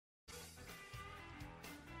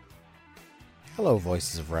Hello,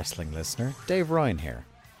 Voices of Wrestling listener. Dave Ryan here.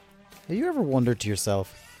 Have you ever wondered to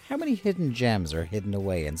yourself how many hidden gems are hidden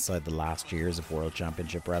away inside the last years of World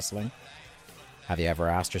Championship Wrestling? Have you ever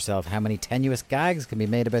asked yourself how many tenuous gags can be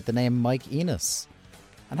made about the name Mike Enos?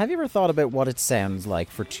 And have you ever thought about what it sounds like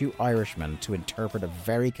for two Irishmen to interpret a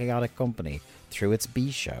very chaotic company through its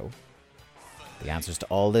B show? The answers to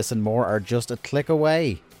all this and more are just a click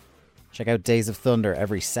away. Check out Days of Thunder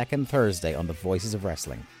every second Thursday on the Voices of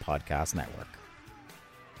Wrestling podcast network.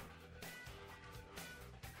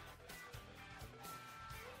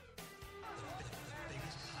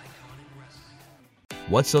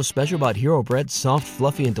 What's so special about Hero Bread's soft,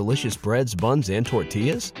 fluffy, and delicious breads, buns, and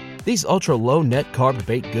tortillas? These ultra-low net-carb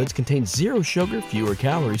baked goods contain zero sugar, fewer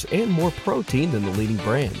calories, and more protein than the leading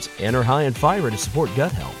brands, and are high in fiber to support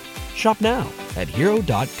gut health. Shop now at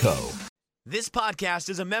Hero.co. This podcast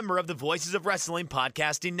is a member of the Voices of Wrestling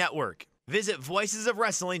Podcasting Network. Visit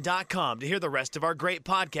voicesofwrestling.com to hear the rest of our great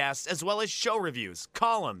podcasts, as well as show reviews,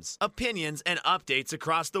 columns, opinions, and updates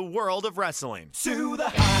across the world of wrestling. To the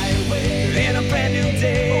highway in a brand new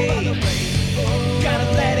day. Over the rainbow,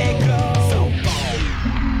 gotta let it go. So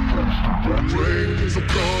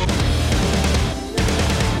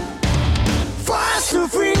fast to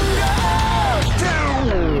finger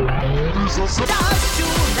down. Stars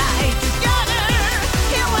tonight together.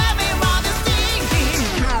 Here everyone is singing.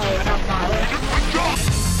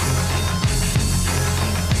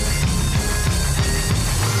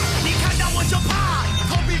 Ni看到我就怕，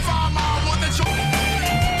头皮发麻，我的手。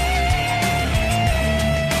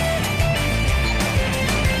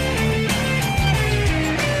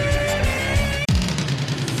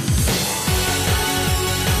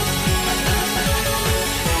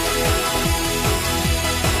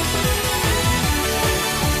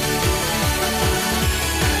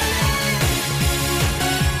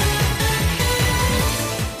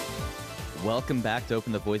Welcome back to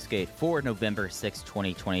Open the Voice Gate for November 6,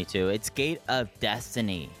 2022. It's Gate of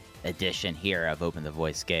Destiny edition here of Open the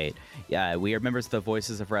Voice Gate. Yeah, we are members of the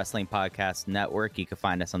Voices of Wrestling Podcast Network. You can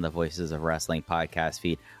find us on the Voices of Wrestling podcast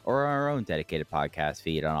feed or our own dedicated podcast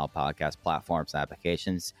feed on all podcast platforms and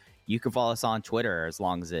applications. You can follow us on Twitter as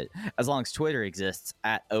long as Twitter exists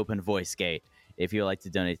at Open Voice Gate. If you would like to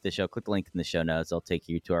donate to the show, click the link in the show notes. It'll take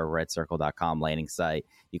you to our redcircle.com landing site.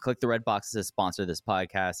 You click the red boxes to sponsor this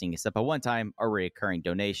podcast, and you can set up a one-time or recurring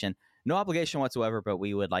donation. No obligation whatsoever, but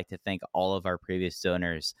we would like to thank all of our previous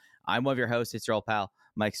donors. I'm one of your hosts. It's your old pal,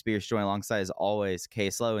 Mike Spears, joined alongside, as always,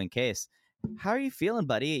 Case Lowe. And Case, how are you feeling,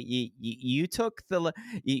 buddy? You took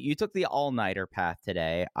the all-nighter path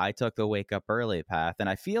today. I took the wake-up early path, and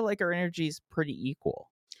I feel like our energy is pretty equal.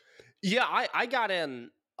 Yeah, I got in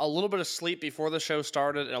a little bit of sleep before the show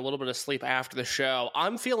started and a little bit of sleep after the show.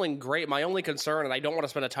 I'm feeling great. My only concern, and I don't want to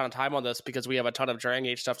spend a ton of time on this because we have a ton of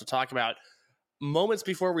Dragongate stuff to talk about. Moments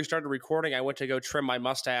before we started recording, I went to go trim my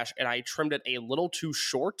mustache and I trimmed it a little too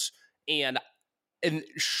short, and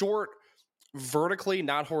short vertically,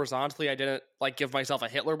 not horizontally. I didn't give myself a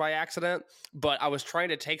Hitler by accident, but I was trying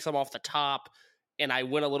to take some off the top and I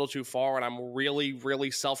went a little too far, and I'm really,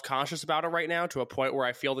 really self-conscious about it right now, to a point where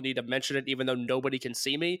I feel the need to mention it even though nobody can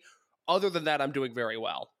see me. Other than that, I'm doing very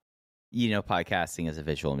well. You know, podcasting is a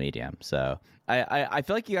visual medium, so I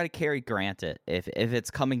feel like you got to Cary Grant it. If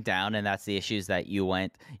it's coming down and that's the issues that you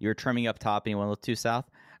were trimming up top and you went a little too south.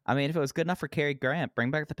 I mean, if it was good enough for Cary Grant,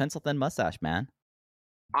 bring back the pencil-thin mustache, man.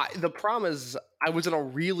 The problem is I was in a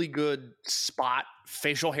really good spot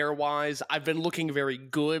facial hair-wise. I've been looking very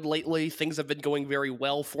good lately. Things have been going very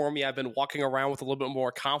well for me. I've been walking around with a little bit more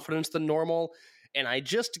confidence than normal, and I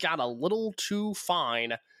just got a little too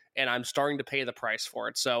fine, and I'm starting to pay the price for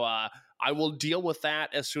it. So I will deal with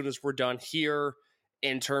that as soon as we're done here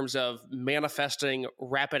in terms of manifesting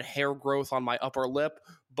rapid hair growth on my upper lip.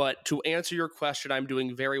 But to answer your question, I'm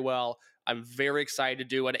doing very well. I'm very excited to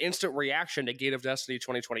do an instant reaction to Gate of Destiny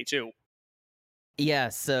 2022. Yeah,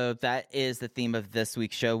 so that is the theme of this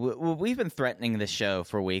week's show. We've been threatening the show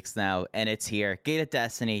for weeks now, and it's here. Gate of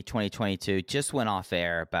Destiny 2022 just went off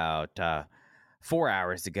air about 4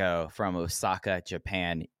 hours ago from Osaka,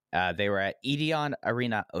 Japan. They were at Edion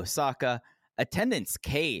Arena, Osaka. Attendance,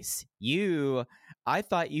 Case, I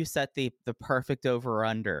thought you set the perfect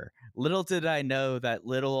over-under. Little did I know that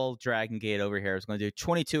little old Dragongate over here was going to do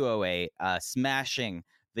 2208, smashing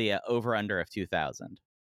the over-under of 2,000.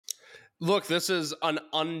 Look, this is an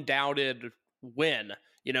undoubted win.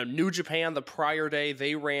 You know, New Japan, the prior day,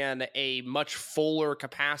 they ran a much fuller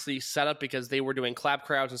capacity setup because they were doing clap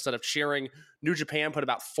crowds instead of cheering. New Japan put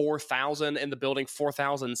about 4,000 in the building,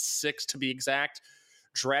 4,006 to be exact.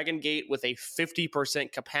 Dragongate with a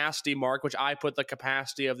 50% capacity mark, which I put the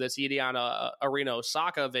capacity of this Edion Arena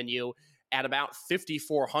Osaka venue at about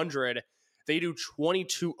 5,400. They do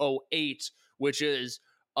 2208, which is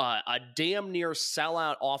a damn near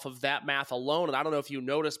sellout off of that math alone. And I don't know if you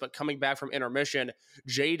noticed, but coming back from intermission,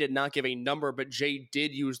 Jay did not give a number, but Jay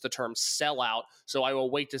did use the term sellout. So I will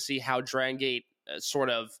wait to see how Dragongate sort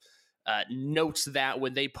of notes that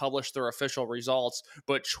when they publish their official results.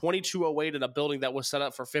 But 2208 in a building that was set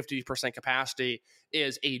up for 50% capacity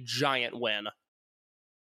is a giant win.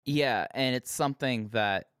 Yeah, and it's something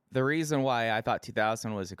that the reason why I thought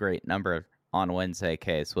 2000 was a great number on Wednesday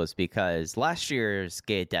case was because last year's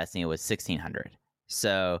Gate of Destiny was 1600.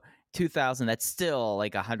 So 2000, that's still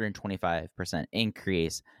like 125%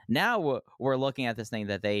 increase. Now we're looking at this thing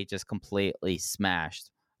that they just completely smashed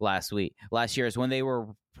last year's when they were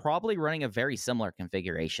probably running a very similar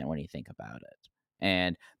configuration when you think about it.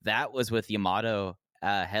 And that was with Yamato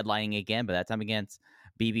headlining again, but that time against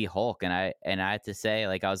BB Hulk. And I had to say,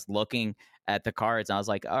 like, I was looking at the cards and I was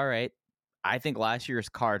like, all right, I think last year's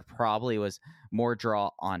card probably was more draw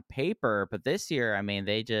on paper, but this year, I mean,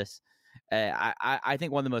 they just, I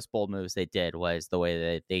think one of the most bold moves they did was the way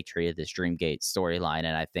that they treated this Dreamgate storyline.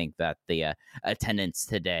 And I think that the attendance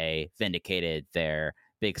today vindicated their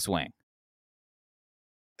big swing.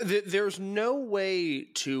 There's no way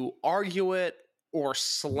to argue it or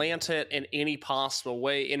slant it in any possible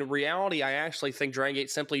way. In reality, I actually think Dragongate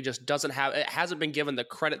simply just hasn't been given the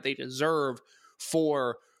credit they deserve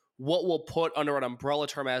for what we'll put under an umbrella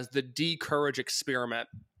term as the D-Courage experiment.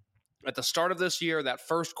 At the start of this year, that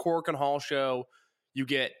first Korakuen Hall show, you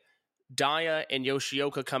get Daya and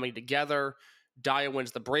Yoshioka coming together. Daya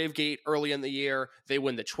wins the Brave Gate early in the year. They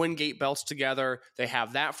win the Twin Gate belts together. They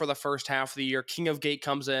have that for the first half of the year. King of Gate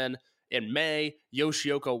comes in May.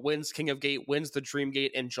 Yoshioka wins King of Gate, wins the Dream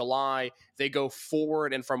Gate in July. They go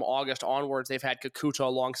forward, and from August onwards, they've had Kakuta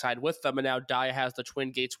alongside with them, and now Daya has the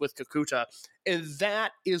Twin Gates with Kakuta. And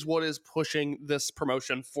that is what is pushing this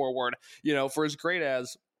promotion forward. You know, for as great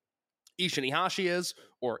as Ishin Ihashi is,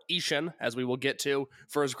 or Ishin, as we will get to,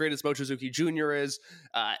 for as great as Mochizuki Jr. is,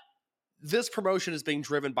 this promotion is being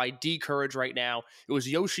driven by D-Courage right now. It was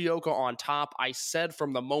Yoshioka on top. I said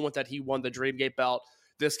from the moment that he won the Dreamgate belt,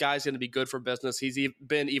 this guy's going to be good for business. He's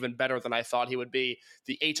been even better than I thought he would be.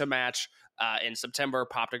 The Eita match in September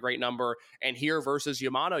popped a great number. And here versus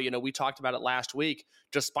Yamato, you know, we talked about it last week.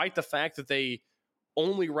 Despite the fact that they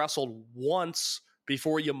only wrestled once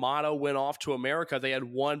before Yamato went off to America, they had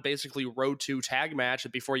one basically road to tag match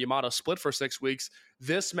before Yamato split for 6 weeks.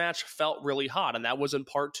 This match felt really hot, and that was in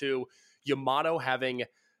part to Yamato having,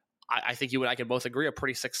 I think you and I can both agree, a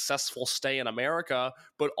pretty successful stay in America,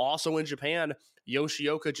 but also in Japan,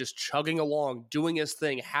 Yoshioka just chugging along, doing his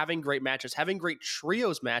thing, having great matches, having great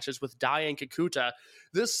trios matches with Dai and Kakuta.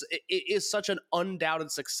 This is such an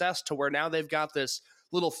undoubted success to where now they've got this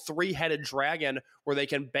little three-headed dragon where they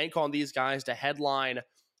can bank on these guys to headline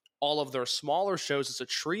all of their smaller shows as a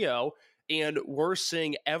trio. And we're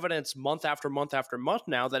seeing evidence month after month after month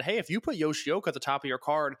now that, hey, if you put Yoshioka at the top of your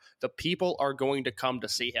card, the people are going to come to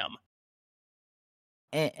see him.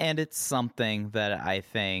 And it's something that I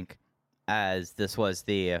think, as this was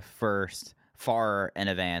the first far in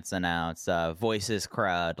advance announced Voices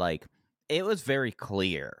crowd, like, it was very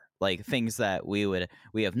clear, like, things that we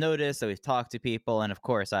have noticed, that we've talked to people, and of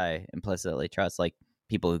course I implicitly trust, like,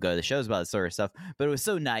 people who go to the shows about this sort of stuff. But it was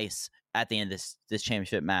so nice at the end of this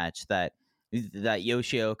championship match that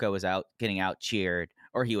Yoshioka was getting out cheered,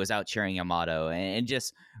 or he was out cheering Yamato, and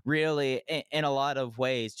just really, in a lot of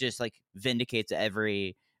ways, just like vindicates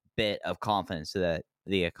every bit of confidence that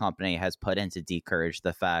the company has put into D-Courage.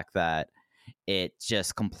 The fact that it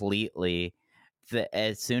just completely,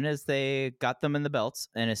 as soon as they got them in the belts,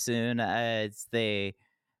 and as soon as they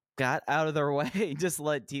got out of their way, just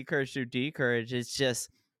let D-Courage do D-Courage. It's just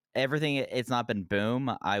everything. It's not been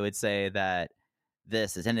boom. I would say that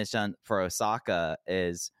this attendance done for Osaka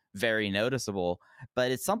is very noticeable,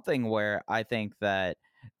 but it's something where I think that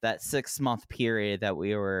 6 month period that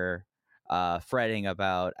we were fretting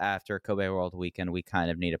about after Kobe World Weekend, we kind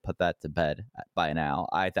of need to put that to bed by now.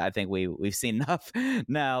 I think we've seen enough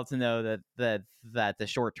now to know that the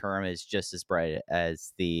short term is just as bright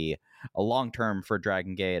as the long term for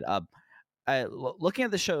Dragongate. Looking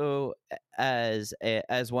at the show as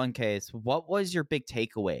one case, what was your big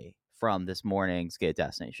takeaway from this morning's Gate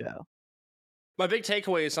Destiny show? My big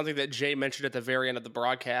takeaway is something that Jay mentioned at the very end of the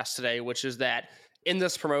broadcast today, which is that in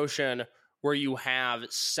this promotion where you have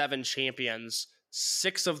 7 champions,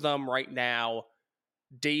 6 of them right now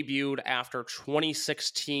debuted after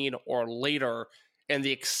 2016 or later, and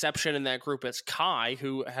the exception in that group is Kai,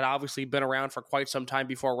 who had obviously been around for quite some time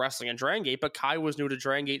before wrestling in Dragongate, but Kai was new to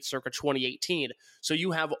Dragongate circa 2018. So you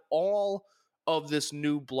have all of this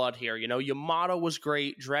new blood here. You know, Yamato was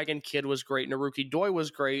great, Dragon Kid was great, Naruki Doi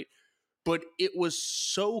was great, but it was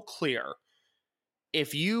so clear.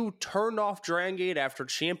 If you turned off Dragongate after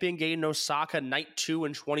Champion Gate in Osaka Night 2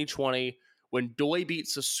 in 2020, when Doi beat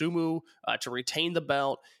Susumu to retain the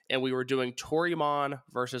belt, and we were doing Toryumon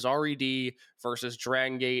versus RED versus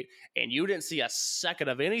Dragongate, and you didn't see a second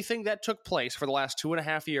of anything that took place for the last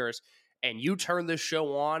 2.5 years, and you turned this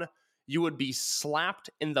show on, you would be slapped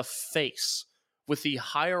in the face with the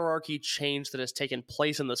hierarchy change that has taken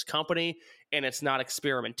place in this company. And it's not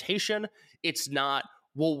experimentation. It's not,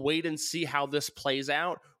 we'll wait and see how this plays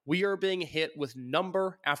out. We are being hit with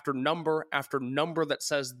number after number after number that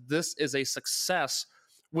says this is a success,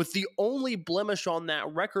 with the only blemish on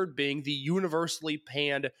that record being the universally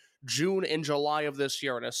panned June and July of this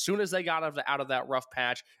year. And as soon as they got out of that rough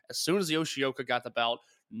patch, as soon as Yoshioka got the belt,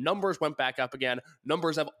 numbers went back up again.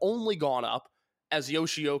 Numbers have only gone up as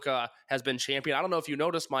Yoshioka has been champion. I don't know if you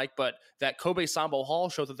noticed, Mike, but that Kobe Sambo Hall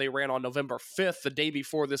show that they ran on November 5th, the day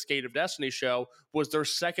before this Gate of Destiny show, was their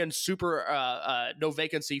second super no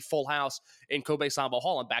vacancy full house in Kobe Sambo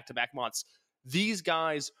Hall in back-to-back months. These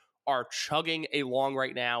guys are chugging along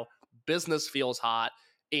right now. Business feels hot,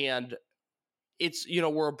 and it's, you know,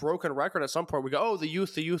 we're a broken record at some point. We go, oh, the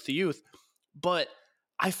youth. But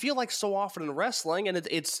I feel like so often in wrestling, and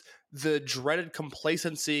it's the dreaded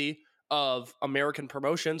complacency of American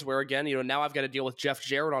promotions, where, again, you know, now I've got to deal with Jeff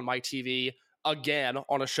Jarrett on my TV again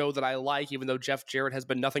on a show that I like, even though Jeff Jarrett has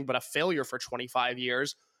been nothing but a failure for 25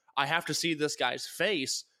 years. I have to see this guy's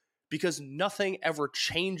face because nothing ever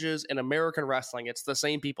changes in American wrestling. It's the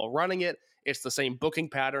same people running it. It's the same booking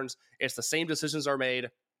patterns. It's the same decisions are made.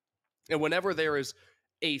 And whenever there is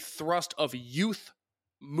a thrust of youth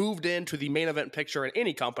moved into the main event picture in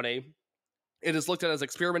any company, it is looked at as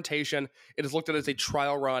experimentation. It is looked at as a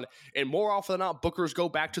trial run. And more often than not, bookers go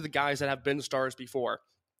back to the guys that have been stars before.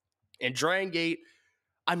 And Dragongate,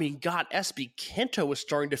 I mean, God, SB Kento is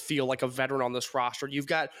starting to feel like a veteran on this roster. You've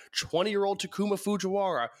got 20-year-old Takuma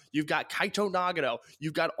Fujiwara. You've got Kaito Nagano.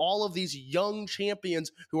 You've got all of these young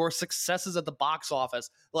champions who are successes at the box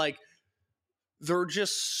office. Like, they're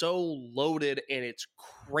just so loaded, and it's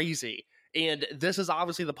crazy. And this is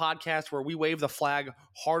obviously the podcast where we wave the flag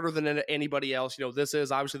harder than anybody else. You know, this is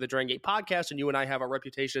obviously the Dragongate podcast, and you and I have a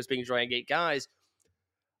reputation as being Dragongate guys.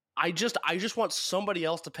 I just want somebody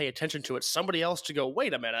else to pay attention to it. Somebody else to go,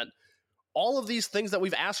 wait a minute. All of these things that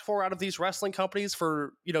we've asked for out of these wrestling companies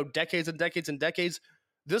for, you know, decades and decades and decades,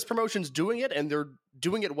 this promotion's doing it, and they're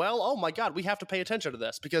doing it well. Oh my God, we have to pay attention to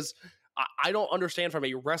this, because I don't understand from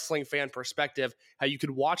a wrestling fan perspective how you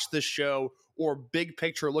could watch this show or big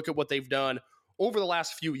picture look at what they've done over the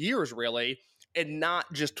last few years, really, and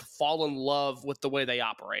not just fall in love with the way they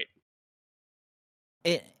operate.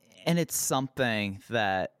 And it's something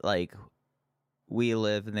that, like, we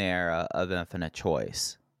live in the era of infinite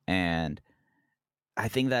choice. And I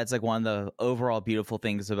think that's, like, one of the overall beautiful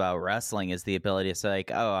things about wrestling is the ability to say,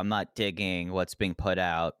 like, oh, I'm not digging what's being put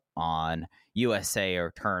out on USA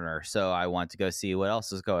or Turner, so I want to go see what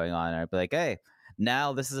else is going on. And I'd be like, hey,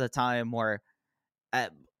 now this is a time where,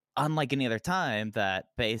 unlike any other time, that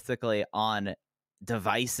basically on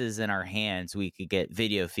devices in our hands, we could get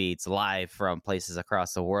video feeds live from places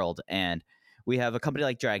across the world. And we have a company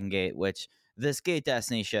like Dragongate, which this Gate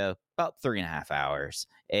Destiny show, about 3.5 hours.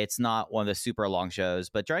 It's not one of the super long shows,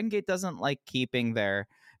 but Dragongate doesn't like keeping their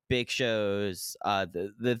big shows.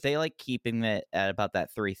 They like keeping it at about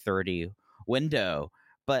that 3:30 window.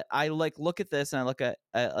 But I like look at this, and I look at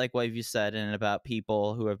like what you said, and about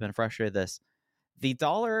people who have been frustrated with this. The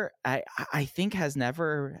dollar, I think, has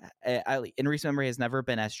never, in recent memory, has never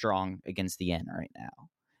been as strong against the yen right now.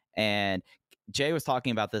 And Jay was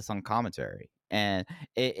talking about this on commentary, and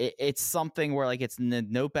it's something where, like, it's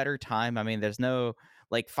no better time. I mean, there's no,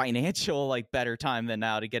 like, financial, like, better time than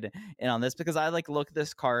now to get in on this, because I, like, look at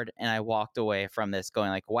this card and I walked away from this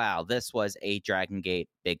going, like, wow, this was a Dragongate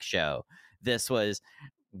big show. This was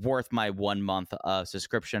worth my 1 month of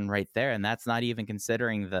subscription right there. And that's not even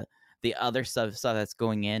considering the other stuff that's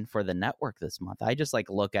going in for the network this month. I just, like,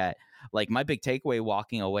 look at, like, my big takeaway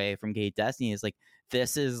walking away from Gate Destiny is, like,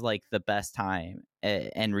 this is, like, the best time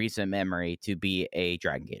in recent memory to be a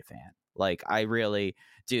Dragongate fan. Like, I really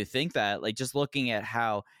do think that, like, just looking at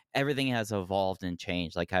how everything has evolved and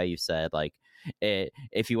changed, like how you said, like,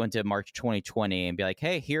 if you went to March 2020 and be like,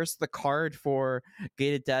 hey, here's the card for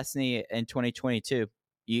Gate Destiny in 2022,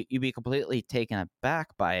 you'd be completely taken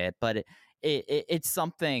aback by it. But it's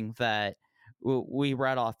something that we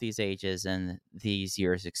read off these ages and these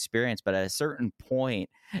years experience, but at a certain point,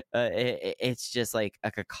 it's just like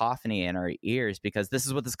a cacophony in our ears, because this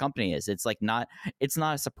is what this company is. It's not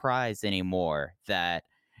a surprise anymore that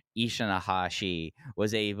Ishinahashi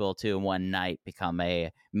was able to in one night become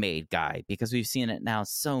a made guy, because we've seen it now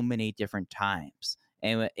so many different times.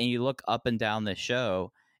 And you look up and down the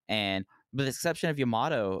show, and with the exception of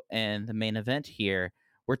Yamato and the main event here,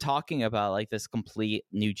 we're talking about like this complete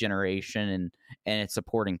new generation and its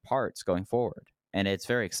supporting parts going forward. And it's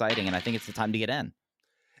very exciting, and I think it's the time to get in.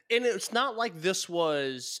 And it's not like this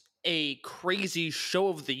was a crazy show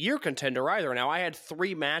of the year contender either. Now, I had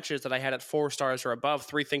 3 matches that I had at 4 stars or above,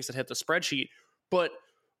 3 things that hit the spreadsheet, but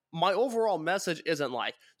my overall message isn't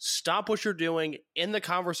like, stop what you're doing in the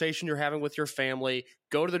conversation you're having with your family,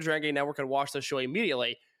 go to the Dragongate Network and watch the show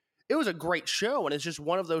immediately. It was a great show, and it's just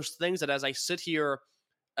one of those things that as I sit here,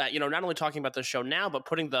 not only talking about the show now, but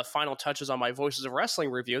putting the final touches on my Voices of Wrestling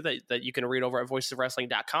review that you can read over at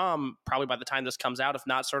voicesofwrestling.com, probably by the time this comes out, if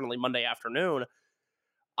not certainly Monday afternoon.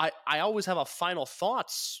 I always have a final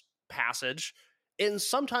thoughts passage, and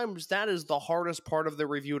sometimes that is the hardest part of the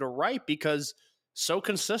review to write, because so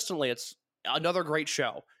consistently it's another great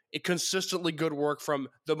show. It consistently good work from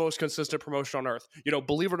the most consistent promotion on earth.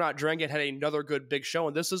 Believe it or not, Dragongate had another good big show,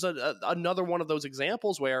 and this is another one of those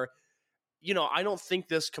examples where, I don't think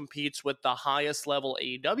this competes with the highest level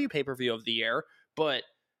AEW pay-per-view of the year, but,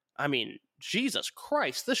 I mean, Jesus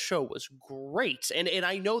Christ, this show was great. And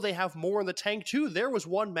I know they have more in the tank, too. There was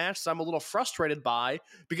one match that I'm a little frustrated by,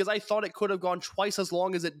 because I thought it could have gone twice as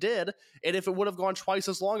long as it did, and if it would have gone twice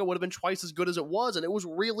as long, it would have been twice as good as it was, and it was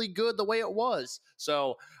really good the way it was.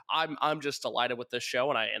 So I'm just delighted with this show,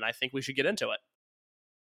 and I think we should get into it.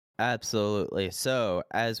 Absolutely. So,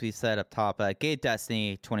 as we said up top, Gate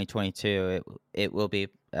Destiny 2022, it will be,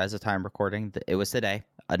 as a time recording, it was today,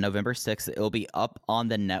 November 6th. It will be up on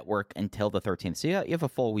the network until the 13th. So, you have a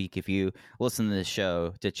full week if you listen to the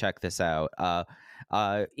show to check this out.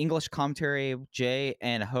 English commentary, Jay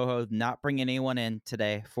and Ho-Ho not bringing anyone in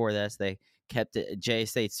today for this. They kept it, Jay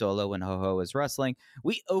stayed solo when Ho-Ho was wrestling.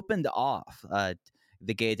 We opened off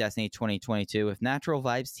the Gay Destiny 2022 with Natural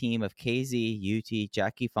Vibes team of KZ, UT,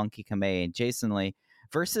 Jackie Funky Kamei, and Jason Lee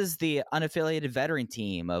versus the unaffiliated veteran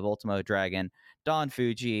team of Ultimo Dragon, Don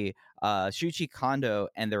Fuji, Shuichi Kondo,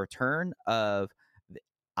 and the return of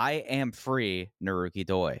I Am Free Naruki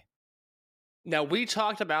Doi. Now, we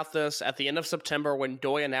talked about this at the end of September when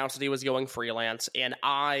Doi announced that he was going freelance, and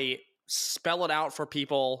I spell it out for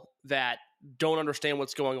people that don't understand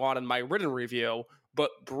what's going on in my written review, but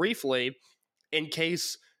briefly, in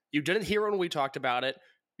case you didn't hear when we talked about it,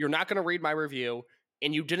 you're not going to read my review,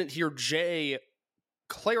 and you didn't hear Jay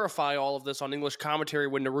clarify all of this on English commentary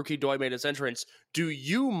when Naruki Doi made his entrance. Do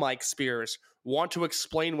you, Mike Spears, want to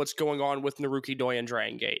explain what's going on with Naruki Doi and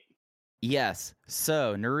Dragongate? Yes.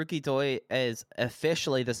 So Naruki Doi is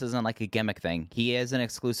officially, this isn't like a gimmick thing. He is an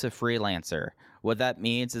exclusive freelancer. What that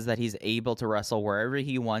means is that he's able to wrestle wherever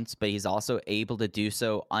he wants, but he's also able to do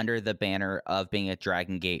so under the banner of being a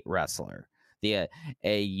Dragongate wrestler.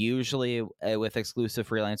 Usually with exclusive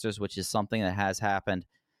freelancers, which is something that has happened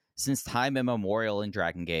since time immemorial in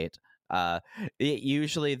Dragongate,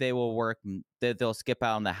 usually they will work, they'll skip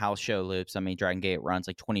out on the house show loops. I mean, Dragongate runs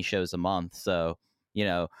like 20 shows a month, so,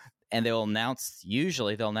 and they'll announce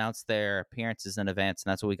their appearances in advance,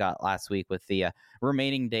 and that's what we got last week with the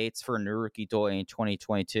remaining dates for Naruki Doi in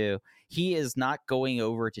 2022. He is not going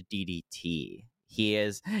over to DDT. He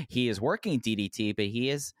is working DDT,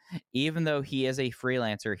 but even though he is a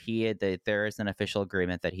freelancer, there is an official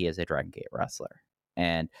agreement that he is a Dragongate wrestler,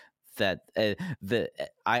 and that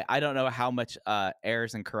I don't know how much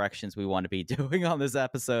errors and corrections we want to be doing on this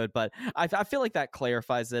episode, but I feel like that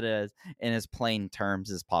clarifies it in as plain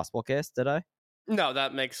terms as possible. Kiss, did I? No,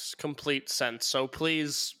 that makes complete sense. So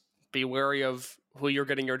please be wary of who you're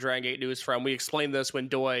getting your Dragongate news from. We explained this when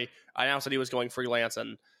Doi announced that he was going freelance,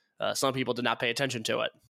 and some people did not pay attention to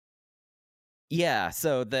it. Yeah,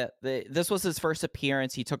 so this was his first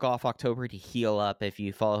appearance. He took off October to heal up. If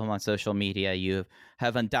you follow him on social media, you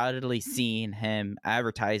have undoubtedly seen him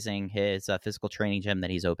advertising his physical training gym that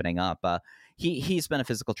he's opening up. He's been a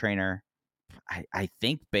physical trainer, I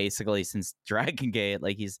think, basically since Dragongate.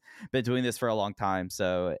 Like, he's been doing this for a long time,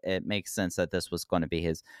 so it makes sense that this was going to be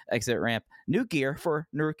his exit ramp. New gear for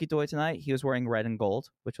Naruki Doi tonight. He was wearing red and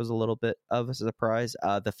gold, which was a little bit of a surprise.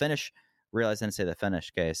 The finish... Realized I didn't say the finish,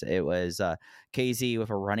 case. It was KZ with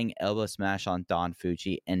a running elbow smash on Don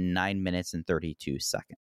Fuji in 9 minutes and 32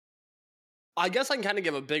 seconds. I guess I can kind of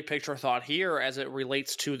give a big picture thought here as it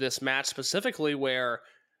relates to this match specifically, where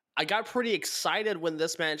I got pretty excited when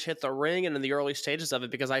this match hit the ring and in the early stages of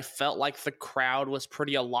it because I felt like the crowd was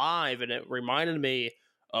pretty alive, and it reminded me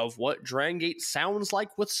of what Dragongate sounds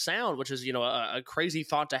like with sound, which is, a crazy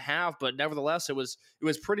thought to have, but nevertheless, it was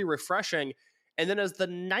pretty refreshing. And then as the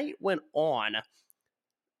night went on,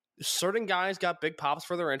 certain guys got big pops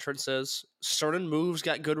for their entrances, certain moves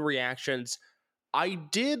got good reactions. I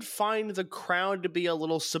did find the crowd to be a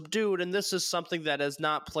little subdued, and this is something that has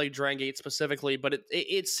not played Dragongate specifically, but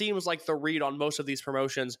it seems like the read on most of these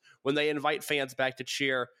promotions, when they invite fans back to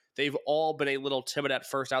cheer, they've all been a little timid at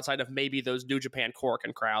first, outside of maybe those New Japan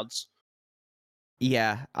Korakuen crowds.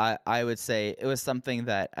 Yeah, I would say it was something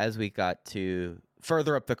that as we got to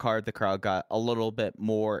further up the card, the crowd got a little bit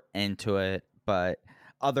more into it, but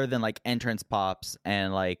other than like entrance pops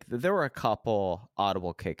and like there were a couple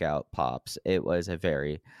audible kick out pops, it was a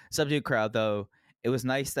very subdued crowd. Though it was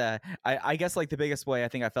nice that I guess like the biggest way I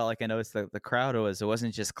think I felt like I noticed the crowd was it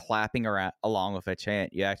wasn't just clapping around along with a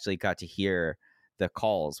chant. You actually got to hear the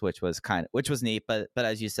calls, which was neat, but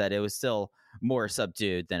as you said, it was still more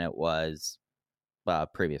subdued than it was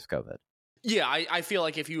previous COVID. Yeah, I feel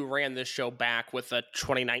like if you ran this show back with a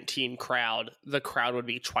 2019 crowd, the crowd would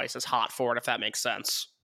be twice as hot for it, if that makes sense.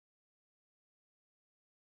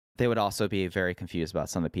 They would also be very confused about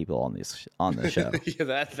some of the people on the show.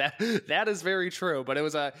 Yeah, that is very true. But it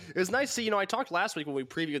was nice to, I talked last week when we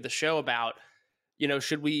previewed the show about,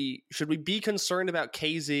 should we be concerned about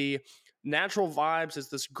KZ? Natural Vibes is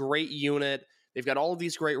this great unit. They've got all of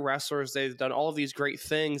these great wrestlers. They've done all of these great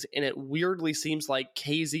things. And it weirdly seems like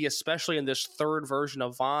KZ, especially in this third version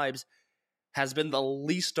of Vibes, has been the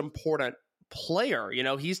least important player.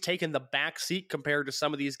 He's taken the back seat compared to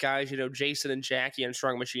some of these guys, Jason and Jackie and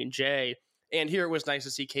Strong Machine J. And here it was nice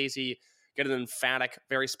to see KZ get an emphatic,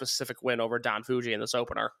 very specific win over Don Fuji in this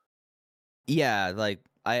opener. Yeah, like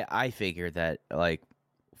I figured that like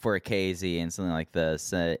for a KZ and something like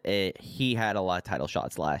this, he had a lot of title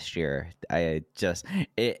shots last year.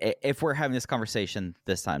 If we're having this conversation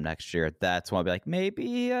this time next year, that's when I'll be like,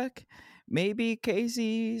 maybe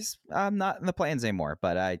KZ's not in the plans anymore,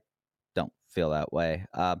 but I don't feel that way.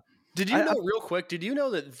 Did you know, real quick, did you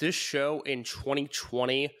know that this show in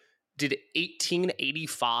 2020 did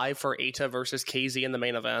 1885 for Eita versus KZ in the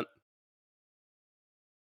main event?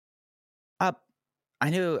 I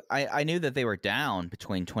knew that they were down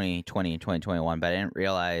between 2020 and 2021, but I didn't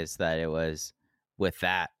realize that it was with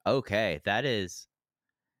that. Okay,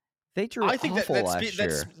 they drew I think awful last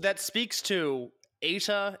year. That speaks to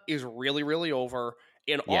Eita is really, really over,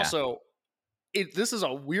 and also this is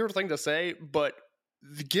a weird thing to say, but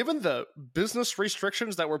given the business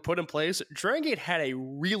restrictions that were put in place, Dragongate had a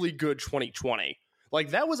really good 2020. Like,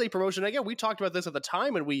 that was a promotion. Again, we talked about this at the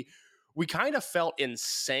time, and we kind of felt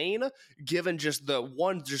insane given just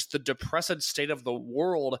the depressed state of the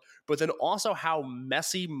world, but then also how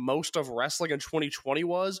messy most of wrestling in 2020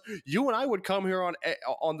 was. You and I would come here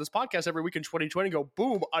on this podcast every week in 2020 and go,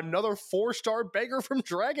 boom, another 4-star banger from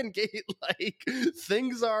Dragongate. Like,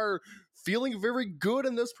 things are feeling very good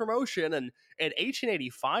in this promotion, and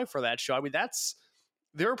 1885 for that show. I mean,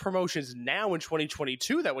 there are promotions now in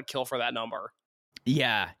 2022 that would kill for that number.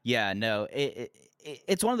 Yeah, no,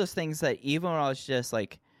 it's one of those things that even when I was just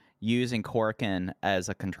like using Korakuen as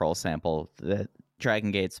a control sample, the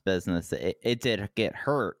Dragongate's business, it did get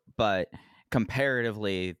hurt, but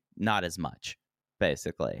comparatively not as much,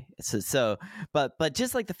 basically. But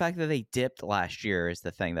just like the fact that they dipped last year is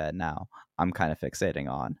the thing that now I'm kind of fixating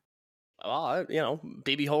on. Well,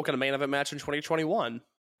 BB Hulk in a main event match in 2021.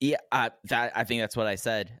 Yeah, I think that's what I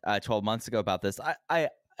said 12 months ago about this.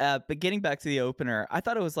 But getting back to the opener, I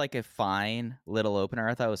thought it was like a fine little opener.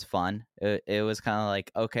 I thought it was fun. It was kind of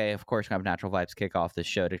like, okay, of course, we have Natural Vibes kick off the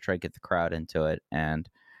show to try to get the crowd into it. And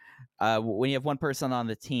when you have one person on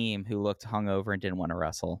the team who looked hungover and didn't want to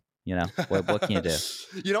wrestle, what can you do?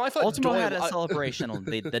 I thought Ultimo had a celebration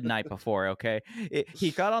the night before, okay?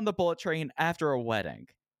 He got on the bullet train after a wedding.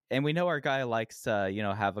 And we know our guy likes to,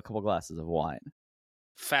 have a couple glasses of wine.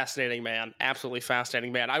 Fascinating man. Absolutely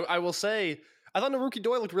fascinating man. I will say, I thought Naruki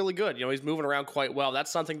Doi looked really good. He's moving around quite well.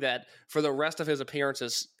 That's something that for the rest of his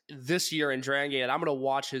appearances this year in Dragongate, I'm going to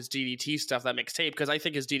watch his DDT stuff, that mixtape, because I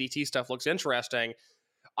think his DDT stuff looks interesting.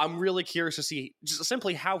 I'm really curious to see just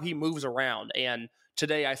simply how he moves around. And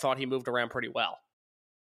today I thought he moved around pretty well.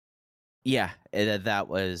 Yeah, that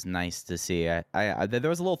was nice to see. There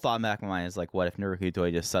was a little thought in the back of my mind, is like, what if Naruki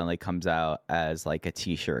Doi just suddenly comes out as like a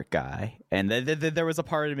t-shirt guy? And there was a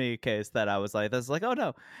part of me case that I was like, oh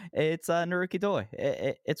no, it's Naruki Doi.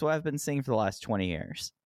 It's what I've been seeing for the last 20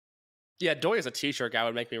 years. Yeah, Doi as a t-shirt guy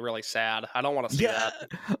would make me really sad. I don't want to see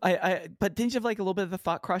that. But didn't you have like a little bit of the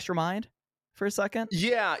thought cross your mind? for a second.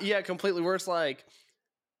 Yeah, completely. Where it's like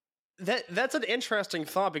that's an interesting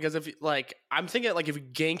thought, because if like I'm thinking like if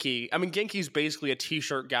Genki's basically a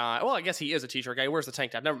t-shirt guy. Well, I guess he is a t-shirt guy. He wears the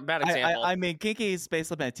tank top. Never, bad example. I mean, Genki's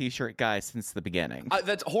basically been a t-shirt guy since the beginning.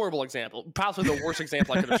 That's a horrible example. Possibly the worst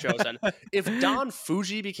example I could have chosen. If Don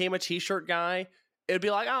Fuji became a t-shirt guy, it'd be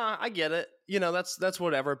like, I get it. That's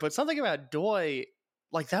whatever. But something about Doi,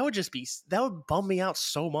 like that would bum me out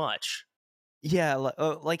so much. Yeah,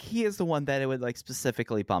 like he is the one that it would like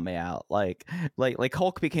specifically bum me out. Like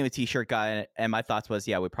Hulk became a t-shirt guy, and my thoughts was,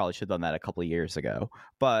 yeah, we probably should have done that a couple of years ago.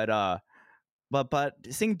 But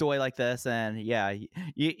seeing Doi like this, and yeah,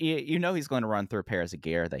 he's going to run through pairs of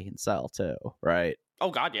gear that he can sell too, right?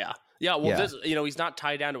 Oh God, yeah. Well, this, he's not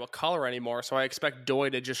tied down to a color anymore, so I expect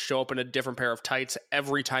Doi to just show up in a different pair of tights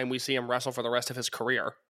every time we see him wrestle for the rest of his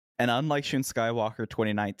career. And unlike Shun Skywalker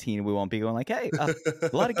 2019, we won't be going like, hey, a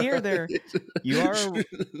lot of gear there. You are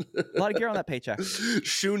a lot of gear on that paycheck.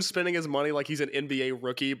 Shun spending his money like he's an NBA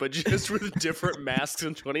rookie, but just with different masks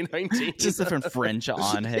in 2019. Just different fringe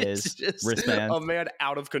on his wristband. A man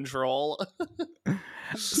out of control.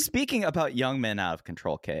 Speaking about young men out of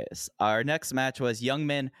control, Case, our next match was young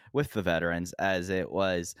men with the veterans, as it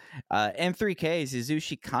was M3K's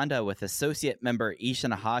Yasushi Kanda with associate member Isha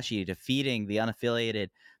Nahashi defeating the unaffiliated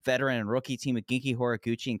veteran and rookie team of Genki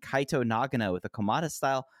Horiguchi and Kaito Nagano with a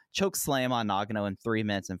Komada-style choke slam on Nagano in 3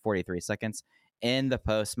 minutes and 43 seconds. In the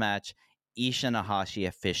post-match, Isha Nahashi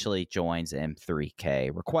officially joins M3K,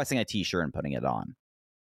 requesting a t-shirt and putting it on.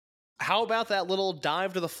 How about that little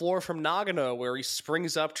dive to the floor from Nagano where he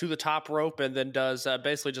springs up to the top rope and then does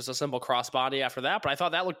basically just a simple crossbody after that? But I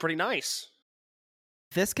thought that looked pretty nice.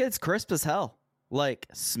 This kid's crisp as hell. Like,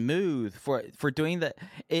 smooth for doing that.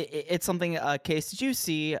 It's something, Case, did you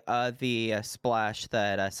see the splash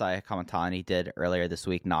that Saya Kamatani did earlier this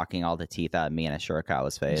week, knocking all the teeth out of Mina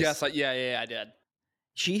Shirakawa's face? Yes, yeah, I did.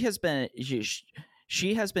 She has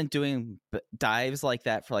been doing dives like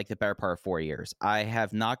that for like the better part of 4 years. I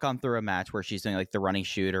have not gone through a match where she's doing like the running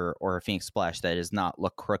shoot or a Phoenix Splash that does not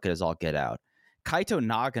look crooked as all get out. Kaito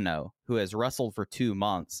Nagano, who has wrestled for 2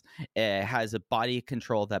 months, has a body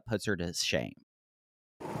control that puts her to shame.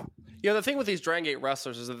 Yeah, the thing with these Dragongate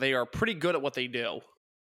wrestlers is that they are pretty good at what they do.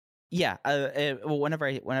 Yeah, whenever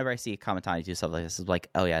I see Kamatani do stuff like this, it's like,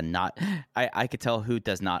 oh yeah, I could tell who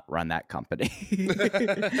does not run that company.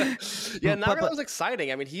 Yeah, Nagano's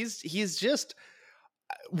exciting. I mean, he's just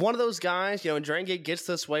one of those guys, and Dragongate gets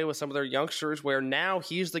this way with some of their youngsters where now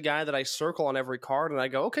he's the guy that I circle on every card and I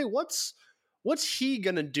go, okay, what's he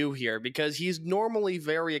gonna do here? Because he's normally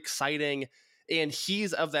very exciting. And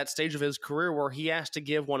he's of that stage of his career where he has to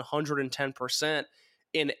give 110%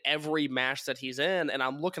 in every match that he's in. And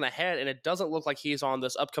I'm looking ahead, and it doesn't look like he's on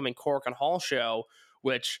this upcoming Cork and Hall show,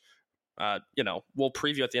 which, we'll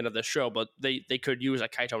preview at the end of this show. But they could use a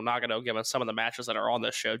Kaito Nagano given some of the matches that are on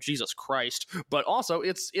this show. Jesus Christ. But also,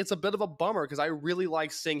 it's a bit of a bummer because I really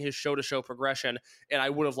like seeing his show-to-show progression, and I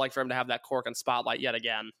would have liked for him to have that Cork and spotlight yet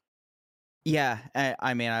again. Yeah,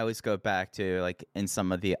 I mean, I always go back to, like, in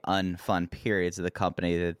some of the unfun periods of the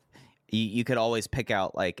company that you could always pick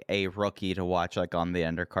out, like, a rookie to watch, like, on the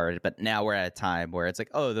undercard. But now we're at a time where it's like,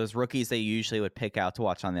 oh, those rookies they usually would pick out to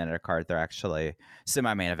watch on the undercard, they're actually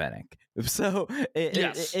semi-main eventing. So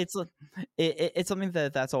it's something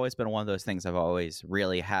that's always been one of those things I've always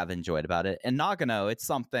really have enjoyed about it. And Nagano, it's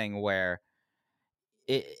something where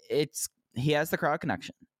he has the crowd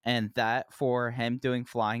connection. And that, for him doing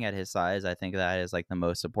flying at his size, I think that is like the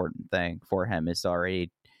most important thing for him, is to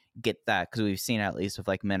already get that, because we've seen, at least with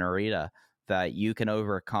like Minorita, that you can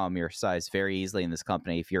overcome your size very easily in this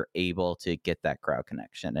company if you're able to get that crowd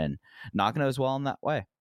connection. And Nagano as well in that way.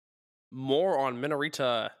 More on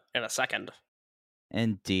Minorita in a second.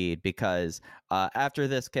 Indeed, because after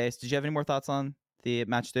this case, did you have any more thoughts on the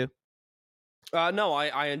match too? No,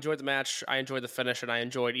 I enjoyed the match. I enjoyed the finish, and I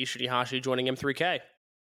enjoyed Isha Nahashi joining M3K.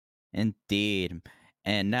 Indeed.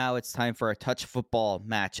 And now it's time for a touch football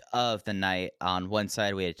match of the night. On one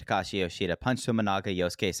side, we had Takashi Yoshida, Punch Tominaga,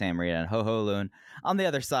 Yosuke Samurita, and Ho-Ho Loon. On the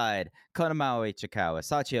other side, Konamawa Ichikawa,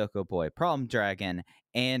 Sachioko Boy, Problem Dragon,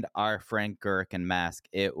 and our friend Gurken Mask.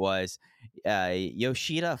 It was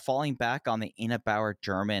Yoshida falling back on the Ina Bauer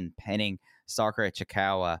German, pinning Sakura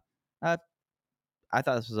Ichikawa. I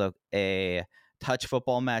thought this was a touch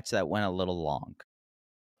football match that went a little long.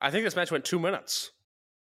 I think this match went 2 minutes.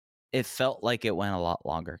 It felt like it went a lot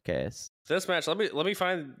longer, Case. This match, let me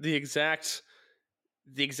find the exact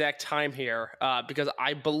time here, because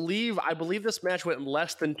I believe this match went in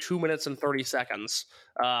less than 2 minutes and 30 seconds.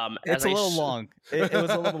 It's a little long. It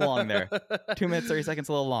was a little long there. 2 minutes, 30 seconds,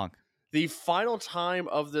 a little long. the final time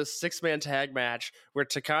of this 6-man tag match where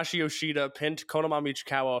Takashi Yoshida pinned Konami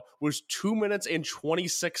Ichikawa was 2 minutes and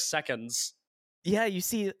 26 seconds. Yeah, you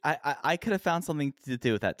see, I could have found something to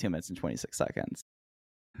do with that 2 minutes and 26 seconds.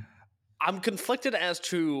 I'm conflicted as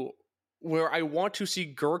to where I want to see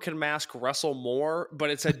Gherkin Mask wrestle more, but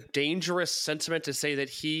it's a dangerous sentiment to say that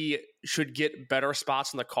he should get better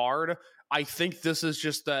spots on the card. I think this is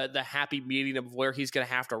just the happy medium of where he's going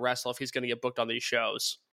to have to wrestle if he's going to get booked on these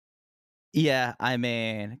shows. Yeah, I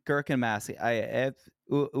mean, Gherkin Mask,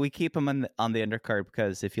 we keep him on the undercard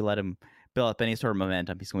because if you let him build up any sort of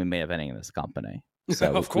momentum, he's going to be main eventing in this company.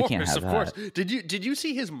 So of course, we can't have of course. Did you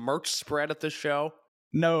see his merch spread at this show?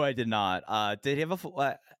 No, I did not. Did he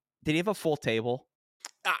have a full table?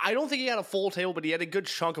 I don't think he had a full table, but he had a good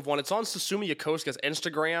chunk of one. It's on Susumu Yokosuka's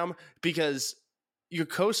Instagram because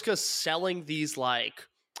Yokosuka's selling these, like,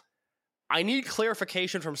 I need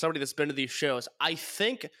clarification from somebody that's been to these shows. I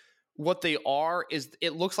think what they are is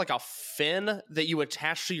it looks like a fin that you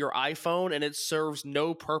attach to your iPhone, and it serves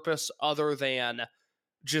no purpose other than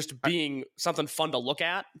just being something fun to look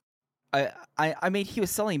at. I mean, he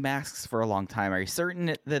was selling masks for a long time. Are you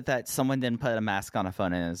certain that someone didn't put a mask on a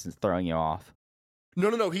phone and is throwing you off?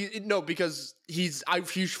 No, because he's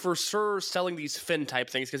for sure selling these fin type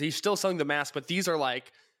things because he's still selling the mask, but these are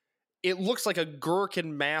like, it looks like a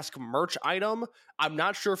Gherkin Mask merch item. I'm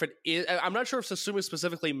not sure if it is. I'm not sure if Susumu is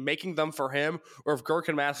specifically making them for him or if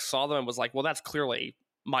Gherkin Mask saw them and was like, well, that's clearly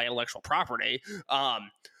my intellectual property.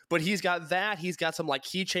 But he's got that. He's got some like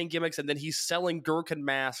keychain gimmicks, and then he's selling Gherkin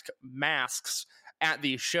masks at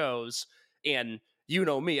these shows. And you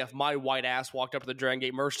know me, if my white ass walked up to the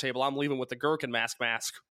Dragongate merch table, I'm leaving with the Gherkin mask.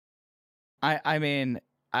 I mean,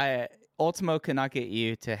 Ultimo could not get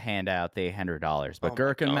you to hand out the $100, but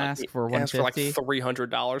Gherkin mask for $150, for like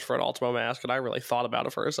 $300 for an Ultimo mask, and I really thought about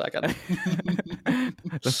it for a second.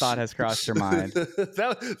 The thought has crossed your mind.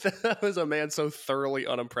 that was a man so thoroughly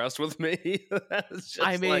unimpressed with me.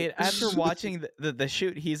 I mean, after watching the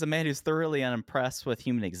shoot, he's a man who's thoroughly unimpressed with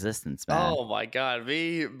human existence, man. Oh my god,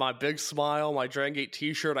 my big smile, my Dragongate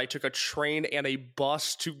t-shirt. I took a train and a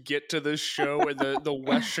bus to get to this show in the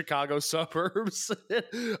West Chicago suburbs.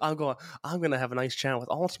 I'm going to have a nice chat with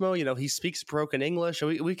Ultimo. You know, he speaks broken English.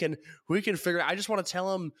 We can figure. I just want to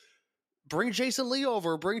tell him, bring Jason Lee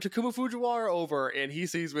over, bring Takuma Fujiwara over, and he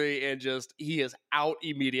sees me and he is out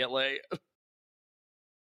immediately.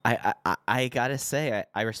 I gotta say,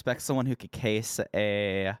 I respect someone who could case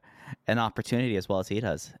an opportunity as well as he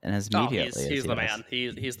does, and as immediately. He's the man.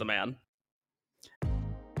 He's the man.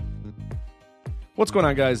 What's going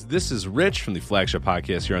on, guys? This is Rich from the flagship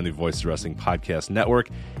podcast here on the Voices of Wrestling Podcast Network,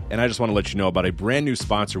 and I just want to let you know about a brand new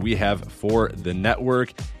sponsor we have for the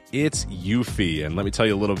network. It's Eufy, and let me tell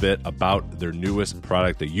you a little bit about their newest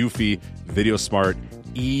product, the Eufy Video Smart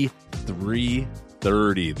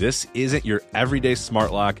E330. This isn't your everyday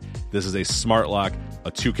smart lock. This is a smart lock,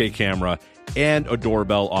 a 2K camera, and a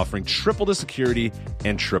doorbell offering triple the security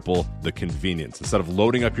and triple the convenience. Instead of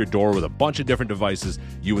loading up your door with a bunch of different devices,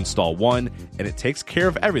 you install one, and it takes care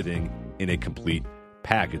of everything in a complete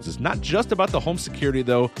package. It's not just about the home security,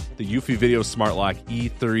 though. The Eufy Video Smart Lock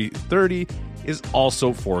E330 is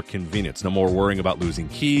also for convenience. No more worrying about losing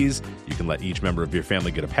keys. You can let each member of your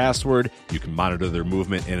family get a password. You can monitor their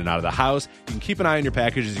movement in and out of the house. You can keep an eye on your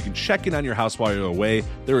packages. You can check in on your house while you're away.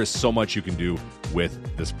 There is so much you can do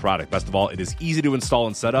with this product. Best of all, it is easy to install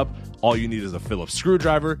and set up. All you need is a Phillips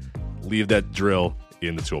screwdriver. Leave that drill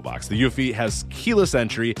in the toolbox. The Eufy has keyless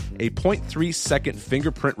entry, a 0.3-second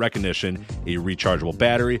fingerprint recognition, a rechargeable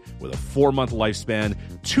battery with a 4-month lifespan,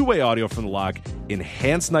 two-way audio from the lock,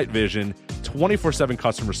 enhanced night vision, 24/7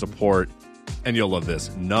 customer support, and you'll love this,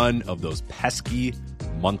 none of those pesky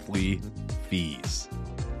monthly fees.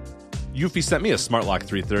 Eufy sent me a Smart Lock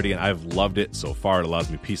 330, and I've loved it so far. It allows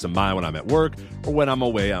me peace of mind when I'm at work or when I'm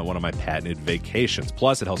away on one of my patented vacations.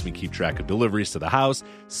 Plus, it helps me keep track of deliveries to the house,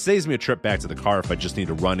 saves me a trip back to the car if I just need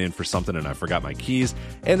to run in for something and I forgot my keys,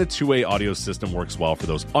 and the two-way audio system works well for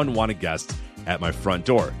those unwanted guests at my front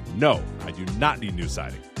door. No, I do not need new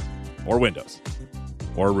siding or windows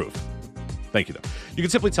or a roof. Thank you, though. You can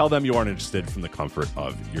simply tell them you aren't interested from the comfort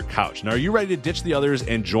of your couch. Now, are you ready to ditch the others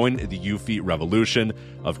and join the Eufy revolution?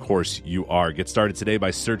 Of course you are. Get started today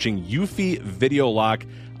by searching Eufy Video Lock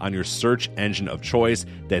on your search engine of choice.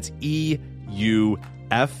 That's EUFY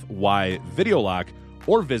Video Lock,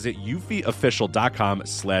 or visit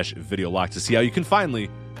eufyofficial.com/video lock to see how you can finally,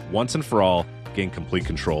 once and for all, gain complete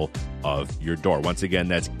control of your door. Once again,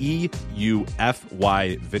 that's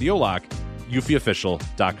EUFY Video Lock,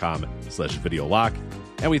 eufyofficial.com/video lock.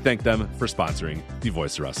 And we thank them for sponsoring the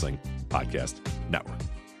Voice of Wrestling Podcast Network.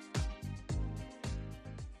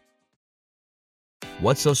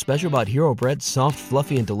 What's so special about Hero Bread's soft,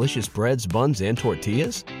 fluffy, and delicious breads, buns, and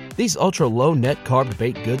tortillas? These ultra-low net-carb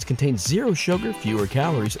baked goods contain zero sugar, fewer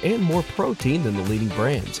calories, and more protein than the leading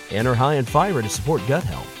brands, and are high in fiber to support gut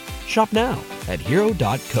health. Shop now at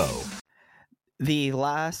hero.co. The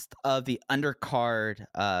last of the undercard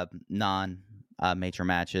non-major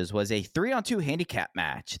matches was a 3-on-2 handicap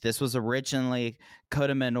match. This was originally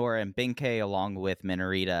Kota Minoura and Benkei along with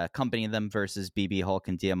Minorita accompanying them versus BB Hulk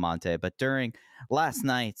and Diamante. But during last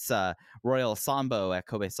night's Royal Sambo at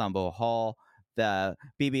Kobe Sambo Hall, the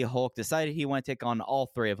BB Hulk decided he wanted to take on all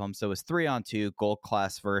three of them. So it was 3-on-2 Gold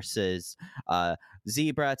Class versus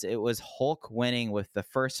Zebrats. It was Hulk winning with the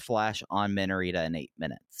first flash on Minorita in 8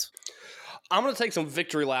 minutes. I'm going to take some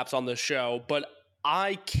victory laps on this show, but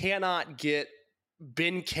I cannot get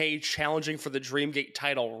Benkei challenging for the Dreamgate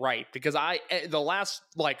title right, because the last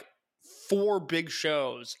like 4 big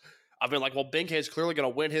shows I've been like, well, Benkei is clearly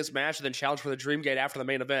going to win his match and then challenge for the Dreamgate after the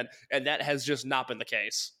main event, and that has just not been the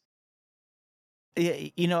case.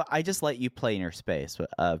 Yeah, I just let you play in your space.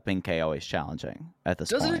 Benkei always challenging at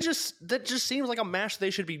this point. That just seems like a match they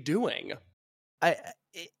should be doing.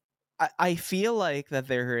 I feel like that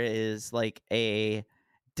there is like a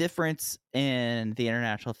difference in the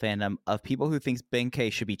international fandom of people who thinks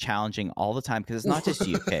Benkei should be challenging all the time, because it's not just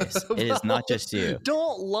you, Case. It is not just you.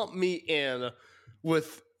 Don't lump me in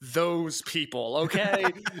with those people, okay?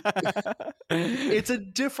 It's a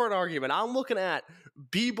different argument. I'm looking at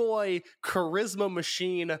B-boy charisma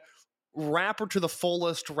machine, rapper to the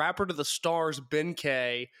fullest, rapper to the stars,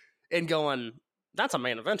 Benkei, and going, that's a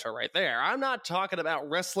main eventer right there. I'm not talking about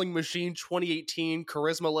Wrestling Machine 2018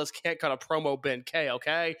 charisma-less can't cut a promo Benkei,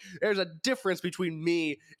 okay? There's a difference between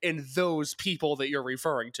me and those people that you're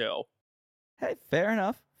referring to. Hey, fair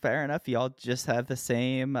enough. Fair enough. Y'all just have the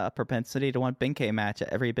same propensity to want Benkei match at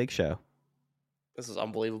every big show. This is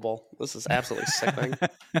unbelievable. This is absolutely sickening.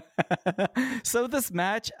 So this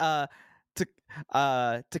match, Takumi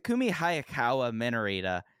Hayakawa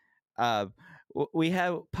Minorita, we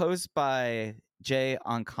have posed by Jay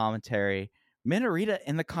on commentary. Minorita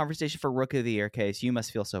in the conversation for Rookie of the Year. Case, you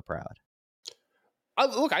must feel so proud.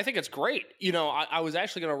 Look, I think it's great. I was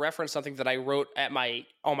actually going to reference something that I wrote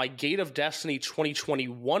on my Gate of Destiny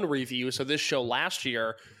 2021 review. So this show last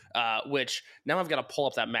year, which now I've got to pull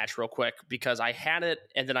up that match real quick because I had it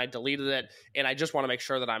and then I deleted it, and I just want to make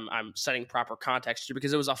sure that I'm setting proper context here,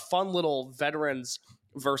 because it was a fun little veterans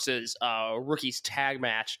versus rookies tag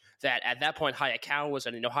match that at that point Hayakawa was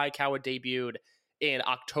in. Hayakawa debuted in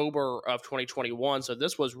October of 2021, so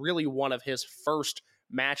this was really one of his first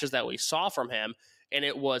matches that we saw from him. And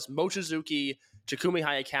it was Mochizuki, Takumi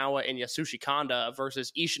Hayakawa, and Yasushi Kanda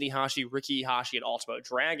versus Ishin Ihashi, Riki Ihashi, and Ultimo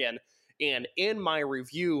Dragon. And in my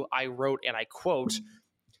review, I wrote, and I quote,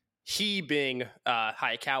 he being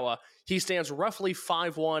Hayakawa, he stands roughly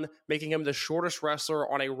 5'1", making him the shortest wrestler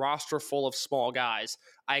on a roster full of small guys.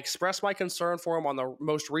 I expressed my concern for him on the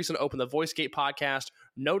most recent Open the Voice Gate podcast.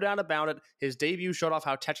 No doubt about it, his debut showed off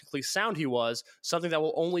how technically sound he was, something that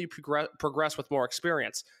will only progress with more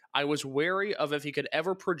experience. I was wary of if he could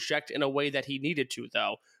ever project in a way that he needed to,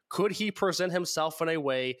 though. Could he present himself in a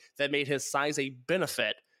way that made his size a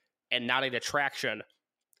benefit and not a detraction?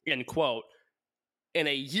 End quote. And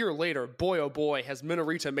a year later, boy oh boy, has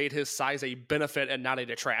Minorita made his size a benefit and not a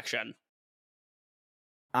detraction.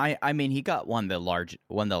 I mean, he got one of the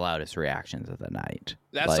loudest reactions of the night.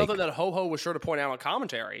 That's something that Ho-Ho was sure to point out on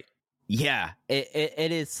commentary. Yeah,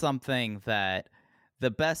 it is something that the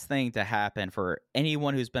best thing to happen for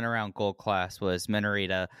anyone who's been around Gold Class was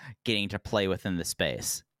Minorita getting to play within the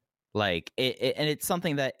space. And it's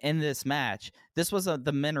something that in this match, this was the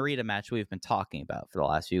Minorita match we've been talking about for the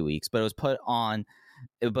last few weeks, but it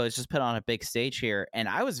was just put on a big stage here, and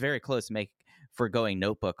I was very close to going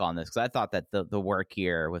notebook on this because I thought that the work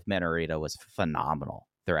here with Minorita was phenomenal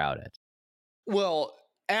throughout it. Well,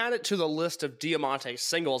 add it to the list of Diamante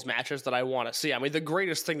singles matches that I want to see. I mean, the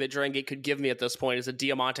greatest thing that Dragongate could give me at this point is a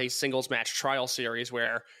Diamante singles match trial series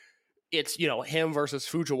where it's, him versus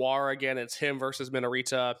Fujiwara again, it's him versus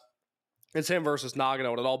Minorita, it's him versus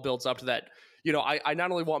Nagano, and it all builds up to that. I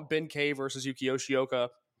not only want Benkei versus Yuki Yoshioka,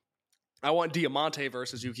 I want Diamante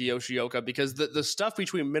versus Yuki Yoshioka, because the stuff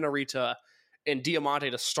between Minorita and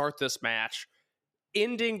Diamante to start this match,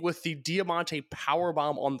 ending with the Diamante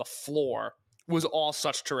powerbomb on the floor, was all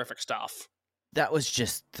such terrific stuff. That was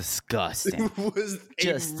just disgusting. It was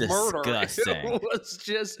just a murder.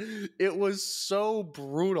 Disgusting. It was so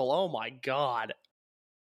brutal. Oh my God.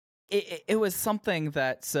 it was something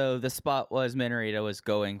that, so the spot was Minorita was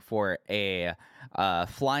going for a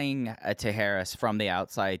flying Tijeras from the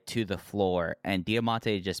outside to the floor, and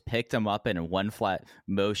Diamante just picked him up in one flat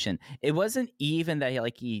motion. It wasn't even that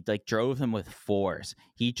he drove him with force.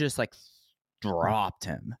 He just like dropped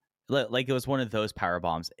him. Like it was one of those power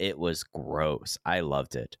bombs. It was gross. I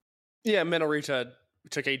loved it. Yeah, Minorita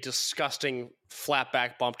took a disgusting flat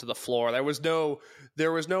back bump to the floor. There was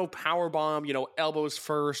no power bomb, elbows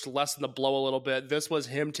first, lessen the blow a little bit. This was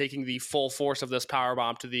him taking the full force of this power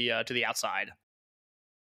bomb to the outside.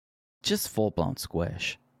 Just full blown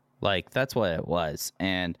squish. Like that's what it was.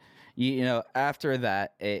 And after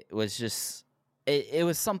that, it was just it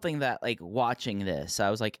was something that, like, watching this, I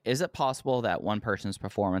was like, is it possible that one person's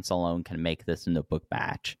performance alone can make this into a book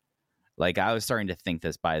match? Like, I was starting to think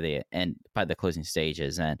this by the closing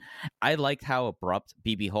stages, and I liked how abrupt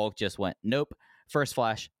BB Hulk just went, nope, first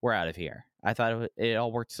flash, we're out of here. I thought it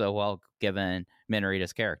all worked so well given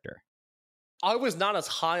Minorita's character. I was not as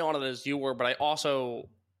high on it as you were, but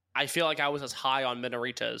I feel like I was as high on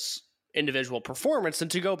Minorita's individual performance.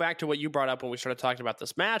 And to go back to what you brought up when we started talking about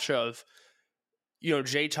this match of,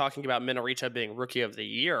 Jay talking about Minorita being Rookie of the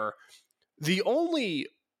Year, the only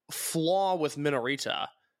flaw with Minorita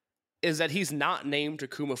is that he's not named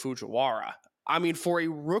Takuma Fujiwara. I mean, for a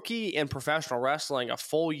rookie in professional wrestling, a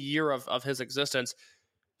full year of his existence,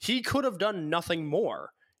 he could have done nothing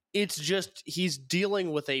more. It's just he's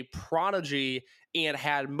dealing with a prodigy and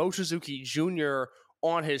had Mochizuki Jr.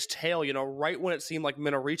 on his tail. Right when it seemed like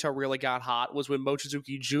Minorita really got hot was when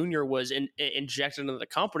Mochizuki Jr. was injected into the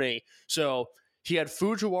company. So he had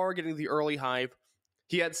Fujiwara getting the early hype.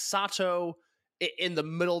 He had Sato in the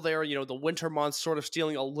middle there, the winter months sort of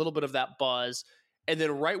stealing a little bit of that buzz. And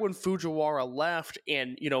then right when Fujiwara left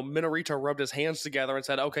and, Minorita rubbed his hands together and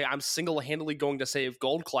said, okay, I'm single-handedly going to save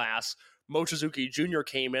Gold Class, Mochizuki Jr.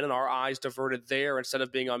 came in and our eyes diverted there instead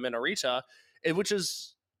of being on Minorita, which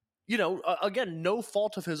is, again, no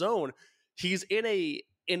fault of his own. He's in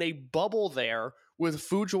a bubble there with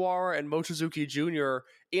Fujiwara and Mochizuki Jr.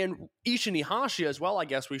 and Ishin Ihashi as well, I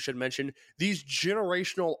guess we should mention, these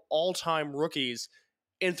generational all-time rookies,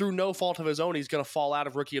 and through no fault of his own, he's going to fall out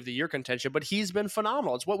of Rookie of the Year contention, but he's been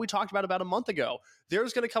phenomenal. It's what we talked about a month ago.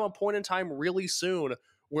 There's going to come a point in time really soon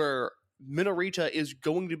where Minorita is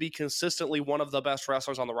going to be consistently one of the best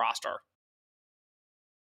wrestlers on the roster.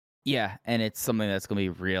 Yeah, and it's something that's going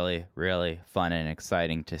to be really, really fun and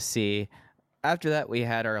exciting to see. After that, we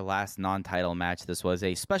had our last non-title match. This was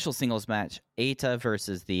a special singles match, Eita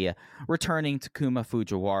versus the returning Takuma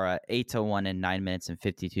Fujiwara. Eita won in 9 minutes and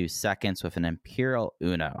 52 seconds with an Imperial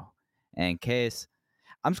Uno. And Case,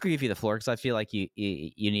 I'm just going to give you the floor because I feel like you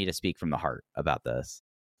need to speak from the heart about this.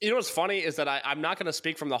 What's funny is that I'm not going to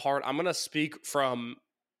speak from the heart. I'm going to speak from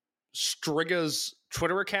Striga's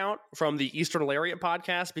Twitter account from the Eastern Lariat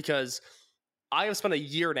podcast, because I have spent a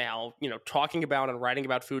year now, talking about and writing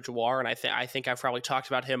about Fujiwara, and I think I've probably talked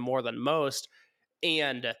about him more than most.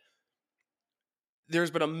 And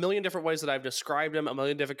there's been a million different ways that I've described him, a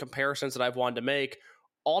million different comparisons that I've wanted to make.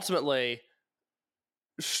 Ultimately,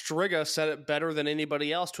 Striga said it better than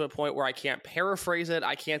anybody else to a point where I can't paraphrase it.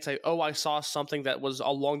 I can't say, oh, I saw something that was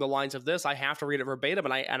along the lines of this. I have to read it verbatim,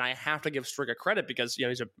 and I have to give Striga credit because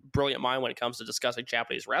he's a brilliant mind when it comes to discussing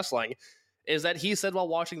Japanese wrestling. Is that he said while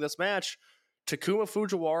watching this match, Takuma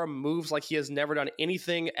Fujiwara moves like he has never done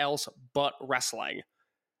anything else but wrestling.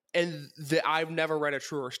 And I've never read a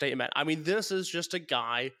truer statement. I mean, this is just a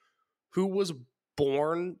guy who was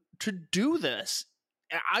born to do this.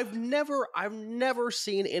 I've never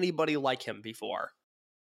seen anybody like him before.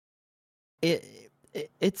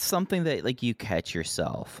 It's something that, like, you catch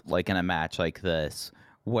yourself, like, in a match like this,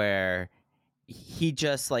 where he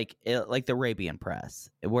just, like the Arabian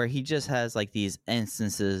Press, where he just has, like, these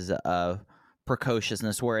instances of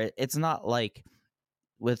precociousness where it's not like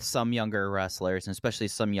with some younger wrestlers, and especially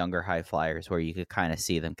some younger high flyers, where you could kind of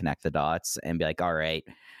see them connect the dots and be like, all right,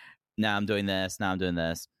 now I'm doing this, now I'm doing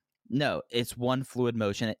this. No, it's one fluid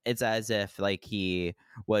motion. It's as if, like, he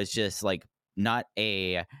was just, like, not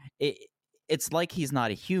it's like he's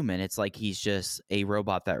not a human. It's like he's just a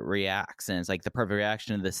robot that reacts, and it's like the perfect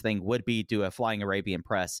reaction to this thing would be do a flying Arabian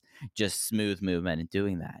Press, just smooth movement and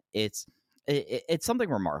doing that. It's something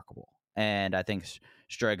remarkable. And I think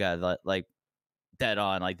Striga, like, dead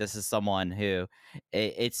on, like, this is someone who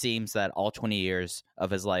it seems that all 20 years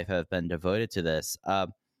of his life have been devoted to this.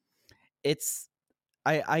 It's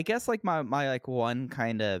I guess, like, my like one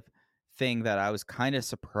kind of thing that I was kind of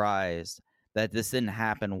surprised that this didn't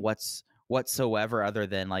happen whatsoever, other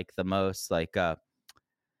than, like, the most, like,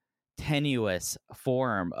 tenuous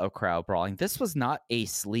form of crowd brawling. This was not a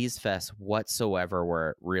sleaze fest whatsoever where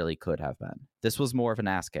it really could have been. This was more of an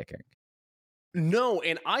ass kicking. No,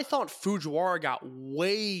 and I thought Fujiwara got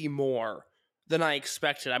way more than I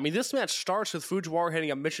expected. I mean, this match starts with Fujiwara hitting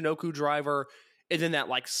a Michinoku driver and then that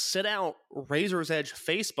like sit out Razor's Edge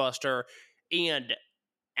facebuster. And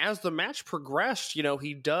as the match progressed, you know,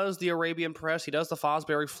 he does the Arabian press, he does the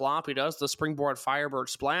Fosbury flop, he does the springboard Firebird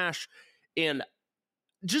splash. And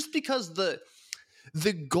just because the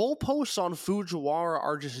goalposts on Fujiwara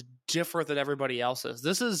are just different than everybody else's.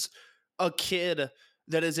 This is a kid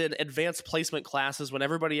that is in advanced placement classes when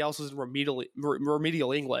everybody else is in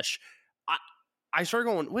remedial English. I started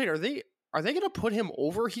going, wait, are they going to put him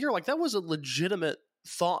over here? Like, that was a legitimate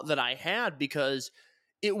thought that I had, because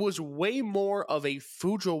it was way more of a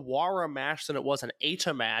Fujiwara match than it was an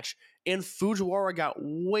Eita match, and Fujiwara got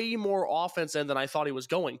way more offense in than I thought he was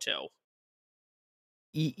going to.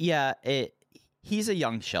 Yeah, he's a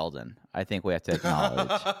young Sheldon, I think we have to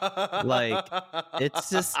acknowledge. Like, it's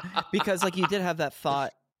just because, like, you did have that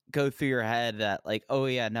thought go through your head that, like, oh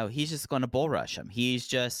yeah, no, he's just going to bull rush him. He's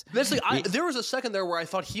just basically, there was a second there where I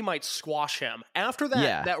thought he might squash him. After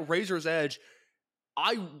that, that Razor's Edge,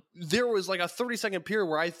 there was like a 30-second period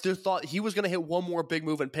where I just thought he was going to hit one more big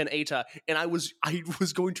move and pin Eita, and I was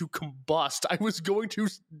going to combust. I was going to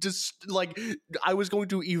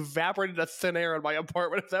evaporate into thin air in my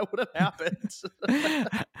apartment if that would have happened.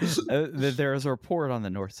 There was a report on the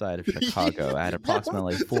north side of Chicago at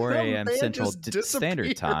approximately 4 a.m. Central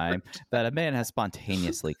Standard Time that a man has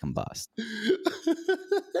spontaneously combust.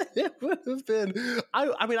 It would have been.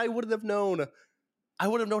 I mean, I wouldn't have known. I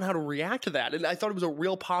would have known how to react to that, and I thought it was a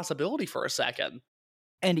real possibility for a second.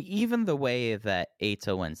 And even the way that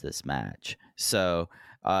Eita wins this match. So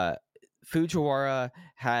Fujiwara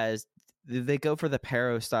they go for the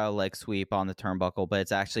Paro-style leg sweep on the turnbuckle, but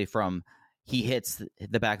it's actually he hits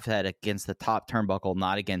the back of the head against the top turnbuckle,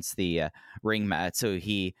 not against the ring mat. So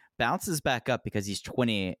he bounces back up because he's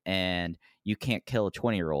 20 and you can't kill a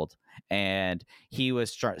 20-year-old. And he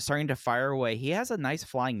was starting to fire away. He has a nice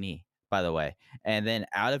flying knee, by the way. And then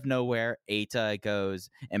out of nowhere, Eita goes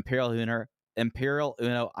Imperial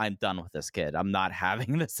Uno, I'm done with this kid. I'm not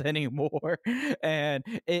having this anymore. And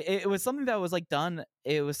it was something that was like done.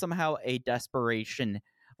 It was somehow a desperation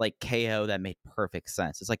like KO that made perfect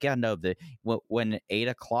sense. It's like, yeah, no, when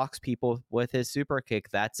Eita clocks people with his super kick,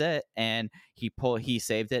 that's it. And he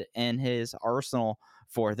saved it in his arsenal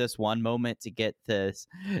for this one moment to get this.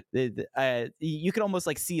 You can almost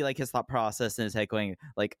like see like his thought process in his head going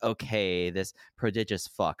like, okay, this prodigious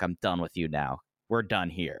fuck, I'm done with you now. We're done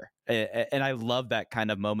here. And I love that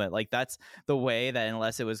kind of moment. Like, that's the way that,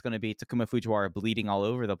 unless it was going to be Takuma Fujiwara bleeding all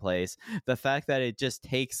over the place, the fact that it just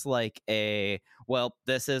takes like this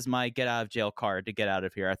is my get out of jail card to get out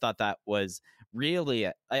of here. I thought that was really,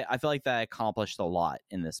 I feel like that accomplished a lot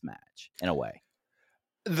in this match in a way.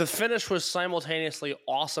 The finish was simultaneously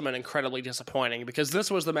awesome and incredibly disappointing, because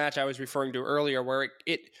this was the match I was referring to earlier where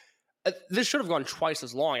this should have gone twice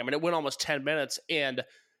as long. I mean, it went almost 10 minutes, and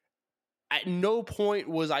at no point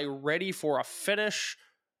was I ready for a finish.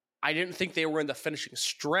 I didn't think they were in the finishing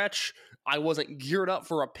stretch. I wasn't geared up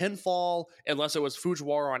for a pinfall unless it was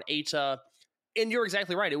Fujiwara on Eita. And you're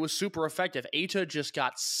exactly right. It was super effective. Eita just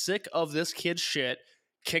got sick of this kid's shit,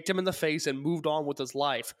 kicked him in the face, and moved on with his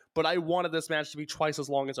life. But I wanted this match to be twice as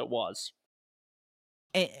long as it was.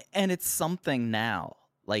 And it's something now.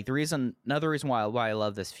 Like, another reason why I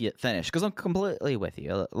love this finish, because I'm completely with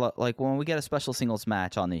you. Like, when we get a special singles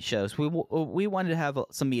match on these shows, we wanted to have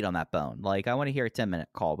some meat on that bone. Like, I want to hear a 10-minute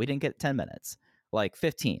call. We didn't get 10 minutes. Like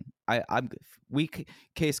 15.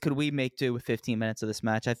 Could we make do with 15 minutes of this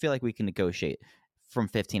match? I feel like we can negotiate from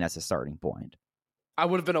 15 as a starting point. I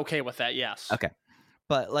would have been okay with that, yes. Okay.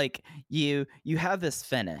 But like you have this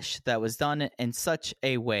finish that was done in such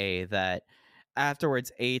a way that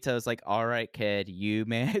afterwards Eita was like, all right, kid, you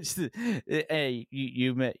managed to, hey,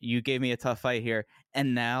 you gave me a tough fight here.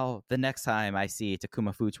 And now the next time I see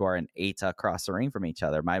Takuma Fujiwara and Eita cross the ring from each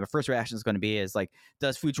other, my first reaction is going to be is like,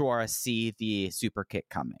 does Fujiwara see the super kick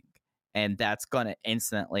coming? And that's going to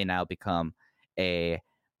instantly now become a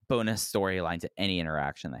bonus storyline to any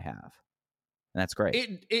interaction they have. And that's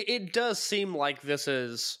great. It does seem like this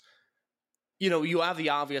is, you have the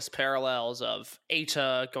obvious parallels of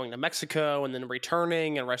Eita going to Mexico and then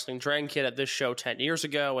returning and wrestling Dragongate at this show 10 years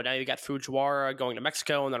ago. And now you got Fujiwara going to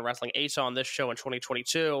Mexico and then wrestling Eita on this show in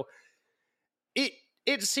 2022.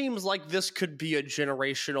 It seems like this could be a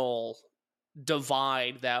generational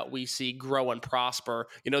divide that we see grow and prosper.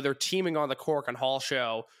 They're teaming on the Cork and Hall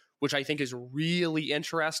show, which I think is really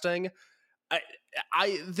interesting.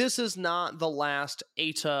 This is not the last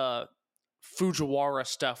Eita Fujiwara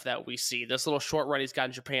stuff that we see. This little short run he's got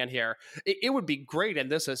in Japan here, it would be great.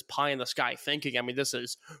 And this is pie in the sky thinking. I mean, this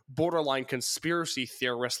is borderline conspiracy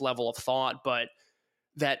theorist level of thought. But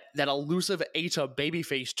that elusive Eita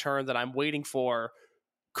babyface turn that I'm waiting for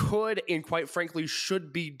could and quite frankly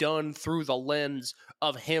should be done through the lens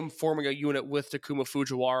of him forming a unit with Takuma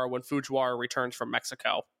Fujiwara when Fujiwara returns from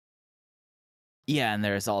Mexico. Yeah, and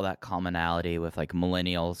there's all that commonality with like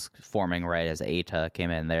millennials forming right as Eita came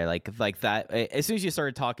in there, like that. As soon as you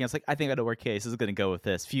started talking, I was like, I think I know where Case is going to go with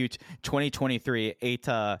this. 2023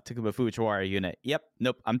 Eita Takuma Fujiwara unit. Yep,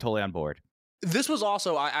 nope, I'm totally on board. This was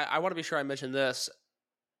also, I want to be sure I mention this,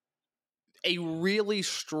 a really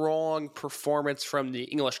strong performance from the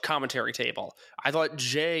English commentary table. I thought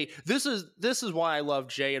Jay, this is why I love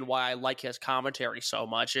Jay and why I like his commentary so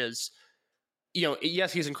much is,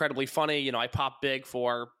 yes, he's incredibly funny. I pop big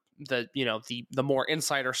for the more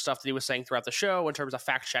insider stuff that he was saying throughout the show in terms of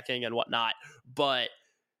fact checking and whatnot. But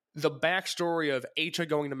the backstory of Eita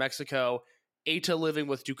going to Mexico, Eita living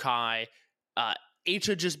with Dukai,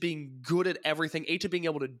 Eita just being good at everything, Eita being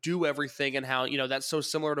able to do everything, and how, that's so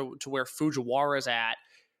similar to where Fujiwara's at.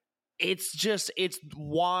 It's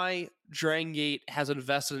why Dragongate has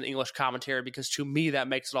invested in English commentary, because to me, that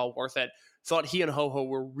makes it all worth it. Thought he and Ho-Ho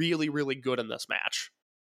were really, really good in this match.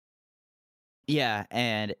 Yeah,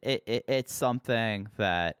 and it's something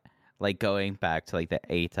that, like, going back to, like, the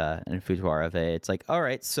Eita and Fujiwara of it, it's like, all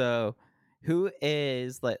right, so who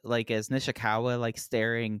is, like is Nishikawa, like,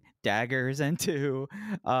 staring daggers into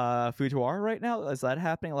Fujiwara right now? Is that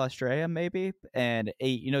happening in Australia, maybe? And,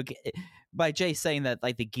 by Jay saying that,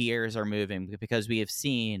 like, the gears are moving because we have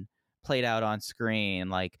seen played out on screen,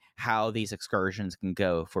 like, how these excursions can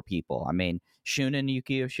go for people. I mean, Shun and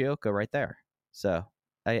Yuki Yoshioka right there. So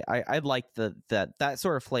I'd like that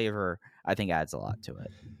sort of flavor. I think adds a lot to it.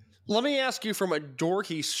 Let me ask you from a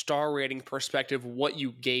dorky star rating perspective what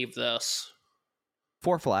you gave this.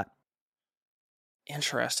 4 flat.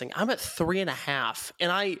 Interesting. I'm at 3.5,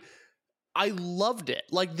 and I loved it.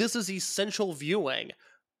 Like, this is essential viewing.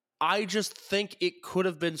 I just think it could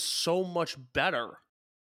have been so much better.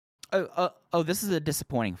 Oh, this is a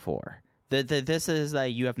disappointing 4. This is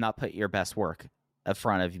you have not put your best work in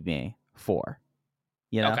front of me 4.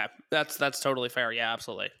 Okay, that's totally fair. Yeah,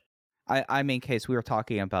 absolutely. I mean, Case, we were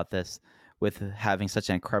talking about this with having such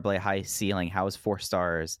an incredibly high ceiling. How is 4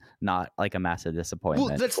 stars not like a massive disappointment?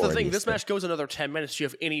 Well, that's the thing. This match goes another 10 minutes. Do you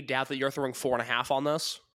have any doubt that you're throwing 4.5 on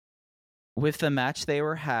this? With the match they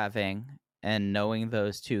were having and knowing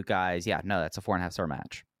those two guys, yeah, no, that's a 4.5 star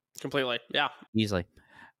match. Completely, yeah. Easily.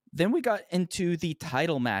 Then we got into the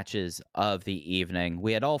title matches of the evening.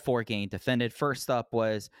 We had all 4 getting defended. First up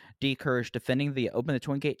was D Courage defending the Open the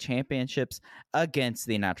Dragongate Championships against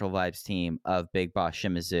the Natural Vibes team of Big Boss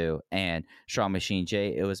Shimizu and Strong Machine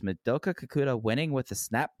J. It was Madoka Kakuta winning with a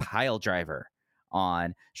snap pile driver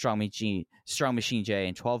on Strong Machine J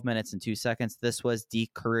in 12 minutes and 2 seconds. This was D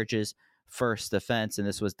Courage's first defense, and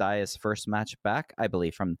this was Daya's first match back, I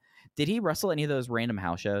believe. Did he wrestle any of those random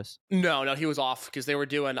house shows? No, he was off because they were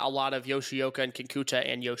doing a lot of Yoshioka and Kikuta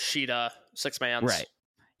and Yoshida 6-mans. Right.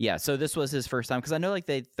 Yeah, so this was his first time, because I know like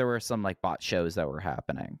there were some like bot shows that were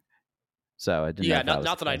happening. So I didn't know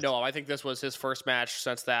not that I know of. I think this was his first match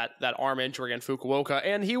since that arm injury in Fukuoka,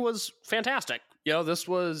 and he was fantastic. This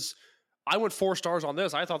was, I went 4 stars on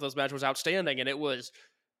this. I thought this match was outstanding, and it was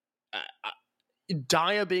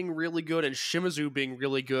Daya being really good and Shimizu being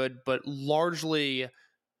really good, but largely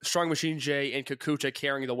Strong Machine J and Kakuta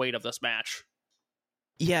carrying the weight of this match.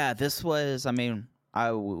 Yeah, this was, I mean, I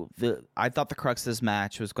thought the crux of this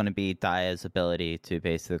match was going to be Daya's ability to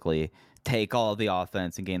basically take all of the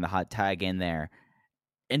offense and gain the hot tag in there.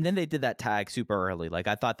 And then they did that tag super early. Like,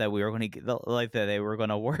 I thought that we were going to like that they were going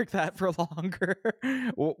to work that for longer,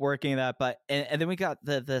 working that. But and then we got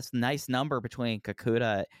this nice number between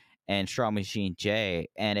Kakuta and Strong Machine J,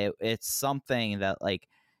 and it's something that, like,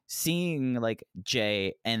 seeing like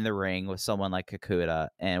Jay in the ring with someone like Kakuta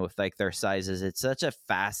and with like their sizes, it's such a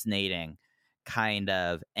fascinating kind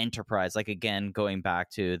of enterprise. Like, again, going back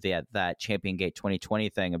to that Champion Gate 2020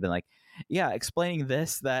 thing, I've been like, yeah, explaining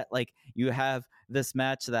this, that like you have this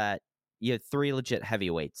match that you have 3 legit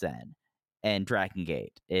heavyweights in, and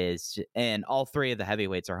Dragongate is, and all 3 of the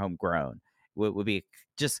heavyweights are homegrown, would be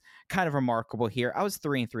just kind of remarkable here. I was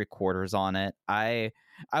 3 3/4 on it. I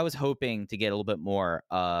was hoping to get a little bit more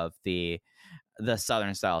of the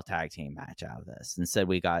Southern style tag team match out of this. Instead,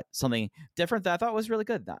 we got something different that I thought was really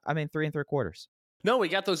good. I mean, 3 3/4. No, we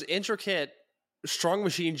got those intricate Strong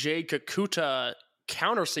Machine J Kakuta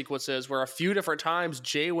counter sequences where a few different times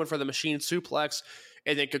Jay went for the machine suplex,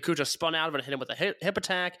 and then Kikuta spun out of it and hit him with a hip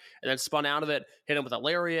attack, and then spun out of it, hit him with a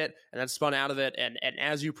lariat, and then spun out of it, and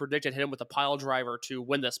as you predicted, hit him with a pile driver to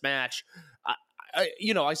win this match.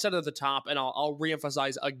 I said it at the top, and I'll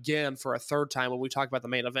reemphasize again for a third time when we talk about the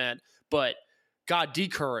main event, but God,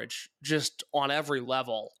 D-Courage, just on every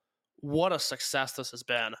level, what a success this has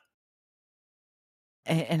been.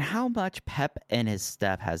 And how much pep in his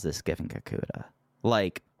step has this given Kikuta?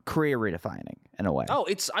 Like, career redefining in a way. Oh,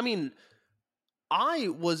 I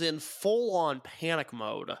was in full-on panic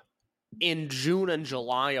mode in June and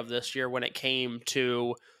July of this year when it came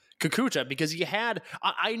to Kikuta, because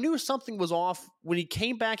I knew something was off when he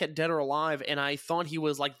came back at Dead or Alive, and I thought he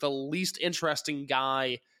was like the least interesting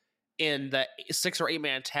guy in the 6 or 8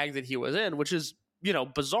 man tag that he was in, which is,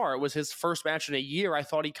 bizarre. It was his first match in a year. I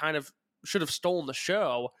thought he kind of should have stolen the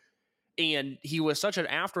show, and he was such an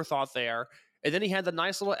afterthought there. And then he had the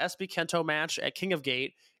nice little SB Kento match at King of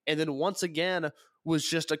Gate, and then once again was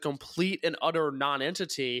just a complete and utter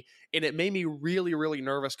non-entity, and it made me really, really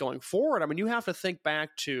nervous going forward. I mean, you have to think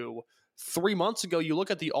back to 3 months ago. You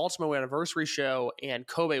look at the Ultimo Anniversary show and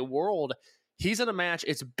Kobe World, he's in a match.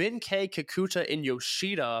 It's Ben-K, Kikuta, and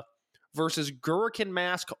Yoshida versus Gurikin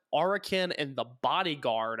Mask, Arakin, and the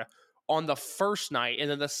Bodyguard on the first night.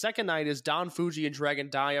 And then the second night is Don Fuji and Dragon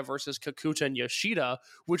Dia versus Kikuta and Yoshida,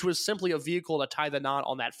 which was simply a vehicle to tie the knot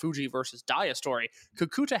on that Fuji versus Dia story.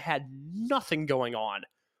 Kikuta had nothing going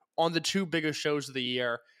on the 2 biggest shows of the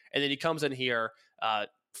year, and then he comes in here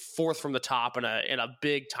fourth from the top in a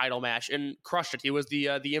big title match and crushed it. He was the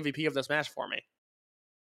MVP of this match for me.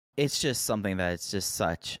 It's just something that it's just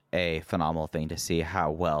such a phenomenal thing to see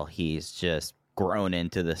how well he's just grown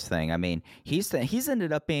into this thing. I mean, he's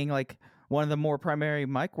ended up being like one of the more primary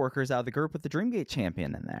mic workers out of the group with the Dreamgate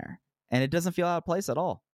champion in there, and it doesn't feel out of place at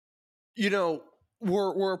all.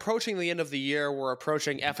 We're approaching the end of the year. We're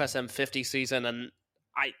approaching FSM 50 season, and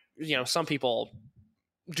some people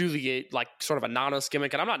do the like sort of anonymous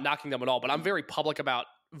gimmick, and I'm not knocking them at all, but I'm very public about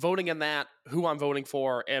voting in that, who I'm voting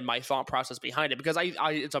for, and my thought process behind it, because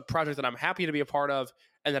it's a project that I'm happy to be a part of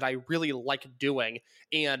and that I really like doing.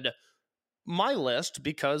 And my list,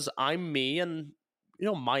 because I'm me and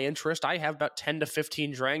my interest, I have about 10 to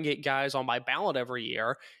 15 Dragongate guys on my ballot every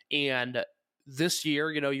year. And this year,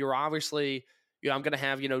 you're obviously, I'm going to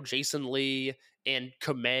have, Jason Lee and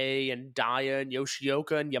Kamei and Dia and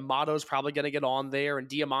Yoshioka, and Yamato's probably going to get on there, and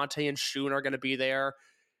Diamante and Shun are going to be there.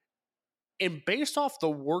 And based off the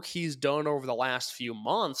work he's done over the last few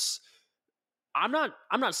months, I'm not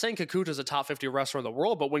saying Kakuta's a top 50 wrestler in the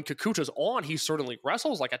world, but when Kakuta's on, he certainly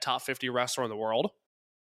wrestles like a top 50 wrestler in the world.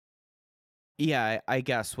 Yeah, I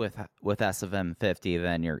guess with SFM 50,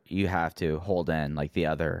 then you have to hold in like the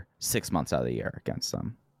other 6 months out of the year against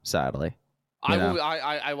them, sadly.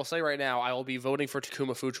 I will say right now, I will be voting for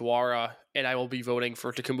Takuma Fujiwara, and I will be voting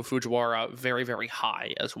for Takuma Fujiwara very, very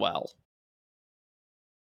high as well.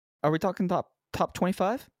 Are we talking top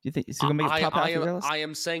 25? Do you think he's going to make a top half of your list? I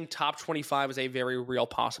am saying top 25 is a very real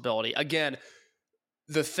possibility. Again,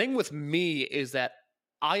 the thing with me is that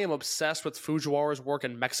I am obsessed with Fujiwara's work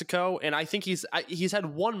in Mexico, and I think he's had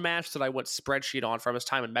one match that I went spreadsheet on from his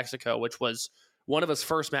time in Mexico, which was one of his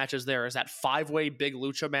first matches there, is that 5-way big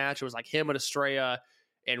lucha match. It was like him and Estrella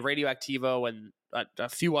and Radioactivo and a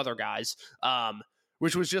few other guys,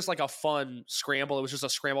 which was just like a fun scramble. It was just a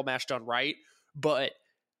scramble match done right. But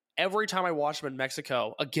every time I watch him in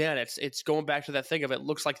Mexico, again, it's going back to that thing of it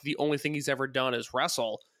looks like the only thing he's ever done is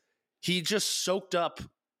wrestle. He just soaked up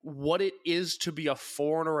what it is to be a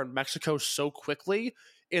foreigner in Mexico so quickly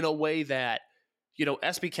in a way that,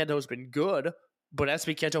 SB Kento has been good, but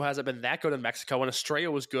SB Kento hasn't been that good in Mexico, and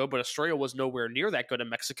Estrella was good, but Estrella was nowhere near that good in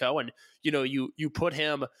Mexico. And, you put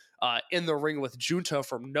him in the ring with Junta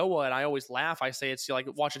from Noah, and I always laugh. I say it's like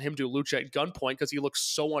watching him do lucha at gunpoint because he looks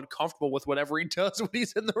so uncomfortable with whatever he does when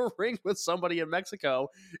he's in the ring with somebody in Mexico.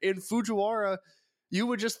 In Fujiwara, you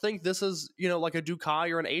would just think this is, like a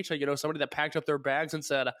Dukai or an Eita, somebody that packed up their bags and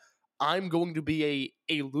said, I'm going to be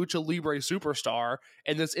a Lucha Libre superstar,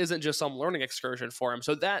 and this isn't just some learning excursion for him.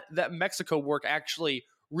 So that Mexico work actually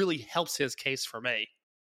really helps his case for me.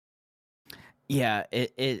 Yeah,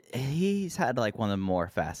 he's had like one of the more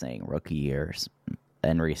fascinating rookie years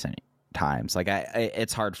in recent times. Like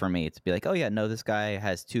it's hard for me to be like, oh yeah, no, this guy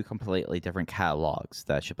has 2 completely different catalogs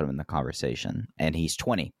that should put him in the conversation, and he's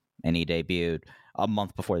 20, and he debuted a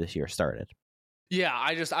month before this year started. Yeah,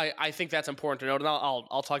 I think that's important to note, and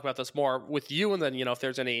I'll talk about this more with you, and then if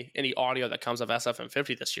there's any audio that comes of SFM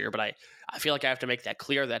 50 this year. But I feel like I have to make that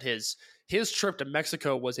clear that his trip to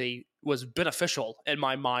Mexico was beneficial in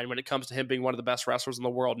my mind when it comes to him being one of the best wrestlers in the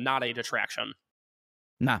world, not a detraction.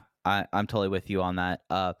 Nah, I'm totally with you on that.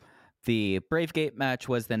 The Bravegate match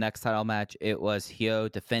was the next title match. It was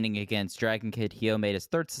Hyo defending against Dragon Kid. Hyo made his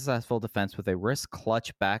third successful defense with a wrist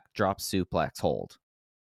clutch backdrop suplex hold.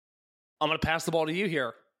 I'm going to pass the ball to you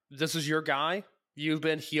here. This is your guy. You've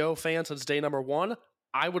been Hyo fan since day number one.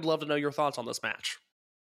 I would love to know your thoughts on this match.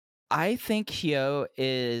 I think Hyo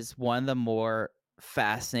is one of the more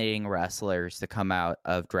fascinating wrestlers to come out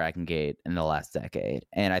of Dragon Gate in the last decade.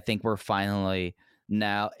 And I think we're finally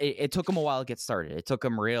now, it took him a while to get started. It took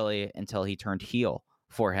him really until he turned heel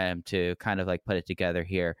for him to kind of like put it together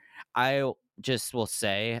here. I just will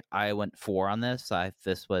say I went 4 on this.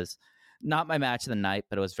 This was not my match of the night,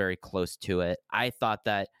 but it was very close to it. I thought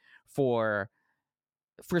that for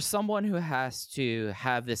someone who has to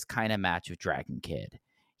have this kind of match with Dragon Kid,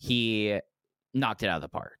 he knocked it out of the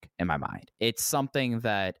park in my mind. It's something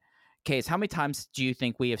that, Case, how many times do you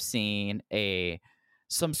think we have seen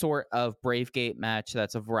some sort of Bravegate match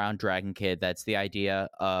that's around Dragon Kid? That's the idea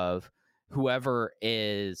of whoever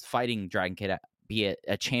is fighting Dragon Kid, be it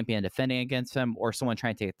a champion defending against him or someone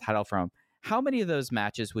trying to take a title from him. How many of those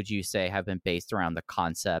matches would you say have been based around the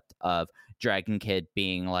concept of Dragon Kid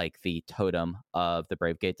being like the totem of the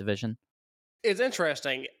Bravegate division? It's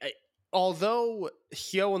interesting. Although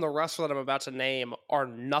Hyo and the wrestler that I'm about to name are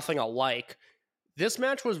nothing alike, this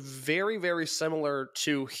match was very, very similar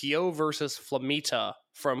to Hyo versus Flamita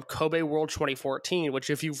from Kobe World 2014, which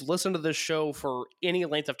if you've listened to this show for any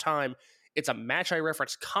length of time, it's a match I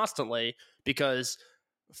reference constantly because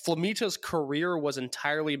Flamita's career was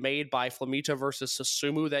entirely made by Flamita versus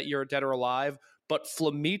Susumu that year, Dead or Alive, but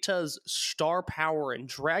Flamita's star power in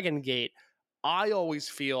Dragon Gate, I always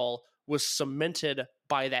feel, was cemented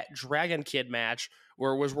by that Dragon Kid match,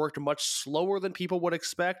 where it was worked much slower than people would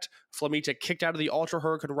expect. Flamita kicked out of the Ultra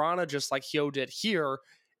Hurricane Rana just like Hyo did here,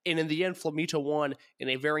 and in the end, Flamita won in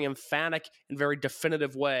a very emphatic and very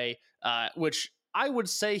definitive way, which I would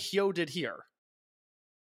say Hyo did here.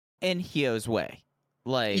 In Hyo's way.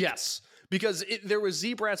 Yes, because there was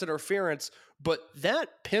Z-Brat's interference, but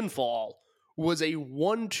that pinfall was a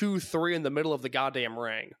 1-2-3 in the middle of the goddamn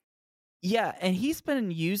ring. Yeah, and he's been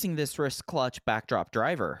using this wrist clutch backdrop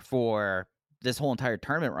driver for this whole entire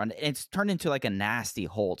tournament run. It's turned into like a nasty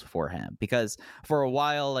hold for him because for a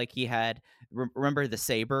while, like he had, remember the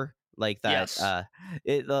saber? Like that,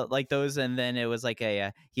 yes. Like those, and then it was like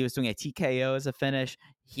he was doing a TKO as a finish.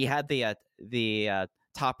 He had the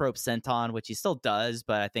top rope senton, which he still does,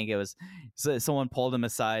 but I think it was someone pulled him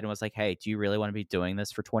aside and was like, hey, do you really want to be doing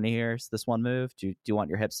this for 20 years, this one move? Do you want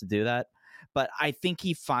your hips to do that? But I think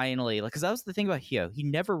he finally, because that was the thing about Hyo, he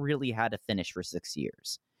never really had a finish for 6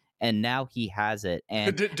 years, and now he has it.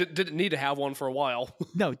 And didn't need to have one for a while.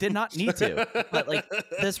 No, did not need to. But like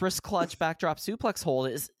this wrist clutch backdrop suplex hold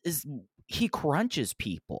is he crunches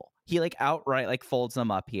people. He like outright like folds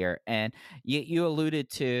them up here. And you alluded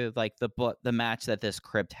to like the match that this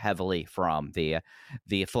cribbed heavily from the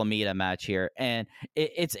Flamita match here. And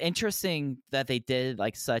it's interesting that they did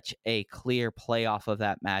like such a clear play off of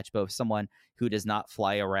that match, but with someone who does not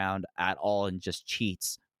fly around at all and just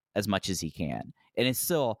cheats as much as he can. And it's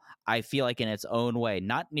still, I feel like in its own way,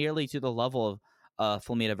 not nearly to the level of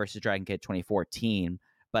Flamita versus Dragon Kid 2014,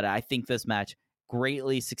 but I think this match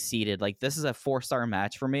greatly succeeded. Like, this is a 4-star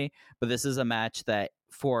match for me, but this is a match that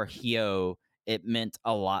for Hyo, it meant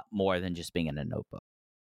a lot more than just being in a notebook.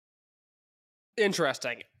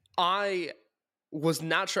 Interesting. I was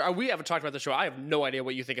not sure. We haven't talked about the show. I have no idea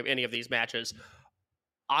what you think of any of these matches.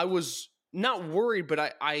 I was not worried,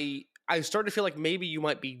 but I started to feel like maybe you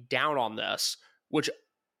might be down on this, which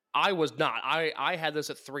I was not. I had this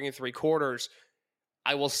at 3 3/4.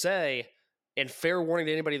 I will say, and fair warning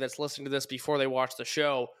to anybody that's listening to this before they watch the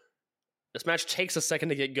show, this match takes a second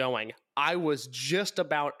to get going. I was just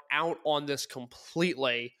about out on this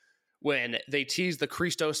completely when they teased the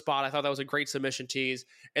Cristo spot. I thought that was a great submission tease.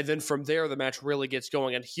 And then from there, the match really gets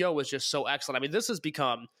going. And Hyo was just so excellent. I mean, this has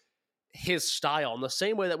become his style in the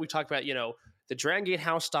same way that we talked about, the Dragongate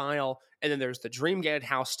house style, and then there's the Dreamgate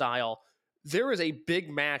house style. There is a big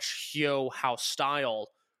match Hyo house style.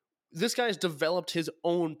 This guy's developed his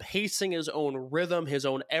own pacing, his own rhythm, his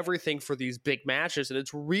own everything for these big matches, and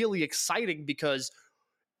it's really exciting because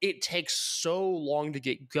it takes so long to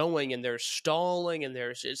get going, and there's stalling, and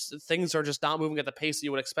there's just things are just not moving at the pace that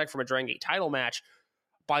you would expect from a Dragongate title match.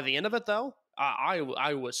 By the end of it, though,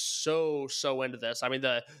 I was so into this. I mean,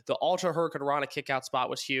 the Ultra Hurricane Rana kickout spot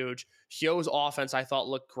was huge. Hyo's offense, I thought,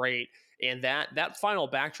 looked great, and that final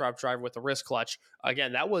backdrop driver with the wrist clutch,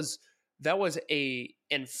 again, that was a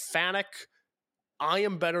emphatic, I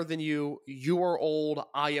am better than you. You are old.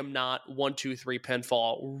 I am not. 1, 2, 3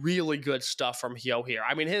 pinfall. Really good stuff from Hyo here.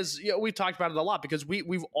 I mean, we've talked about it a lot because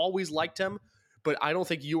we've always liked him, but I don't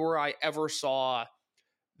think you or I ever saw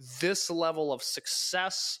this level of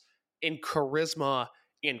success in charisma,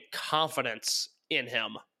 in confidence in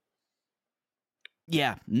him.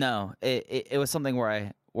 Yeah, no, it was something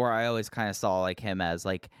where I always kind of saw like him as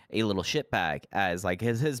like a little shitbag, as like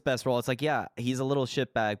his best role. It's like, yeah, he's a little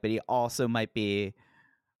shitbag, but he also might be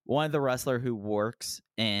one of the wrestler who works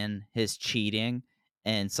in his cheating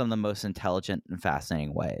in some of the most intelligent and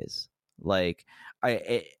fascinating ways. Like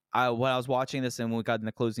I when I was watching this and when we got in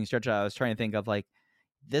the closing stretch, I was trying to think of like,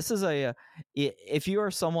 this is if you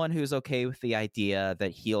are someone who's okay with the idea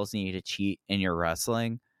that heels need to cheat in your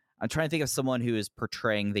wrestling, I'm trying to think of someone who is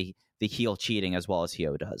portraying the heel cheating as well as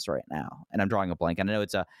Hyo does right now. And I'm drawing a blank. And I know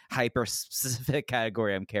it's a hyper specific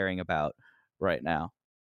category I'm caring about right now.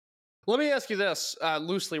 Let me ask you this,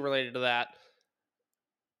 loosely related to that.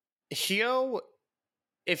 Hyo,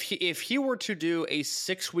 if he were to do a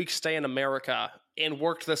 6-week stay in America and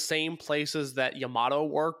worked the same places that Yamato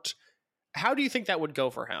worked, how do you think that would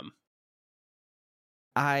go for him?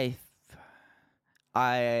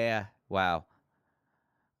 Wow.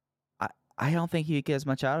 I don't think he'd get as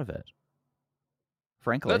much out of it.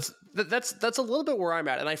 Frankly. That's a little bit where I'm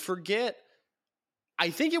at. And I forget, I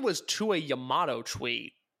think it was to a Yamato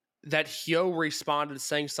tweet that Hyo responded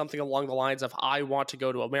saying something along the lines of, I want to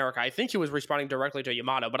go to America. I think he was responding directly to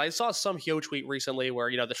Yamato, but I saw some Hyo tweet recently where,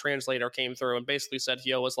 the translator came through and basically said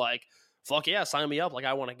Hyo was like, fuck yeah, sign me up. Like,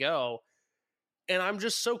 I want to go. And I'm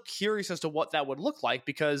just so curious as to what that would look like,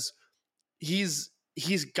 because he's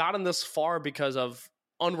gotten this far because of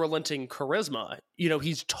unrelenting charisma.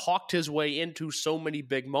 He's talked his way into so many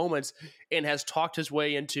big moments and has talked his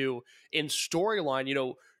way into, in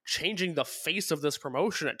storyline, changing the face of this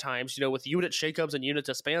promotion at times, with unit shakeups and unit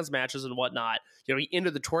disbands matches and whatnot. He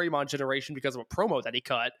entered the Toryumon generation because of a promo that he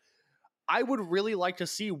cut. I would really like to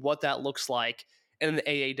see what that looks like in an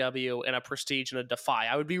AAW and a Prestige and a Defy.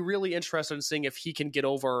 I would be really interested in seeing if he can get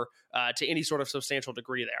over to any sort of substantial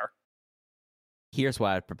degree there. Here's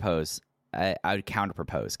what I'd propose. I would counter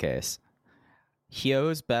propose, Case.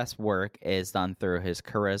 Hyo's best work is done through his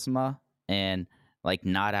charisma and like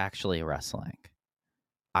not actually wrestling.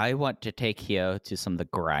 I want to take Hyo to some of the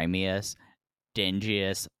grimiest,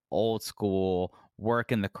 dingiest, old school,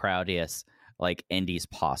 work in the crowdiest like indies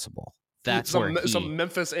possible. That's some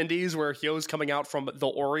Memphis indies where Hyo's coming out from the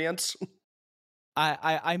Orient.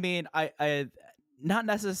 I mean not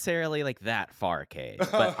necessarily like that far, Cade,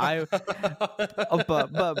 but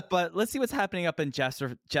but let's see what's happening up in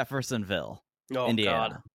Jeffersonville,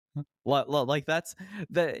 Indiana. God. Like that's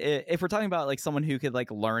if we're talking about like someone who could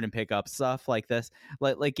like learn and pick up stuff like this,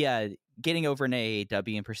 like yeah, getting over an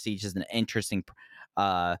AAW and Prestige is an interesting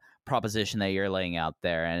proposition that you're laying out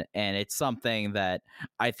there, and it's something that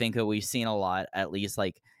I think that we've seen a lot, at least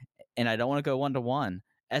like, and I don't want to go 1-to-1.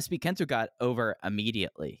 SB Kento got over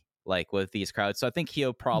immediately, like with these crowds. So I think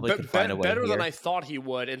Hyo probably could find a way better here. than I thought he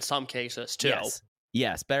would in some cases too.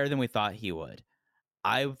 Yes, better than we thought he would.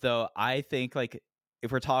 I think like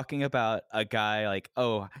if we're talking about a guy like,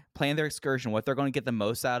 plan their excursion, what they're going to get the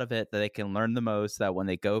most out of it, that they can learn the most, that when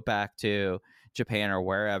they go back to Japan or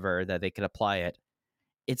wherever, that they can apply it.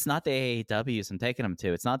 It's not the AAWs I'm taking him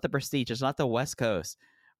to. It's not the Prestige. It's not the West Coast.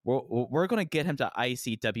 We're going to get him to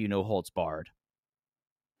ICW No Holds Barred.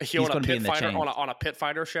 He's on a pit fighter on a pit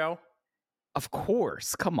fighter show. Of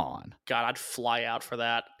course, come on. God, I'd fly out for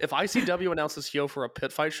that. If ICW announces Hyo for a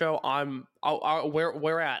pit fight show,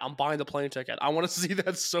 where at? I'm buying the plane ticket. I want to see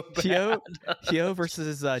that so bad. Hyo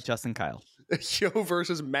versus Justin Kyle. Hyo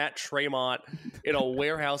versus Matt Tremont in a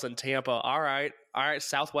warehouse in Tampa. All right.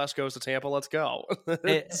 Southwest goes to Tampa. Let's go.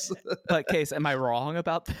 But Case, am I wrong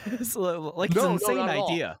about this? Like, it's an insane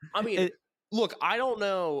idea. I mean, look, I don't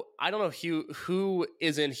know who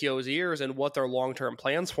is in Hyo's ears and what their long-term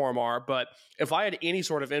plans for him are, but if I had any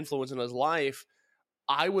sort of influence in his life,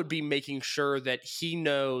 I would be making sure that he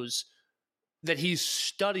knows that he's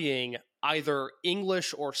studying either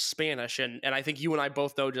English or Spanish, and I think you and I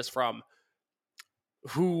both know just from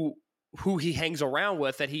who he hangs around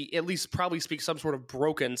with that he at least probably speaks some sort of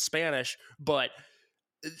broken Spanish, but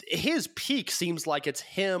his peak seems like it's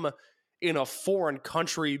him in a foreign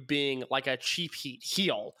country being like a cheap heat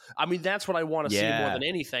heel. I mean, that's what I want to see more than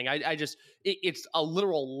anything. It's a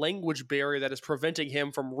literal language barrier that is preventing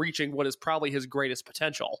him from reaching what is probably his greatest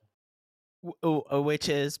potential. Which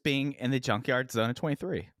is being in the junkyard zone of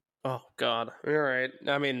 23. Oh, God. All right.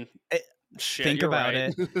 I mean, shit, think about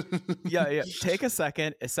right. it. Yeah. Take a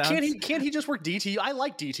second. It sounds... Can't he just work DTU? I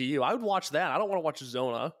like DTU. I would watch that. I don't want to watch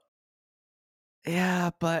Zona. Yeah,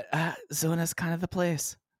 but Zona's kind of the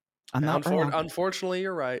place. I'm not wrong. Unfortunately,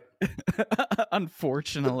 you're right.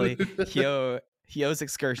 Unfortunately, Hyo's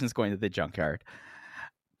excursion is going to the junkyard.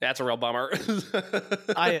 That's a real bummer. Is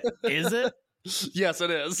it? Yes,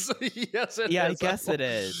 it is. Yes, it is. Yeah, I guess it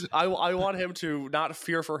is. I want him to not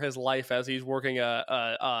fear for his life as he's working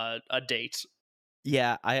a date.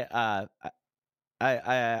 Yeah, I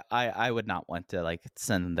would not want to like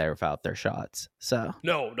send them there without their shots. So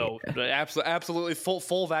no, absolutely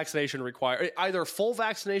full vaccination required. Either full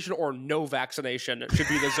vaccination or no vaccination should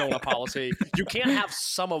be the Zona policy. You can't have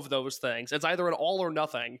some of those things. It's either an all or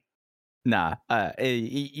nothing. Nah,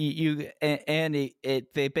 they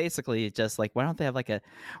basically just like, why don't they have like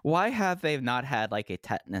why have they not had like a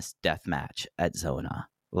tetanus death match at Zona,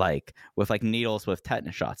 like with like needles with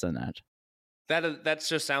tetanus shots in it? That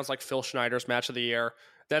just sounds like Phil Schneider's match of the year.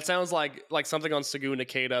 That sounds like something on Sagu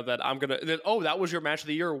Nikita that I'm gonna. That was your match of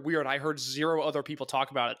the year. Weird. I heard 0 other people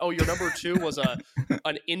talk about it. Oh, your number 2 was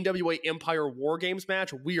an NWA Empire War Games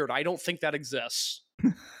match. Weird. I don't think that exists.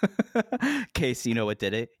 Case, you know what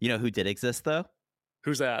did it? You know who did exist though?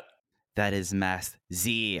 Who's that? That is Masked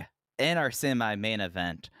Z in our semi-main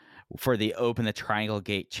event for the Open the Triangle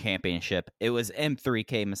Gate Championship. It was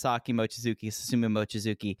M3K, Masaki Mochizuki, Susumu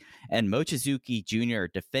Mochizuki, and Mochizuki Jr.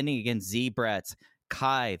 defending against Z-Bratz,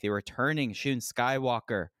 Kai, the returning Shun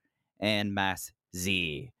Skywalker, and Masked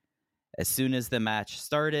Z. As soon as the match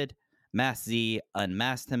started, Masked Z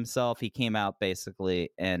unmasked himself. He came out basically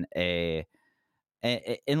in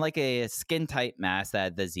like a skin tight mask that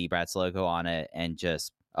had the Z-Bratz logo on it and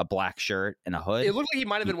just a black shirt and a hood. It looked like he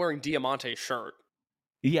might have been wearing Diamante's shirt.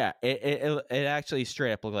 Yeah, it actually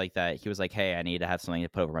straight up looked like that. He was like, hey, I need to have something to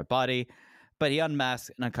put over my body. But he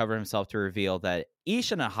unmasked and uncovered himself to reveal that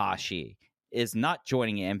Ishin Hashi is not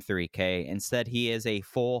joining M3K. Instead, he is a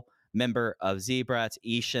full member of Z-Bratz.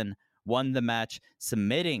 Ishin won the match,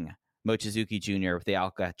 submitting Mochizuki Jr. with the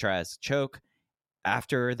Alcatraz choke.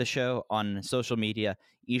 After the show on social media,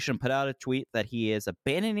 Ishin put out a tweet that he is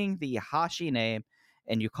abandoning the Hashi name,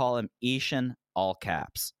 and you call him Ishin all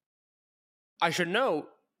caps. I should know,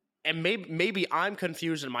 and maybe I'm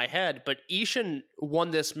confused in my head, but Ishin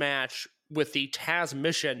won this match with the Taz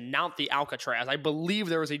mission, not the Alcatraz. I believe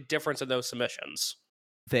there was a difference in those submissions.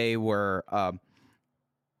 They were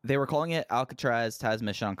calling it Alcatraz Taz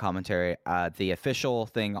mission on commentary. The official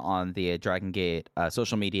thing on the Dragongate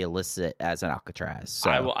social media lists it as an Alcatraz.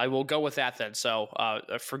 So I will go with that then. So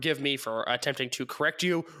forgive me for attempting to correct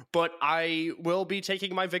you, but I will be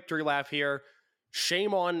taking my victory lap here.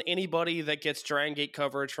 Shame on anybody that gets Dragongate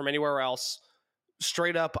coverage from anywhere else.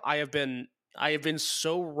 Straight up, I have been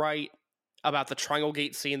so right about the Triangle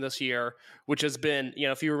Gate scene this year, which has been,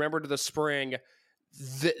 if you remember to the spring,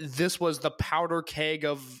 this was the powder keg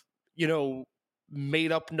of,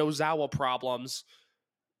 made up Nozawa problems.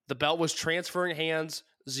 The belt was transferring hands,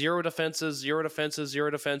 0 defenses.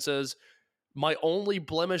 My only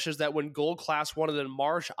blemish is that when Gold Class won it in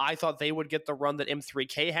March, I thought they would get the run that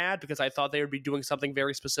M3K had because I thought they would be doing something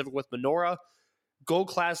very specific with Minoura. Gold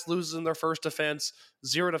Class loses in their first defense,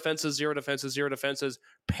 0 defenses.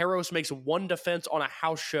 Peros makes 1 defense on a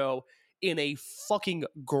house show in a fucking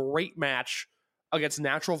great match against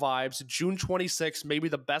Natural Vibes. June 26th, maybe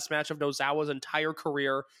the best match of Nozawa's entire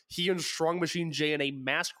career. He and Strong Machine J in a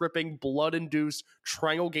mask-ripping, blood-induced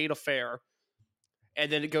Triangle Gate affair. And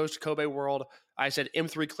then it goes to Kobe World. I said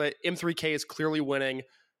M3K is clearly winning.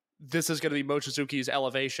 This is going to be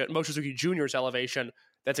Mochizuki Jr.'s elevation.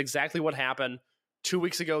 That's exactly what happened. 2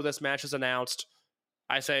 weeks ago, this match is announced.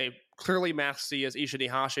 I say, clearly Masked Z is Ishin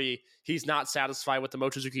Hashi. He's not satisfied with the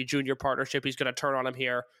Mochizuki Jr. partnership. He's going to turn on him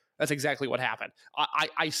here. That's exactly what happened.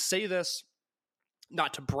 I say this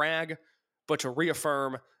not to brag, but to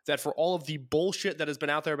reaffirm that for all of the bullshit that has been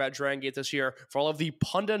out there about Dragongate this year, for all of the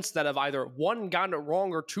pundits that have either 1, gotten it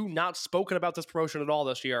wrong, or 2, not spoken about this promotion at all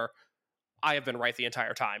this year, I have been right the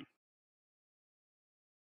entire time.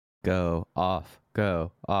 Go off.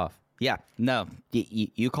 Yeah, no,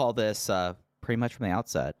 you call this pretty much from the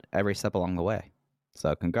outset, every step along the way.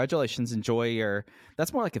 So congratulations, enjoy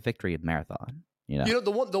that's more like a victory in marathon.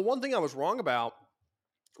 The one thing I was wrong about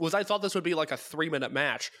was I thought this would be like a 3-minute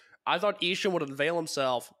match. I thought Ishin would unveil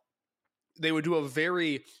himself. They would do a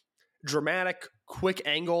very dramatic, quick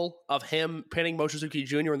angle of him pinning Mochizuki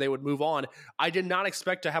Jr. and they would move on. I did not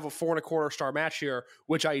expect to have a 4.25 star match here,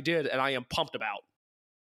 which I did, and I am pumped about.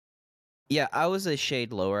 Yeah, I was a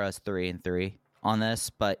shade lower. I was 3-3 on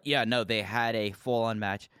this, but yeah, no, they had a full-on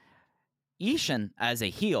match. Ishin, as a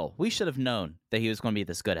heel, we should have known that he was going to be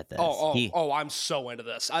this good at this. I'm so into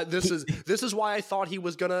this. This is why I thought he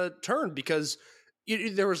was going to turn, because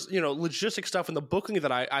there was, logistic stuff in the booking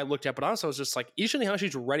that I looked at, but honestly, I was just like, Ishin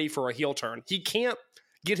Ihashi's ready for a heel turn. He can't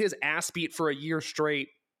get his ass beat for a year straight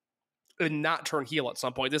and not turn heel at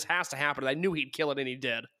some point. This has to happen. I knew he'd kill it, and he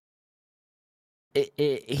did.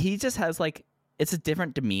 He just has like, it's a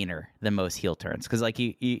different demeanor than most heel turns, because like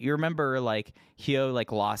you remember like Hyo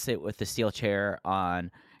like lost it with the steel chair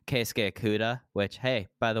on Keisuke Okuda, which, hey,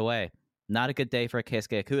 by the way, not a good day for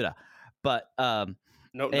Keisuke Okuda. But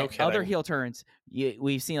no kidding. Other heel turns,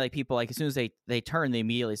 we've seen like people like as soon as they turn, they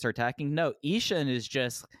immediately start attacking. No, Ishin is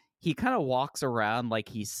just, he kind of walks around like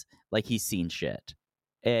he's seen shit.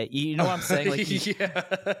 You know what I'm saying? Like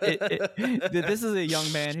this is a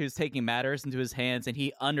young man who's taking matters into his hands, and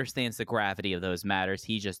he understands the gravity of those matters.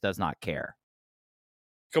 He just does not care.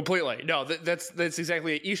 Completely. No, that's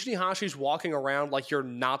exactly it. Ishin Ihashi's walking around like you're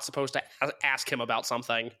not supposed to ask him about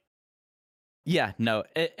something. Yeah, no.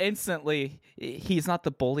 Instantly, he's not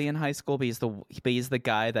the bully in high school, but he's the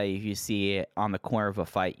guy that if you see on the corner of a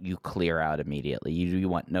fight, you clear out immediately. You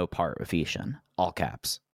want no part with Ishin. All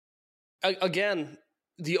caps. Again,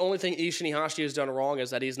 the only thing Ishin Ihashi has done wrong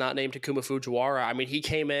is that he's not named Takuma Fujiwara. I mean, he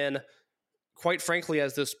came in, quite frankly,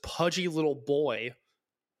 as this pudgy little boy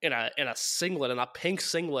in a singlet, in a pink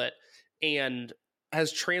singlet, and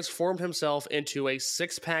has transformed himself into a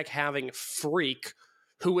six-pack having freak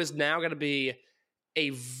who is now going to be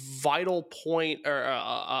a vital point, or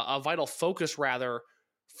a vital focus rather,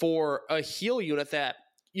 for a heel unit that,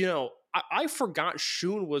 I forgot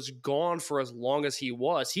Shun was gone for as long as he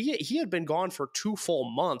was. He had been gone for 2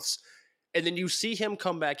 full months. And then you see him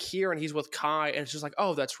come back here and he's with Kai, and it's just like,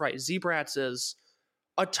 oh, that's right. Z-Brats is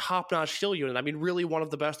a top-notch heel unit. I mean, really one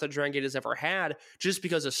of the best that Dragongate has ever had, just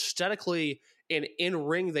because aesthetically and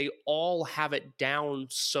in-ring, they all have it down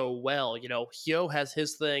so well. Hyo has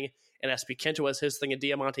his thing, and SP Kento has his thing, and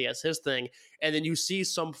Diamante has his thing. And then you see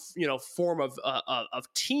some, form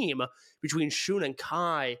of team between Shun and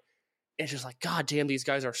Kai. It's just like, God damn, these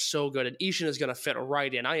guys are so good. And Ishin is going to fit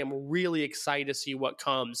right in. I am really excited to see what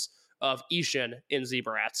comes of Ishin in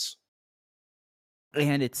Z-Brats.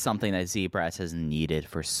 And it's something that Z-Brats has needed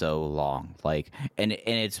for so long. And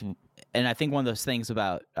I think one of those things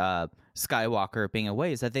about Skywalker being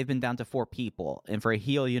away is that they've been down to 4 people. And for a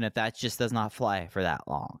heel unit, that just does not fly for that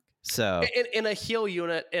long. So in a heel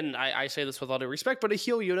unit, and I say this with all due respect, but a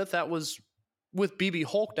heel unit that was with BB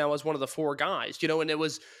Hulk now as one of the 4 guys, and it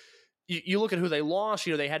was, you look at who they lost,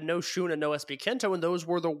 they had no Shun and no SP Kento, and those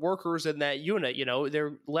were the workers in that unit.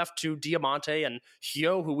 They're left to Diamante and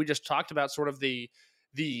Hyo, who we just talked about, sort of the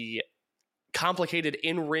complicated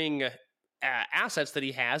in-ring assets that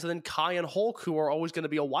he has, and then Kai and Hulk, who are always going to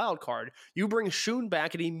be a wild card. You bring Shun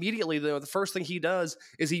back, and immediately the first thing he does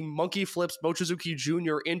is he monkey flips Mochizuki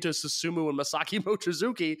Jr. into Susumu and Masaki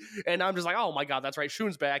Mochizuki, and I'm just like, oh my God, that's right,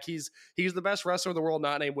 Shun's back. He's the best wrestler in the world,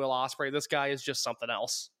 not named Will Ospreay. This guy is just something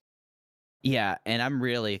else. Yeah, and I'm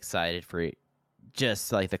really excited for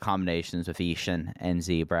just like the combinations with Ishin and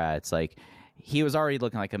Z-Brats. Like, he was already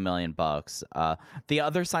looking like $1 million. The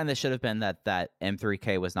other sign that should have been that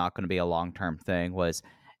M3K was not going to be a long-term thing was,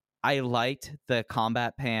 I liked the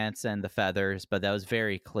combat pants and the feathers, but that was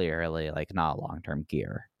very clearly like not long-term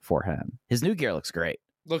gear for him. His new gear looks great.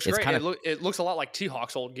 Looks great. It looks a lot like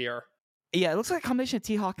T-Hawk's old gear. Yeah, it looks like a combination of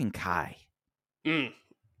T-Hawk and Kai.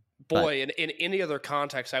 Boy, in any other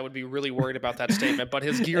context, I would be really worried about that statement, but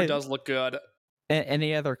his gear does look good.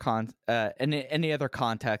 Any other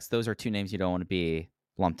context, those are 2 names you don't want to be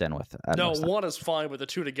lumped in with. No, one is fine, but the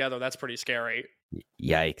 2 together, that's pretty scary.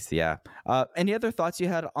 Yikes, yeah. Any other thoughts you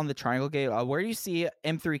had on the Triangle Gate? Where do you see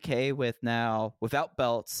M3K without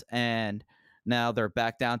belts, and now they're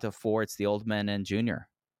back down to 4? It's the Old Men and Junior.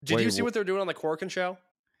 Did you see what they're doing on the Corkin show?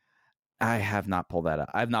 I have not pulled that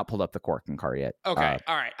up. I've not pulled up the Corkin card yet. Okay,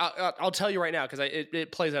 all right. I'll tell you right now, because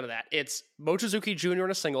it plays out of that. It's Mochizuki Jr.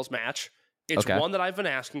 in a singles match. It's one that I've been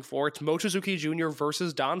asking for. It's Mochizuki Jr.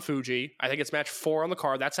 versus Don Fuji. I think it's match 4 on the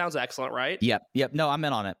card. That sounds excellent, right? Yep. No, I'm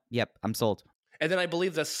in on it. Yep, I'm sold. And then I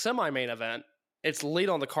believe the semi-main event, it's late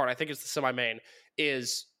on the card, I think it's the semi-main,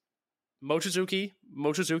 is Mochizuki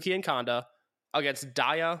and Kanda against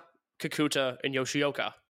Daya, Kakuta, and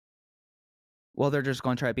Yoshioka. Well, they're just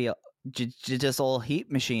going to try to be just all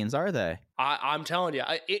heat machines, are they? I'm telling you,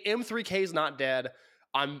 M3K is not dead.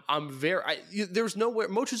 There's nowhere.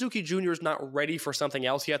 Mochizuki Jr. is not ready for something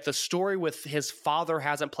else yet. The story with his father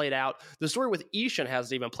hasn't played out. The story with Ishin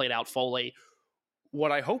hasn't even played out fully.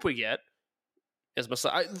 What I hope we get is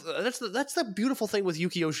that's the beautiful thing with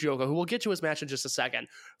Yuki Yoshioka, who we'll get to his match in just a second.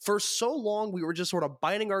 For so long, we were just sort of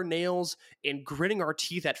biting our nails and gritting our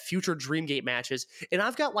teeth at future Dreamgate matches, and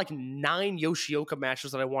I've got like 9 Yoshioka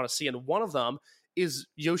matches that I want to see, and one of them is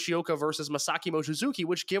Yoshioka versus Masaki Mochizuki,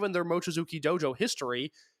 which, given their Mochizuki dojo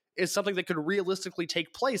history, is something that could realistically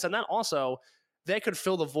take place. And that could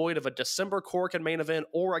fill the void of a December Korakuen main event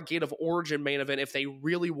or a Gate of Origin main event if they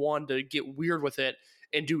really wanted to get weird with it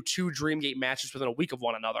and do 2 Dreamgate matches within a week of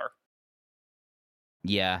one another.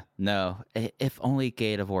 Yeah, no. If only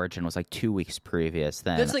Gate of Origin was like 2 weeks previous,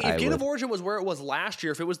 then That's the thing. If Gate of Origin was where it was last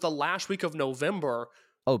year, if it was the last week of November,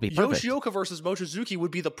 it'd be perfect. Yoshioka versus Mochizuki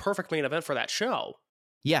would be the perfect main event for that show.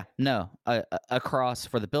 Yeah, no. A cross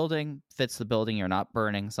for the building fits the building. You're not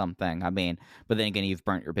burning something. I mean, but then again, you've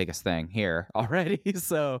burnt your biggest thing here already.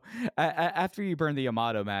 So after you burn the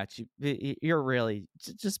Yamato match, you're really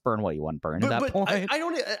just burn what you want to burn at that point. I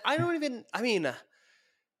don't even. I mean,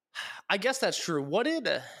 I guess that's true.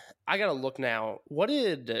 I gotta look now? What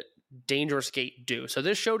did Dangerous Gate do? So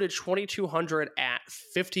this show did 2,200 at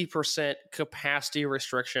 50% capacity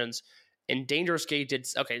restrictions. And Dangerous Gate did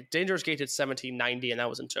 1,790, and that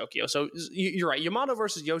was in Tokyo. So you're right. Yamato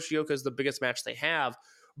versus Yoshioka is the biggest match they have.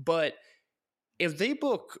 But if they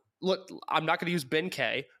book, look, I'm not going to use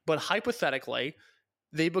Ben-K, but hypothetically,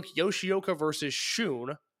 they book Yoshioka versus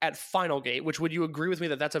Shun at Final Gate, which, would you agree with me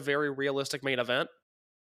that that's a very realistic main event?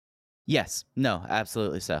 Yes. No,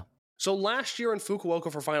 absolutely so. So last year in Fukuoka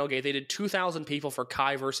for Final Gate, they did 2,000 people for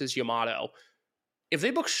Kai versus Yamato. If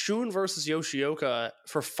they book Shun versus Yoshioka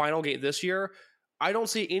for Final Gate this year, I don't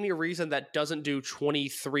see any reason that doesn't do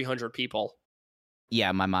 2,300 people.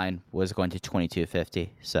 Yeah, my mind was going to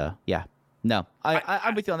 2,250. So, yeah. No,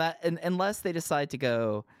 I'm with you on that. And unless they decide to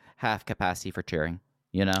go half capacity for cheering,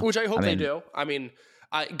 you know? Which I hope they do. I mean,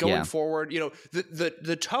 going forward,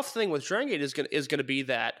 the tough thing with Dragongate is going to be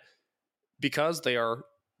that because they are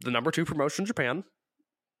the number 2 promotion in Japan,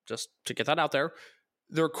 just to get that out there,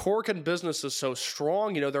 their Korakuen business is so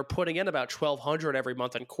strong. They're putting in about 1,200 every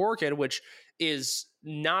month in Korakuen, which is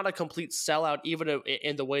not a complete sellout, even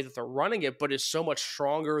in the way that they're running it, but is so much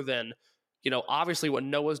stronger than, obviously what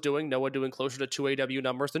Noah's doing. Noah doing closer to 2 AW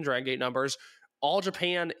numbers than Dragongate numbers. All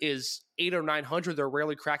Japan is 800 or 900. They're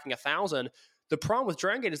rarely cracking 1,000. The problem with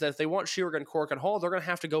Dragongate is that if they want Shuriken Korakuen Hall, they're going to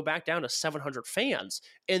have to go back down to 700 fans.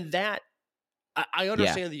 And that, I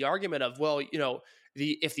understand the argument of, well,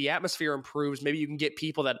 if the atmosphere improves, maybe you can get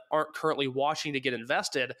people that aren't currently watching to get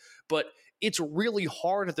invested. But it's really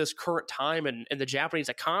hard at this current time in the Japanese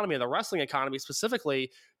economy and the wrestling economy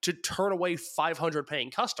specifically to turn away 500 paying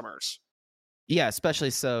customers. Yeah,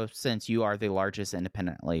 especially so since you are the largest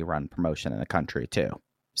independently run promotion in the country too.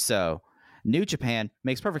 So New Japan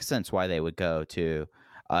makes perfect sense why they would go to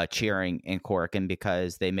cheering in Korakuen,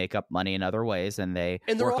 because they make up money in other ways, and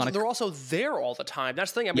they're also there all the time.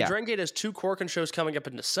 That's the thing. I mean, Dragongate has 2 Korakuen shows coming up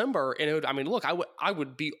in December, and I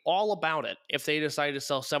would be all about it if they decided to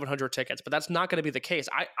sell 700 tickets, but that's not going to be the case.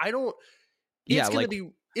 It's going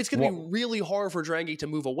to be really hard for Dragongate to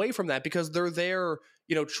move away from that, because they're there,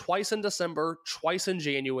 twice in December, twice in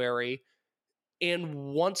January, and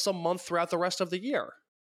once a month throughout the rest of the year.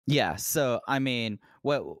 Yeah. So I mean,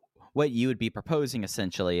 what you would be proposing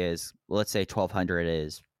essentially is, let's say 1,200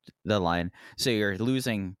 is the line. So you're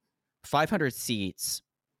losing 500 seats,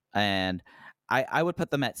 and I would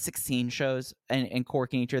put them at 16 shows in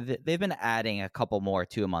Korakuen each year. They've been adding a couple more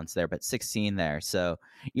 2 months there, but 16 there. So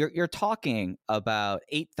you're talking about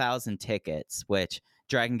 8,000 tickets, which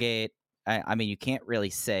Dragongate, I mean, you can't really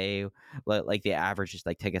say like the average is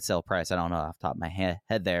like ticket sale price. I don't know off the top of my head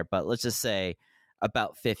there, but let's just say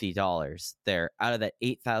about $50 there out of that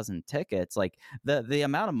 8,000 tickets. Like the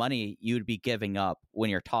amount of money you would be giving up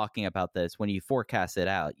when you're talking about this, when you forecast it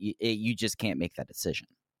out, you just can't make that decision.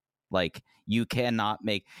 Like you're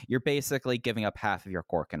basically giving up half of your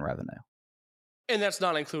Korakuen revenue. And that's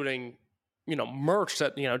not including, merch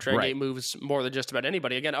that, Dragongate moves more than just about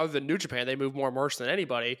anybody. Again, other than New Japan, they move more merch than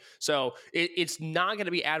anybody. So it's not going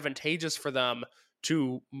to be advantageous for them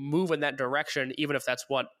to move in that direction, even if that's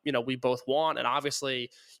what, we both want. And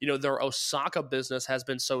obviously, their Osaka business has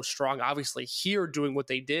been so strong. Obviously here doing what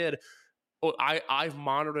they did, I've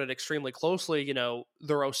monitored it extremely closely.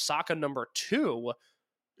 Their Osaka number 2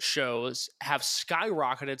 shows have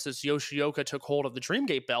skyrocketed since Yoshioka took hold of the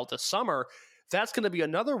Dreamgate belt this summer. That's going to be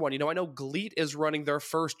another one. I know GLEAT is running their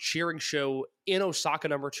first cheering show in Osaka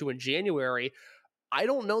number 2 in January. I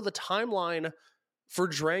don't know the timeline for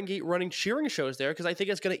Dragongate running cheering shows there, because I think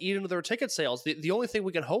it's going to eat into their ticket sales. The only thing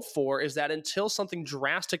we can hope for is that until something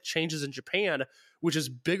drastic changes in Japan, which is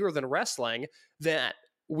bigger than wrestling, that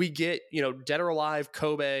we get, Dead or Alive,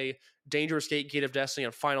 Kobe, Dangerous Gate, Gate of Destiny,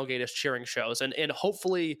 and Final Gate as cheering shows. And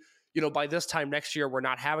hopefully, by this time next year, we're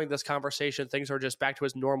not having this conversation. Things are just back to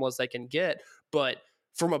as normal as they can get. But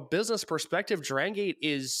from a business perspective, Dragongate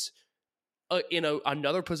is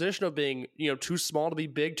another position of being, too small to be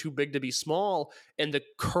big, too big to be small, and the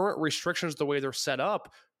current restrictions, the way they're set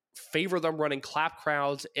up, favor them running clap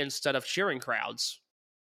crowds instead of cheering crowds.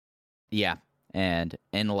 Yeah, and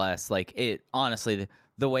unless like it, honestly,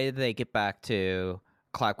 the way that they get back to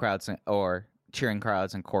clap crowds or cheering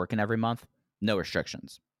crowds in Cork every month, no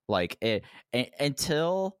restrictions. Like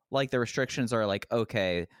until like the restrictions are like,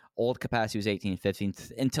 okay, old capacity was 15,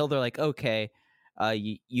 until they're like, okay,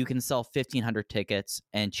 you can sell 1,500 tickets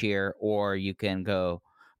and cheer, or you can go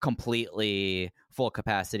completely full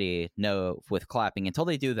capacity, no, with clapping. Until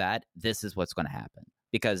they do that, this is what's going to happen.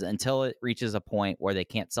 Because until it reaches a point where they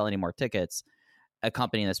can't sell any more tickets, a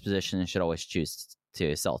company in this position should always choose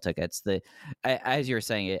to sell tickets. As you're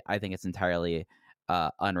saying, I think it's entirely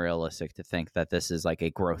unrealistic to think that this is like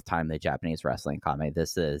a growth time in the Japanese wrestling economy.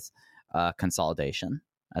 This is consolidation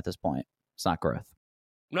at this point. It's not growth.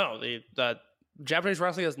 No, the Japanese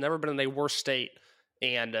wrestling has never been in a worse state,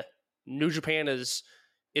 and New Japan is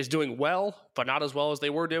doing well, but not as well as they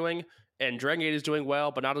were doing, and Dragongate is doing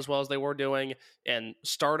well, but not as well as they were doing, and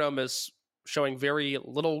Stardom is showing very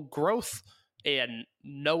little growth, and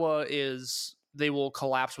Noah they will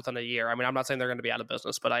collapse within a year. I mean, I'm not saying they're going to be out of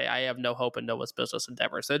business, but I have no hope in Noah's business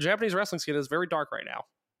endeavors. The Japanese wrestling scene is very dark right now.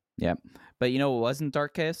 Yeah, but you know what wasn't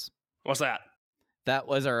dark, Case? What's that? That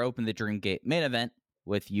was our Open the Dragongate main event,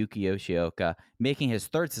 with Yuki Yoshioka making his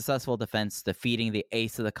third successful defense, defeating the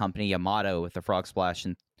ace of the company, Yamato, with the frog splash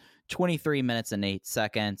in 23 minutes and 8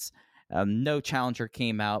 seconds. No challenger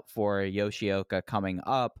came out for Yoshioka coming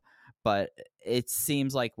up, but it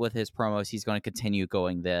seems like with his promos, he's going to continue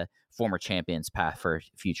going the former champion's path for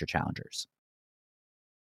future challengers.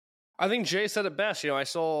 I think Jay said it best. I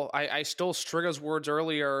stole Striga's words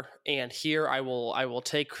earlier, and here I will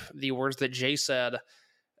take the words that Jay said.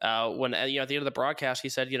 When at the end of the broadcast, he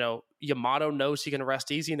said, Yamato knows he can rest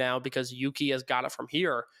easy now because Yuki has got it from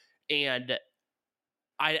here. And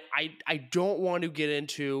I don't want to get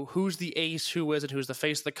into who's the ace, who isn't, who's the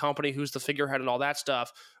face of the company, who's the figurehead and all that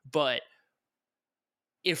stuff. But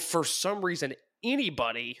if for some reason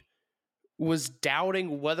anybody was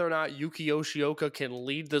doubting whether or not Yuki Yoshioka can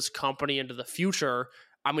lead this company into the future,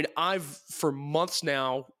 I mean, I've for months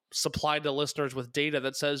now supplied the listeners with data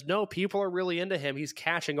that says, no, people are really into him. He's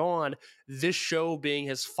catching on. This show being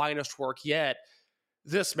his finest work yet.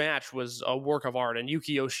 This match was a work of art, and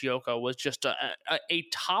Yuki Yoshioka was just a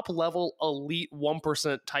top-level elite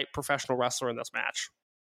 1% type professional wrestler in this match.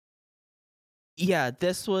 Yeah,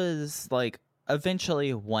 this was like,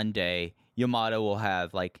 eventually one day, Yamato will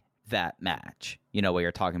have like that match. Where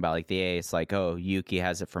you're talking about like the ace, like, oh, Yuki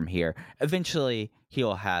has it from here. Eventually,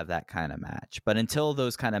 he'll have that kind of match. But until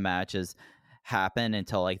those kind of matches happen,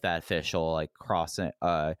 until like that official like crossing,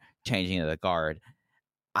 changing of the guard,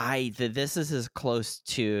 this is as close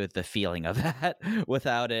to the feeling of that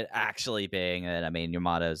without it actually being it. I mean,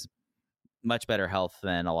 Yamato's much better health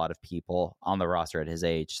than a lot of people on the roster at his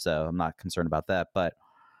age, so I'm not concerned about that. But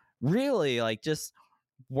really, like, just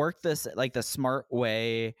work this like the smart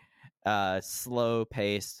way. Slow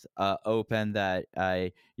paced open that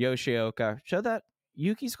Yoshioka showed that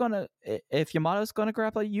Yuki's gonna, if Yamato's gonna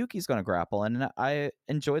grapple, Yuki's gonna grapple, and I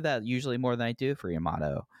enjoy that usually more than I do for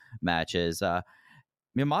Yamato matches.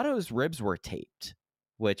 Yamato's ribs were taped,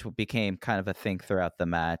 which became kind of a thing throughout the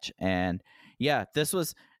match, and yeah,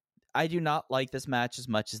 I do not like this match as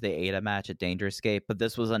much as the Ada match at Dangerous Gate, but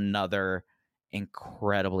this was another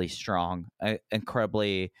incredibly strong,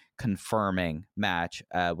 incredibly confirming match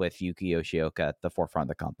with Yuki Yoshioka at the forefront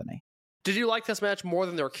of the company. Did you like this match more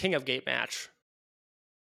than their King of Gate match?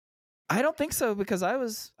 I don't think so, because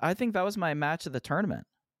I think that was my match of the tournament.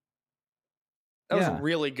 That was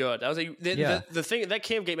really good. That was the thing. That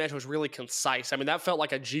King of Gate match was really concise. I mean, that felt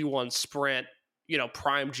like a G1 sprint,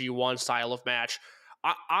 prime G1 style of match.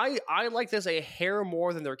 I like this a hair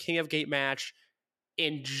more than their King of Gate match,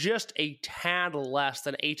 in just a tad less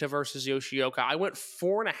than Eita versus Yoshioka. I went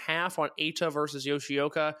 4.5 on Eita versus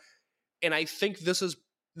Yoshioka, and I think this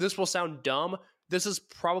will sound dumb. This is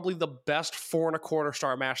probably the best 4.25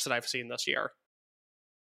 star match that I've seen this year.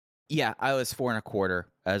 Yeah, I was 4.25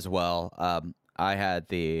 as well. I had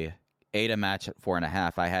the Eita match at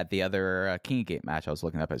 4.5. I had the other King Gate match I was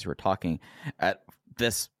looking up as you were talking at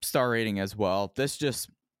this star rating as well. This just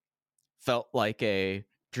felt like a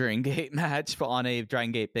Dragongate match on a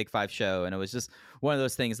Dragongate Big 5 show, and it was just one of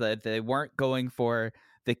those things that they weren't going for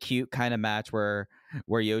the cute kind of match where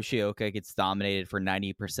Yoshioka gets dominated for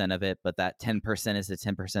 90% of it, but that 10% is the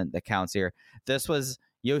 10% that counts here. This was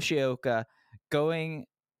Yoshioka going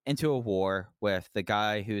into a war with the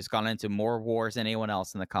guy who's gone into more wars than anyone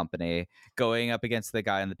else in the company, going up against the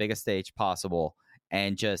guy on the biggest stage possible,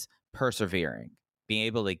 and just persevering, being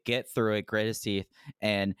able to get through it, grit his teeth.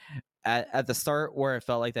 And at the start, where it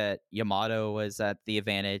felt like that Yamato was at the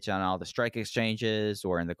advantage on all the strike exchanges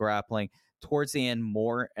or in the grappling, towards the end,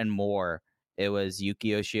 more and more, it was Yuki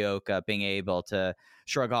Yoshioka being able to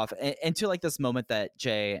shrug off into like this moment that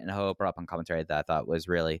Jay and Ho brought up on commentary that I thought was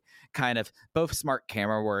really kind of both smart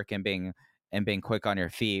camera work and being quick on your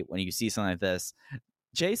feet when you see something like this.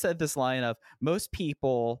 Jay said this line of, most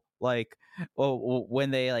people, like, well,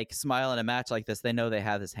 when they like smile in a match like this, they know they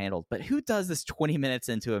have this handled. But who does this 20 minutes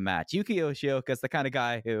into a match? Yuki Yoshioka is the kind of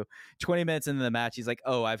guy who 20 minutes into the match, he's like,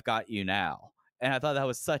 oh, I've got you now. And I thought that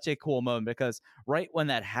was such a cool moment because right when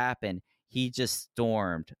that happened, he just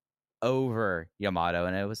stormed over Yamato,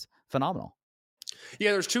 and it was phenomenal.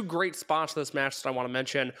 Yeah, there's two great spots in this match that I want to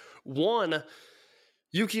mention. One,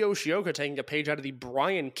 Yuki Yoshioka taking a page out of the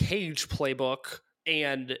Brian Cage playbook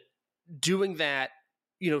and doing that,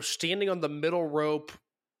 standing on the middle rope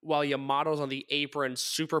while Yamato's on the apron,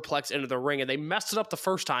 superplex into the ring, and they messed it up the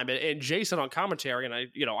first time. And Jason on commentary, and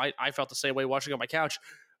I felt the same way watching on my couch.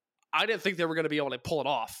 I didn't think they were going to be able to pull it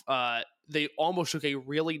off. They almost took a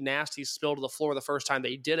really nasty spill to the floor the first time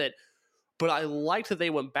they did it, but I liked that they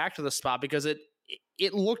went back to the spot because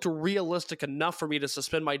it looked realistic enough for me to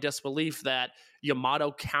suspend my disbelief that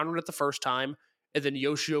Yamato countered it the first time, and then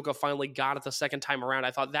Yoshioka finally got it the second time around.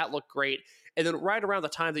 I thought that looked great. And then right around the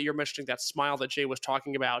time that you're mentioning that smile that Jay was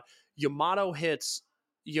talking about, Yamato hits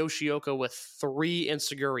Yoshioka with 3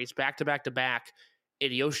 ensiguris back to back to back,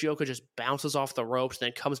 and Yoshioka just bounces off the ropes and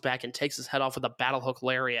then comes back and takes his head off with a battle hook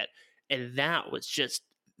lariat. And that was just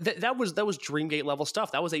that was Dreamgate level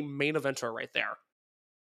stuff. That was a main eventer right there.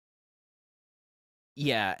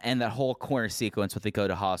 Yeah, and that whole corner sequence with the go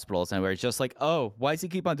to hospitals, and where it's just like, oh, why does he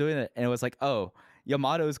keep on doing it? And it was like, oh,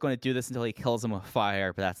 Yamato is going to do this until he kills him with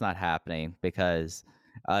fire, but that's not happening because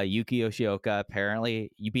Yuki Yoshioka,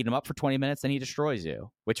 apparently, you beat him up for 20 minutes and he destroys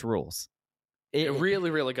you, which rules. Really,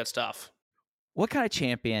 really good stuff. What kind of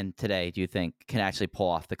champion today do you think can actually pull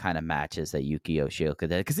off the kind of matches that Yuki Yoshioka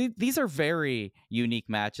did? Because these are very unique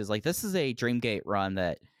matches. Like, this is a Dreamgate run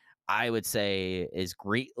that I would say is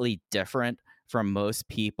greatly different from most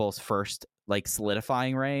people's first like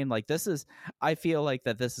solidifying reign. Like, this is, I feel like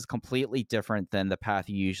that this is completely different than the path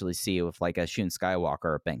you usually see with like a Shun Skywalker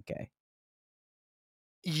or Benkei.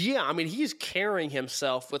 Yeah, I mean, he's carrying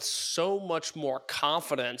himself with so much more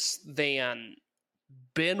confidence than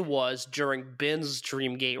Ben was during Ben's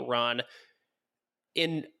Dreamgate run.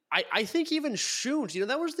 I think even Shun's,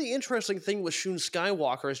 that was the interesting thing with Shun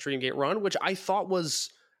Skywalker's Dreamgate run, which I thought was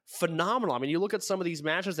phenomenal. I mean, you look at some of these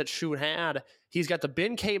matches that Shun had. He's got the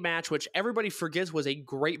Benkei match, which everybody forgets was a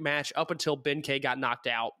great match up until Benkei got knocked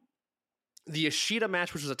out. The Ishida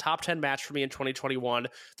match, which was a top 10 match for me in 2021.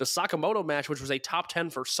 The Sakamoto match, which was a top 10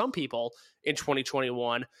 for some people in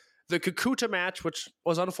 2021. The Kakuta match, which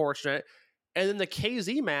was unfortunate. And then the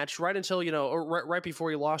KZ match right until, right before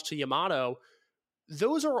he lost to Yamato.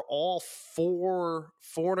 Those are all 4.25,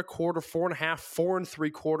 4.5, 4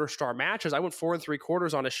 3/4 star matches. I went 4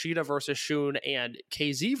 3/4 on Ishida versus Shun and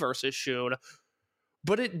KZ versus Shun,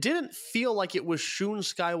 but it didn't feel like it was Shun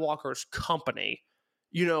Skywalker's company.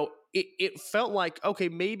 It felt like, okay,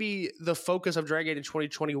 maybe the focus of Dragongate in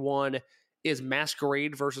 2021 is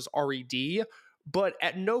Masquerade versus RED, but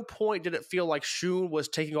at no point did it feel like Shun was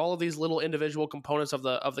taking all of these little individual components of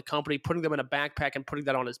the company, putting them in a backpack and putting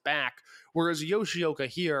that on his back. Whereas Yoshioka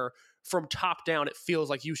here, from top down, it feels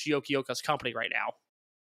like Yoshioka's company right now.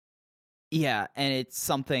 Yeah, and it's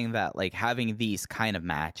something that, like, having these kind of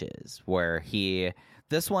matches where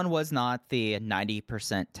this one was not the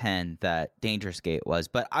 90% 10 that Dangerous Gate was,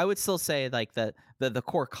 but I would still say, like, the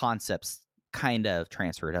core concepts kind of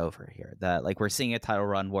transferred over here. That, like, we're seeing a title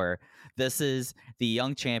run where this is the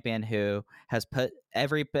young champion who has put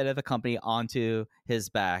every bit of the company onto his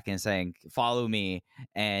back and saying, follow me,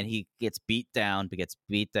 and he gets beat down,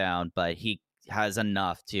 but he has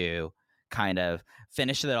enough to kind of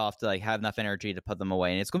finish it off, to like have enough energy to put them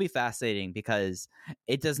away. And it's going to be fascinating because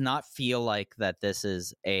it does not feel like that this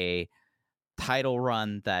is a title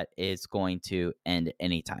run that is going to end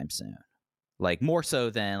anytime soon. Like, more so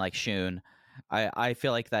than like Shun. I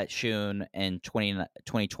feel like that Shun in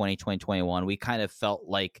 2020, 2021, we kind of felt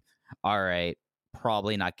like, all right,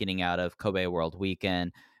 probably not getting out of Kobe World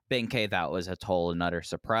Weekend. Benkei, that was a total and utter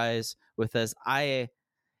surprise with this.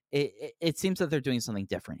 It seems that they're doing something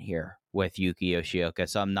different here with Yuki Yoshioka,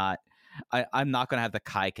 so I'm not going to have the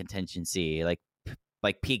Kai contingency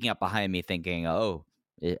like peeking up behind me thinking, oh,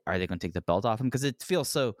 are they going to take the belt off him? Because it feels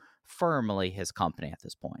so firmly his company at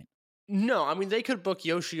this point. No, I mean, they could book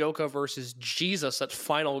Yoshioka versus Jesus at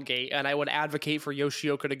Final Gate, and I would advocate for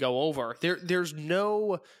Yoshioka to go over. There's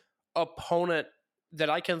no opponent that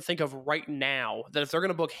I can think of right now that if they're going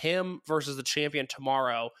to book him versus the champion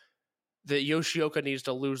tomorrow, that Yoshioka needs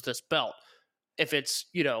to lose this belt. If it's,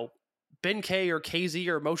 Ben K or KZ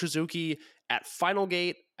or Mochizuki at Final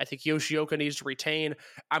Gate, I think Yoshioka needs to retain.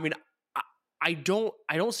 I mean, I don't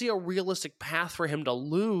see a realistic path for him to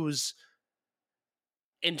lose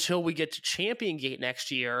until we get to Champion Gate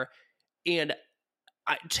next year. And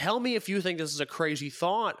tell me if you think this is a crazy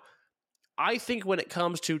thought. I think when it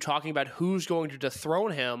comes to talking about who's going to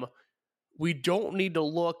dethrone him, we don't need to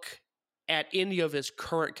look at any of his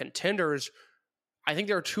current contenders. I think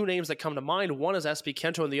there are two names that come to mind. One is SB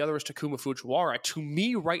Kento and the other is Takuma Fujiwara. To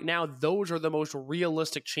me, right now, those are the most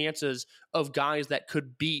realistic chances of guys that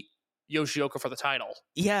could beat Yoshioka for the title.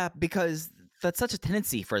 Yeah, because that's such a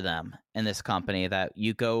tendency for them in this company that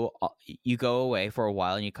you go away for a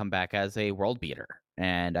while and you come back as a world beater.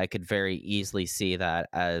 And I could very easily see that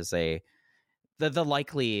as the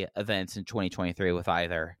likely events in 2023 with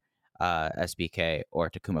either SBK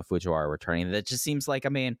or Takuma Fujiwara returning. That just seems like,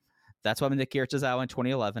 that's why Nick Kirichizawa in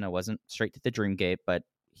 2011, it wasn't straight to the Dreamgate, but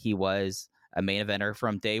he was a main eventer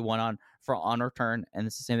from day one on return, and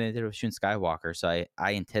it's the same thing they did with Shun Skywalker. So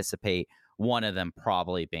I anticipate one of them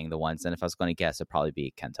probably being the ones, and if I was going to guess, it'd probably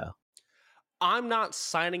be Kento. I'm not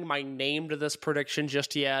signing my name to this prediction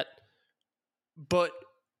just yet, but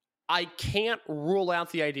I can't rule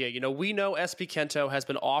out the idea. We know SB Kento has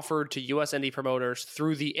been offered to US indie promoters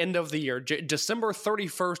through the end of the year. December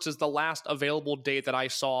 31st is the last available date that I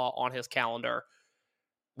saw on his calendar.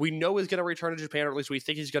 We know he's going to return to Japan, or at least we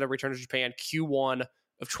think he's going to return to Japan Q1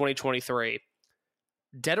 of 2023.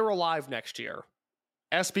 Dead or Alive next year,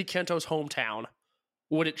 SB Kento's hometown.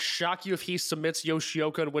 Would it shock you if he submits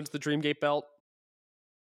Yoshioka and wins the Dreamgate belt?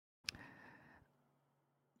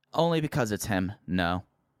 Only because it's him, no.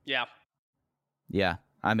 Yeah.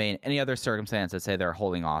 Any other circumstance, I'd say they're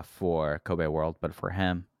holding off for Kobe World, but for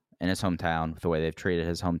him in his hometown, with the way they've treated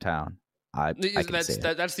his hometown, I can see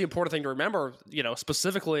it. That's the important thing to remember.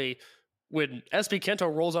 Specifically when SB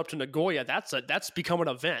Kento rolls up to Nagoya, that's become an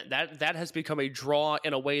event. That has become a draw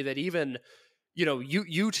in a way that even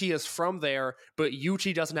UT is from there, but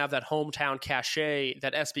UT doesn't have that hometown cachet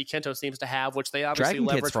that SB Kento seems to have, which they obviously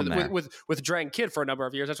leveraged with Dragon Kid for a number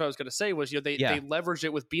of years. That's what I was going to say was, they leveraged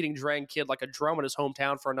it with beating Dragon Kid like a drum in his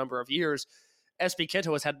hometown for a number of years. SB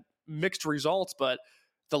Kento has had mixed results, but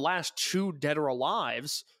the last two Dead or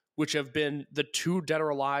Alives, which have been the two Dead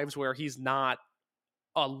or Alives where he's not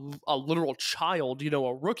a literal child, a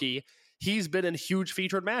rookie, he's been in huge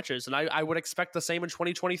featured matches, and I would expect the same in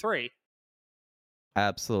 2023.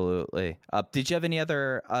 Absolutely. Did you have any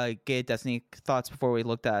other Gate Destiny thoughts before we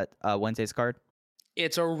looked at Wednesday's card?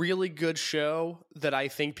 It's a really good show that I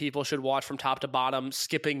think people should watch from top to bottom,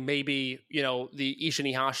 skipping maybe, the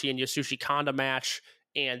Ishin Ihashi and Yasushi Kanda match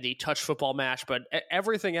and the touch football match, but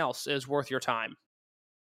everything else is worth your time.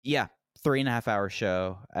 Yeah, 3.5 hour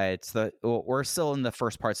show. We're still in the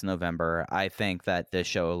first parts of November. I think that this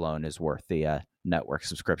show alone is worth the network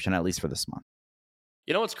subscription, at least for this month.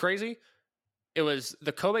 You know what's crazy? It was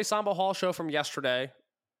the Kobe Samba Hall show from yesterday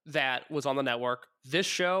that was on the network. This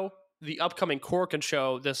show, the upcoming Korakuen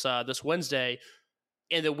show this Wednesday,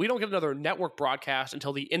 and then we don't get another network broadcast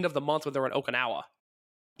until the end of the month when they're in Okinawa.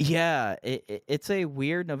 Yeah, it's a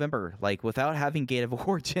weird November. Like, without having Gate of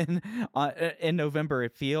Origin in November,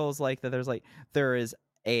 it feels like that there is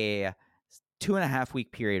a 2.5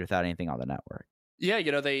 week period without anything on the network. Yeah,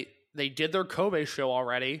 they did their Kobe show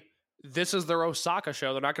already. This is their Osaka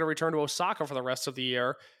show. They're not going to return to Osaka for the rest of the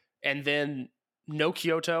year. And then no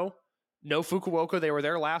Kyoto, no Fukuoka. They were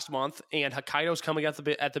there last month, and Hokkaido's coming at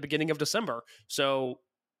the beginning of December. So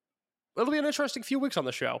it'll be an interesting few weeks on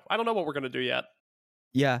the show. I don't know what we're going to do yet.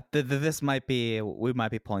 Yeah, we might be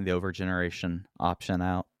pulling the overgeneration option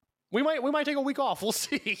out. We might take a week off. We'll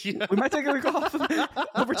see. We might take a week off.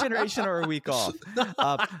 Overgeneration or a week off.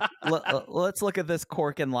 Let's look at this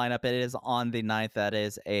Korakuen lineup. It is on the 9th. That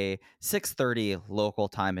is a 6:30 local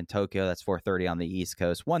time in Tokyo. That's 4:30 on the East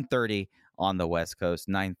Coast, 1:30 on the West Coast,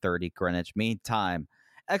 9:30 Greenwich Mean Time.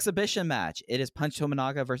 Exhibition match. It is Punch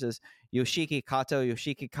Tominaga versus Yoshiki Kato.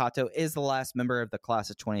 Yoshiki Kato is the last member of the class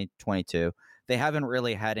of 2022. They haven't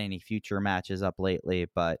really had any future matches up lately,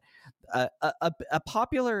 but a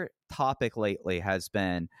popular topic lately has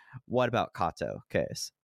been, what about Kato,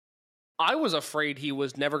 Case? I was afraid he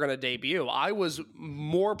was never going to debut. I was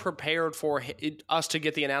more prepared for us to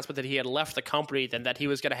get the announcement that he had left the company than that he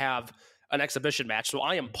was going to have an exhibition match. So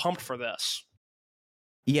I am pumped for this.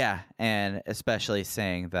 Yeah, and especially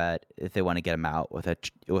saying that if they want to get him out with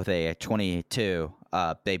a 22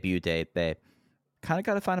 debut date, they kind of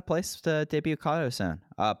got to find a place to debut Kato soon.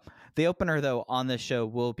 The opener, though, on this show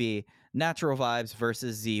will be Natural Vibes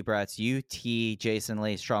versus Z-Brats, UT, Jason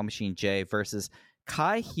Lee, Strong Machine J versus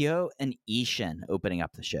Kai Hyo and Ishin opening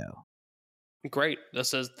up the show. Great.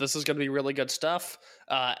 This is going to be really good stuff.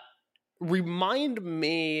 Remind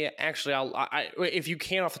me, actually, if you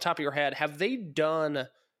can off the top of your head, have they done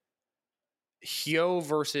Hyo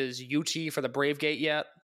versus UT for the Bravegate yet?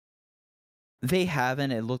 They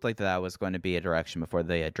haven't. It looked like that was going to be a direction before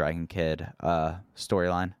the Dragon Kid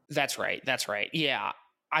storyline. That's right. Yeah.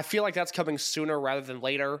 I feel like that's coming sooner rather than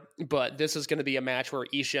later, but this is going to be a match where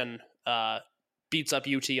Ishin beats up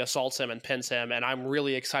UT, assaults him, and pins him, and I'm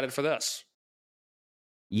really excited for this.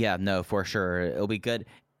 Yeah, no, for sure. It'll be good.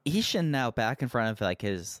 Ishin now back in front of like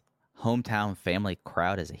his hometown family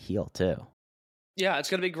crowd as a heel, too. Yeah, it's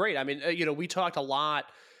going to be great. I mean, we talked a lot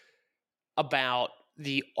about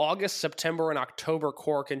the August, September, and October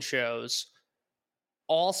Korakuen shows.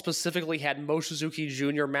 All specifically had Mochizuki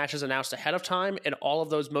Jr. matches announced ahead of time, and all of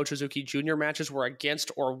those Mochizuki Jr. matches were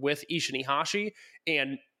against or with Ishin Ihashi.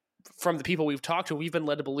 And from the people we've talked to, we've been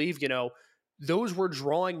led to believe, those were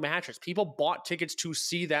drawing matches. People bought tickets to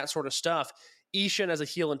see that sort of stuff. Ishin as a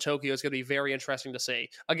heel in Tokyo is going to be very interesting to see.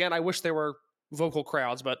 Again, I wish there were vocal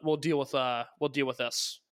crowds, but we'll deal with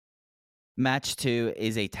this. Match 2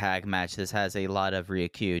 is a tag match. This has a lot of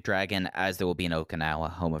Ryukyu Dragon, as there will be in Okinawa,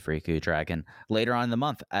 home of Ryukyu Dragon, later on in the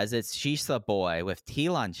month, as it's Shisa Boy with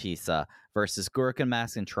Tilan Shisa versus Gurken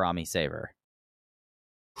Mask and Tarami Saber.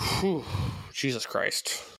 Whew, Jesus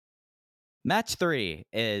Christ. Match 3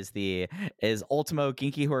 is Ultimo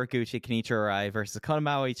Genki Horiguchi Kenichiro Arai versus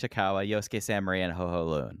Konamawa Ichikawa, Yosuke Samurai, and Ho-Ho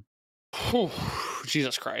Loon. Whew,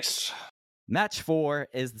 Jesus Christ. Match 4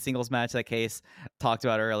 is the singles match that Case talked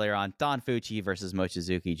about earlier on. Don Fuji versus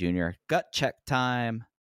Mochizuki Jr. Gut check time.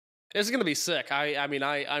 This is going to be sick.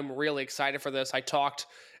 I'm really excited for this. I talked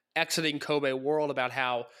exiting Kobe World about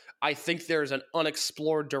how I think there's an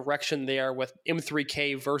unexplored direction there with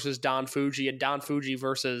M3K versus Don Fuji and Don Fuji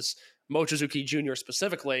versus Mochizuki Jr.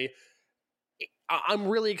 specifically. I'm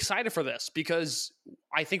really excited for this because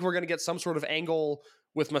I think we're going to get some sort of angle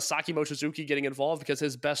with Masaki Mochizuki getting involved because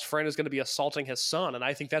his best friend is going to be assaulting his son. And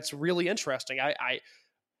I think that's really interesting. I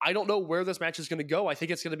don't know where this match is going to go. I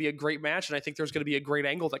think it's going to be a great match, and I think there's going to be a great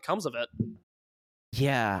angle that comes of it.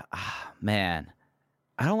 Yeah, man.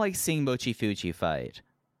 I don't like seeing Mochi Fuji fight.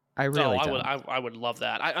 I really don't. I would love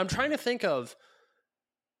that. I'm trying to think of,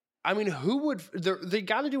 who would... They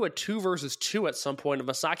got to do a 2 versus 2 at some point of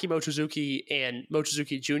Masaki Mochizuki and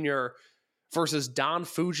Mochizuki Jr. versus Don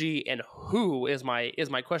Fuji, and who is my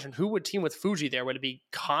question? Who would team with Fuji there? Would it be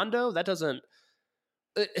Kondo? That doesn't...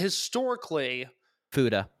 Historically...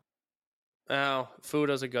 Fuda. Oh,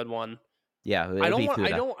 Fuda's a good one. Yeah, I don't want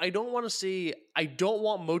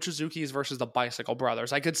Mochizuki's versus the Bicycle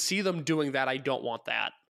Brothers. I could see them doing that. I don't want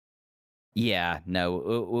that. Yeah,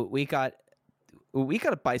 no. We got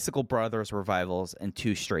a Bicycle Brothers revivals in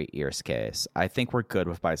 2 straight years, Case. I think we're good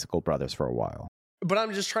with Bicycle Brothers for a while. But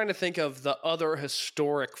I'm just trying to think of the other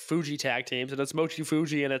historic Fuji tag teams, and it's Mochi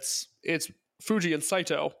Fuji and it's Fuji and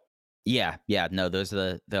Saito. Yeah, no, those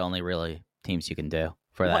are the only really teams you can do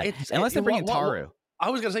for that. Unless they bring in Taru. I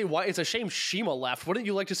was going to say, why? It's a shame Shima left. Wouldn't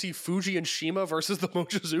you like to see Fuji and Shima versus the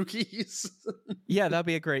Mochizukis? Yeah, that'd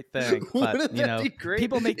be a great thing. But, be great?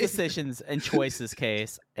 People make decisions and choices,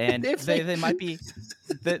 Case, and they might be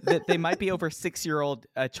they might be over 6-year-old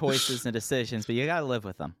choices and decisions, but you got to live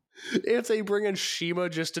with them. If they bring in Shima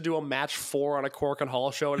just to do a match 4 on a Korakuen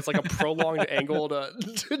Hall show, and it's like a prolonged angle to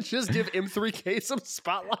just give M3K some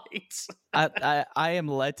spotlights. I am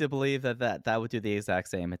led to believe that would do the exact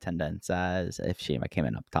same attendance as if Shima came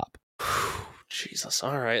in up top. Jesus,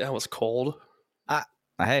 all right, that was cold.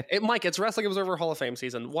 Hey, Mike, it's Wrestling Observer Hall of Fame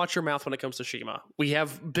season. Watch your mouth when it comes to Shima. We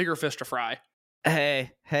have bigger fish to fry.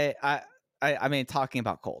 Hey, I mean, talking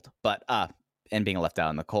about cold, but and being left out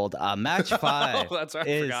in the cold. Match 5. Oh, that's right.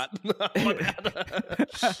 I forgot.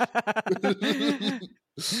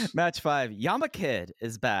 Match 5. Yama Kid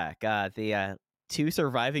is back. The 2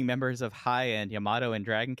 surviving members of High End, Yamato and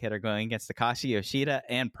Dragon Kid, are going against Takashi Yoshida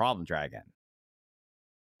and Problem Dragon.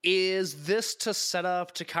 Is this to set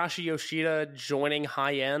up Takashi Yoshida joining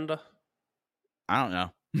High End? I don't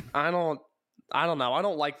know. I don't know. I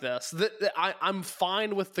don't like this. I'm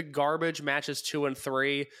fine with the garbage matches 2 and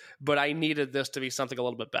 3, but I needed this to be something a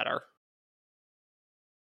little bit better.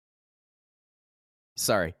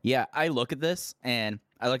 Sorry. Yeah, I look at this, and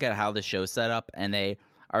I look at how the show's set up, and they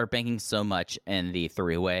are banking so much in the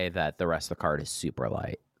 3-way that the rest of the card is super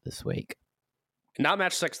light this week. Not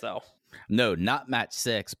match 6, though. No, not match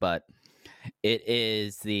 6, but it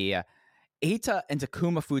is the Eita and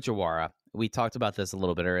Takuma Fujiwara. We talked about this a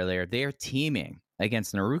little bit earlier. They are teaming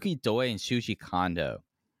against Naruki Doi and Shuji Kondo.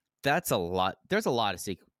 That's a lot. There's a lot to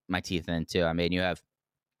sink my teeth into. I mean, you have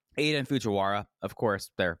Ada and Fujiwara, of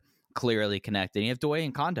course, they're clearly connected. You have Doi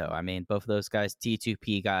and Kondo. I mean, both of those guys,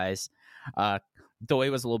 T2P guys.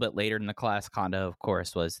 Doi was a little bit later in the class. Kondo, of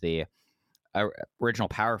course, was the original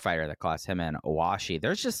power fighter of the class, him and Owashi.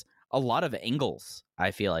 There's just a lot of angles,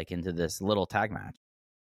 I feel like, into this little tag match.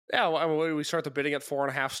 Yeah, well, I mean, we start the bidding at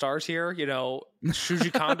 4.5 stars here. You know,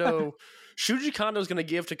 Shuji Kondo. Shuji Kondo is going to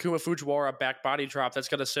give Takuma Fujiwara a back body drop that's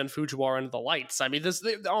going to send Fujiwara into the lights. I mean,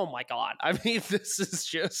 oh my god. I mean, this is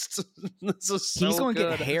so He's going to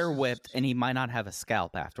good. get hair whipped, and he might not have a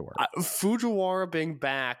scalp afterward. Fujiwara being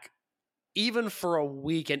back, even for a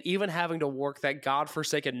week, and even having to work that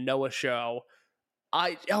godforsaken Noah show,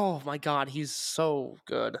 oh my god, he's so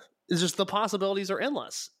good. It's just the possibilities are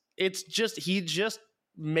endless. It's just he just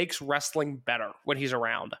makes wrestling better when he's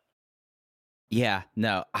around. Yeah,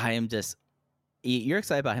 no, I am just... You're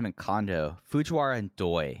excited about him and Kondo. Fujiwara and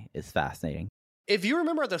Doi is fascinating. If you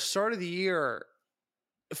remember at the start of the year,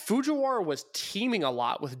 Fujiwara was teaming a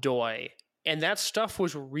lot with Doi, and that stuff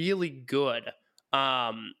was really good.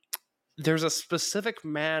 There's a specific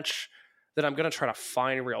match that I'm going to try to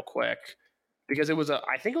find real quick, because I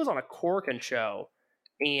think it was on a Corkin show,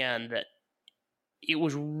 and it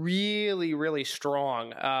was really, really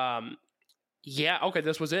strong. Yeah, okay,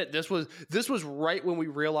 this was it. This was right when we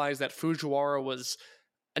realized that Fujiwara was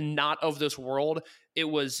not of this world.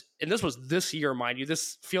 And this was this year, mind you.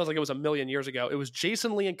 This feels like it was a million years ago. It was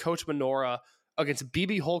Jason Lee and Coach Minoura against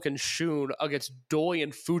BB Hulk and Shun against Doi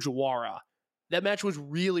and Fujiwara. That match was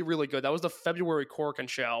really, really good. That was the February Corkin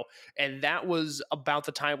show, and that was about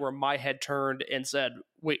the time where my head turned and said,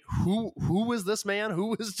 "Wait, who is this man?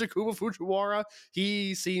 Who is Takuma Fujiwara?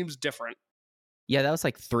 He seems different." Yeah, that was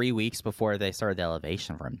like 3 weeks before they started the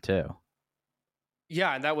elevation for him, too.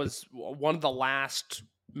 Yeah, and that was one of the last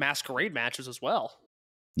Masquerade matches as well.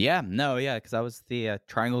 Yeah, because that was the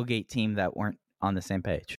Dragongate team that weren't on the same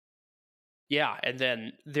page. Yeah, and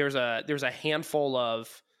then there's a handful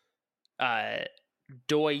of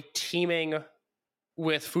Doi teaming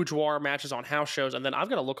with Fujiwara matches on house shows, and then I'm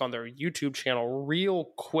going to look on their YouTube channel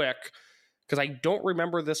real quick, because I don't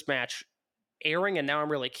remember this match airing, and now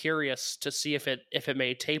I'm really curious to see if it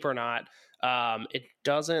made tape or not. It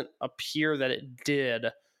doesn't appear that it did,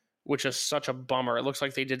 which is such a bummer. It looks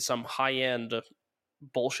like they did some high-end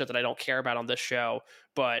bullshit that I don't care about on this show,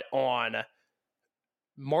 but on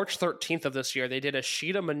March 13th of this year, they did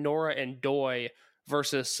Ashita, Minoura, and Doi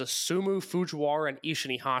versus Susumu, Fujiwara, and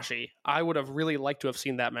Ishin Hashi. I would have really liked to have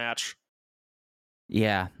seen that match.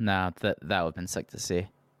 Yeah, no, that would have been sick to see.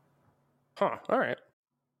 Huh, all right.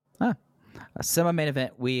 Huh. A semi-main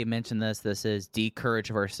event, we mentioned this. This is D Courage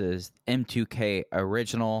versus M2K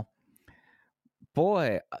Original.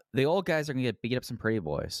 Boy, the old guys are going to get beat up some pretty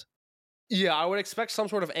boys. Yeah, I would expect some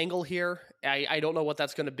sort of angle here. I don't know what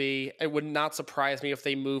that's going to be. It would not surprise me if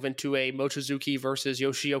they move into a Mochizuki versus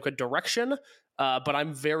Yoshioka direction, but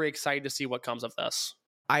I'm very excited to see what comes of this.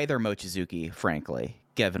 Either Mochizuki, frankly,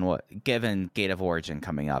 given Gate of Origin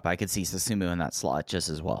coming up. I could see Susumu in that slot just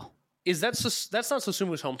as well. That's not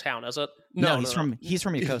Susumu's hometown, is it? No, he's from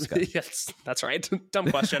Yokosuka. Yes, that's right. Dumb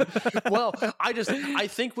question. Well, I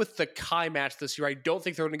think with the Kai match this year, I don't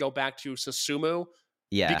think they're going to go back to Susumu.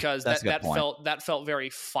 Yeah, because that felt very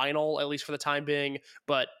final, at least for the time being.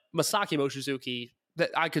 But Masaki Mochizuki,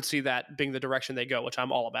 I could see that being the direction they go, which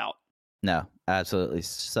I'm all about. No, absolutely.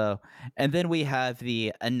 So, and then we have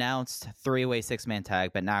the announced 3-way 6-man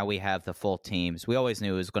tag, but now we have the full teams. We always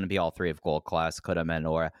knew it was going to be all three of Gold Class, Kota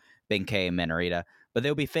Minoura, Benkei, and Minorita. But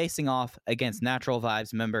they'll be facing off against Natural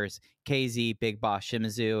Vibes members KZ, Big Boss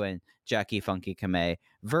Shimizu, and Jackie Funky Kamei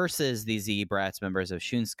versus the Z Brats members of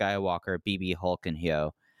Shun Skywalker, BB Hulk, and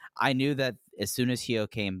Hyo. I knew that as soon as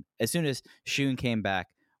Shun came back,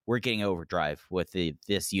 we're getting Overdrive with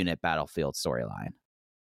this unit battlefield storyline.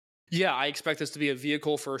 Yeah, I expect this to be a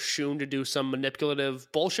vehicle for Shun to do some manipulative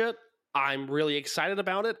bullshit. I'm really excited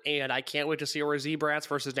about it, and I can't wait to see where Z Brats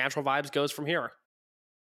versus Natural Vibes goes from here.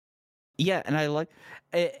 Yeah, and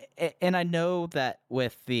I know that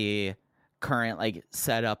with the current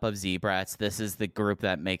setup of Z-Brats, this is the group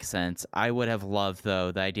that makes sense. I would have loved,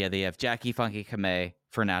 though, the idea that you have Jackie Funky Kamei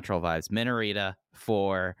for Natural Vibes, Minorita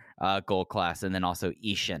for Gold Class, and then also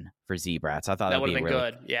Ishin for Z-Brats. I thought that would have been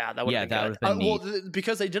good. Yeah, that would have been good. Been neat. Well,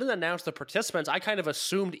 because they didn't announce the participants, I kind of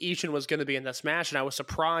assumed Ishin was going to be in this match, and I was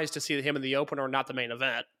surprised to see him in the opener, not the main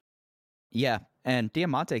event. Yeah, and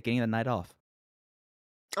Diamante getting the night off.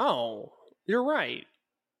 Oh, you're right.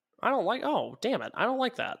 Oh, damn it. I don't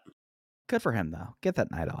like that. Good for him, though. Get that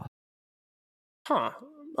night off. Huh.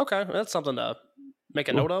 Okay. That's something to make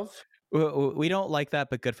a note of. We don't like that,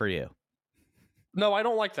 but good for you. No, I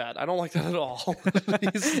don't like that. I don't like that at all.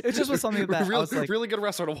 It just was something that I was like, really good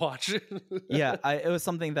wrestler to watch. Yeah, it was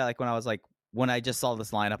something that like when I just saw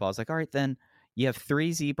this lineup, I was like, all right, then you have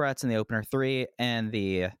 3 Z-Brats in the opener, 3 and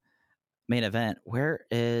the main event. Where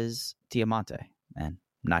is Diamante? Man,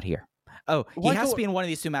 not here. Oh, he has to be in one of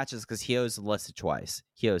these 2 matches because Hio's listed twice.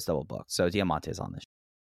 Hio's double booked, so Diamante's on this.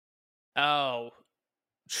 Oh,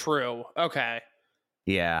 true. Okay.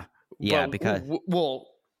 Yeah, But, because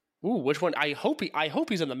which one? I hope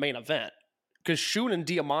he's in the main event because Shun and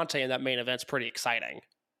Diamante in that main event's pretty exciting.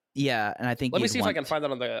 Yeah, and I think let me see if I can find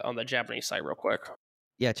that on the Japanese site real quick.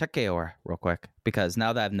 Yeah, check Gaora real quick because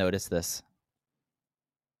now that I've noticed this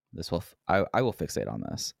will I will fixate on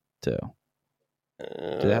this too.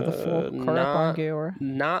 Do they have the full card up on Gaora?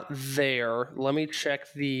 Not there. Let me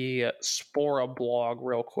check the Spora blog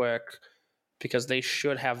real quick because they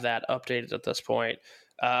should have that updated at this point.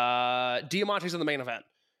 Diamante's in the main event.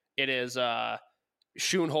 It is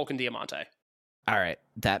Shun, Hulk, and Diamante. All right,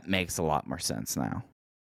 that makes a lot more sense now.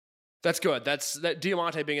 That's good. That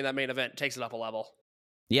Diamante being in that main event takes it up a level.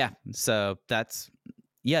 Yeah, so that's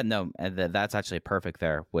actually perfect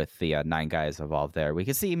there with the 9 guys involved there. We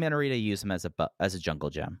can see Minorita use him as a jungle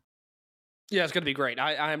gem. Yeah, it's gonna be great.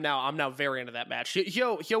 I'm now very into that match.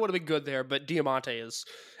 Hio would have been good there, but Diamante is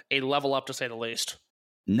a level up to say the least.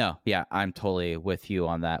 No, yeah, I'm totally with you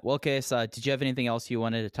on that. Well, okay, so did you have anything else you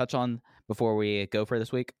wanted to touch on before we go for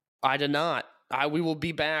this week? I did not. We will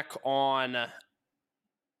be back on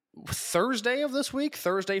Thursday of this week,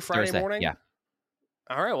 Friday morning. Yeah.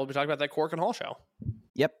 All right, we'll be talking about that Cork and Hall show.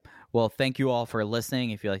 Yep. Well, thank you all for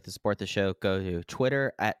listening. If you'd like to support the show, go to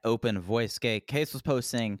Twitter at Open VoiceGate. Case was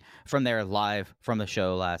posting from there live from the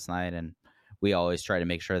show last night, and we always try to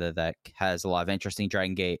make sure that has a lot of interesting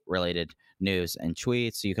Dragon Gate related news and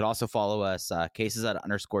tweets. So you can also follow us, Cases at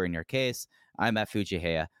 _ in your case. I'm at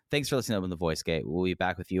Fujiheya. Thanks for listening to Open the Voice Gate. We'll be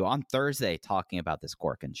back with you on Thursday talking about this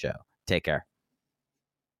Corkin show. Take care.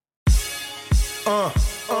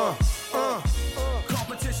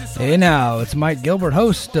 Hey now, it's Mike Gilbert,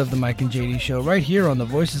 host of the Mike and JD Show, right here on the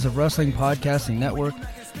Voices of Wrestling Podcasting Network.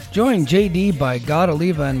 Join JD by God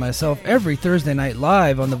Oliva and myself every Thursday night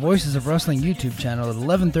live on the Voices of Wrestling YouTube channel at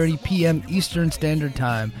 11:30 p.m. Eastern Standard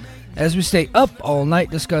Time, as we stay up all night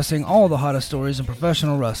discussing all the hottest stories in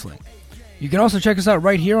professional wrestling. You can also check us out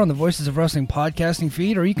right here on the Voices of Wrestling podcasting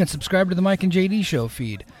feed, or you can subscribe to the Mike and JD Show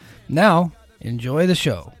feed. Now, enjoy the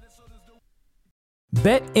show.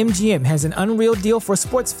 BetMGM has an unreal deal for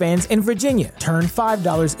sports fans in Virginia. Turn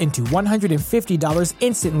 $5 into $150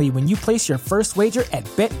 instantly when you place your first wager at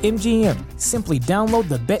BetMGM. Simply download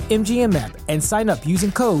the BetMGM app and sign up using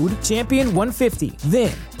code Champion150.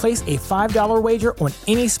 Then, place a $5 wager on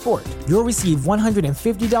any sport. You'll receive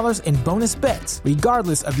 $150 in bonus bets,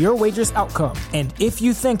 regardless of your wager's outcome. And if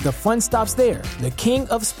you think the fun stops there, the king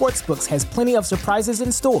of sportsbooks has plenty of surprises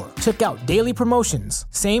in store. Check out daily promotions,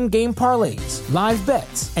 same-game parlays, live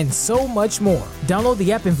bets, and so much more. Download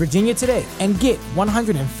the app in Virginia today and get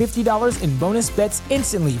 $150 in bonus bets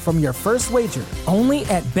instantly from your first wager. Only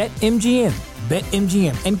at BetMGM.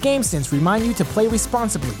 BetMGM and GameSense remind you to play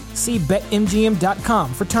responsibly. See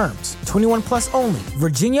BetMGM.com for terms. 21 plus only.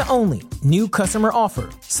 Virginia only. New customer offer.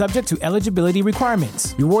 Subject to eligibility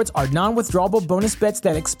requirements. Rewards are non-withdrawable bonus bets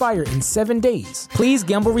that expire in 7 days. Please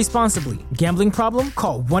gamble responsibly. Gambling problem?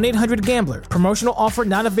 Call 1-800-GAMBLER. Promotional offer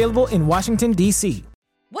not available in Washington, D.C.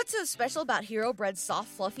 What's so special about Hero Bread's soft,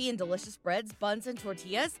 fluffy, and delicious breads, buns, and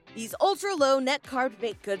tortillas? These ultra-low net-carb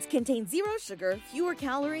baked goods contain 0 sugar, fewer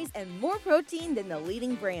calories, and more protein than the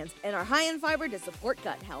leading brands, and are high in fiber to support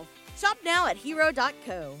gut health. Shop now at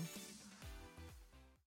Hero.co.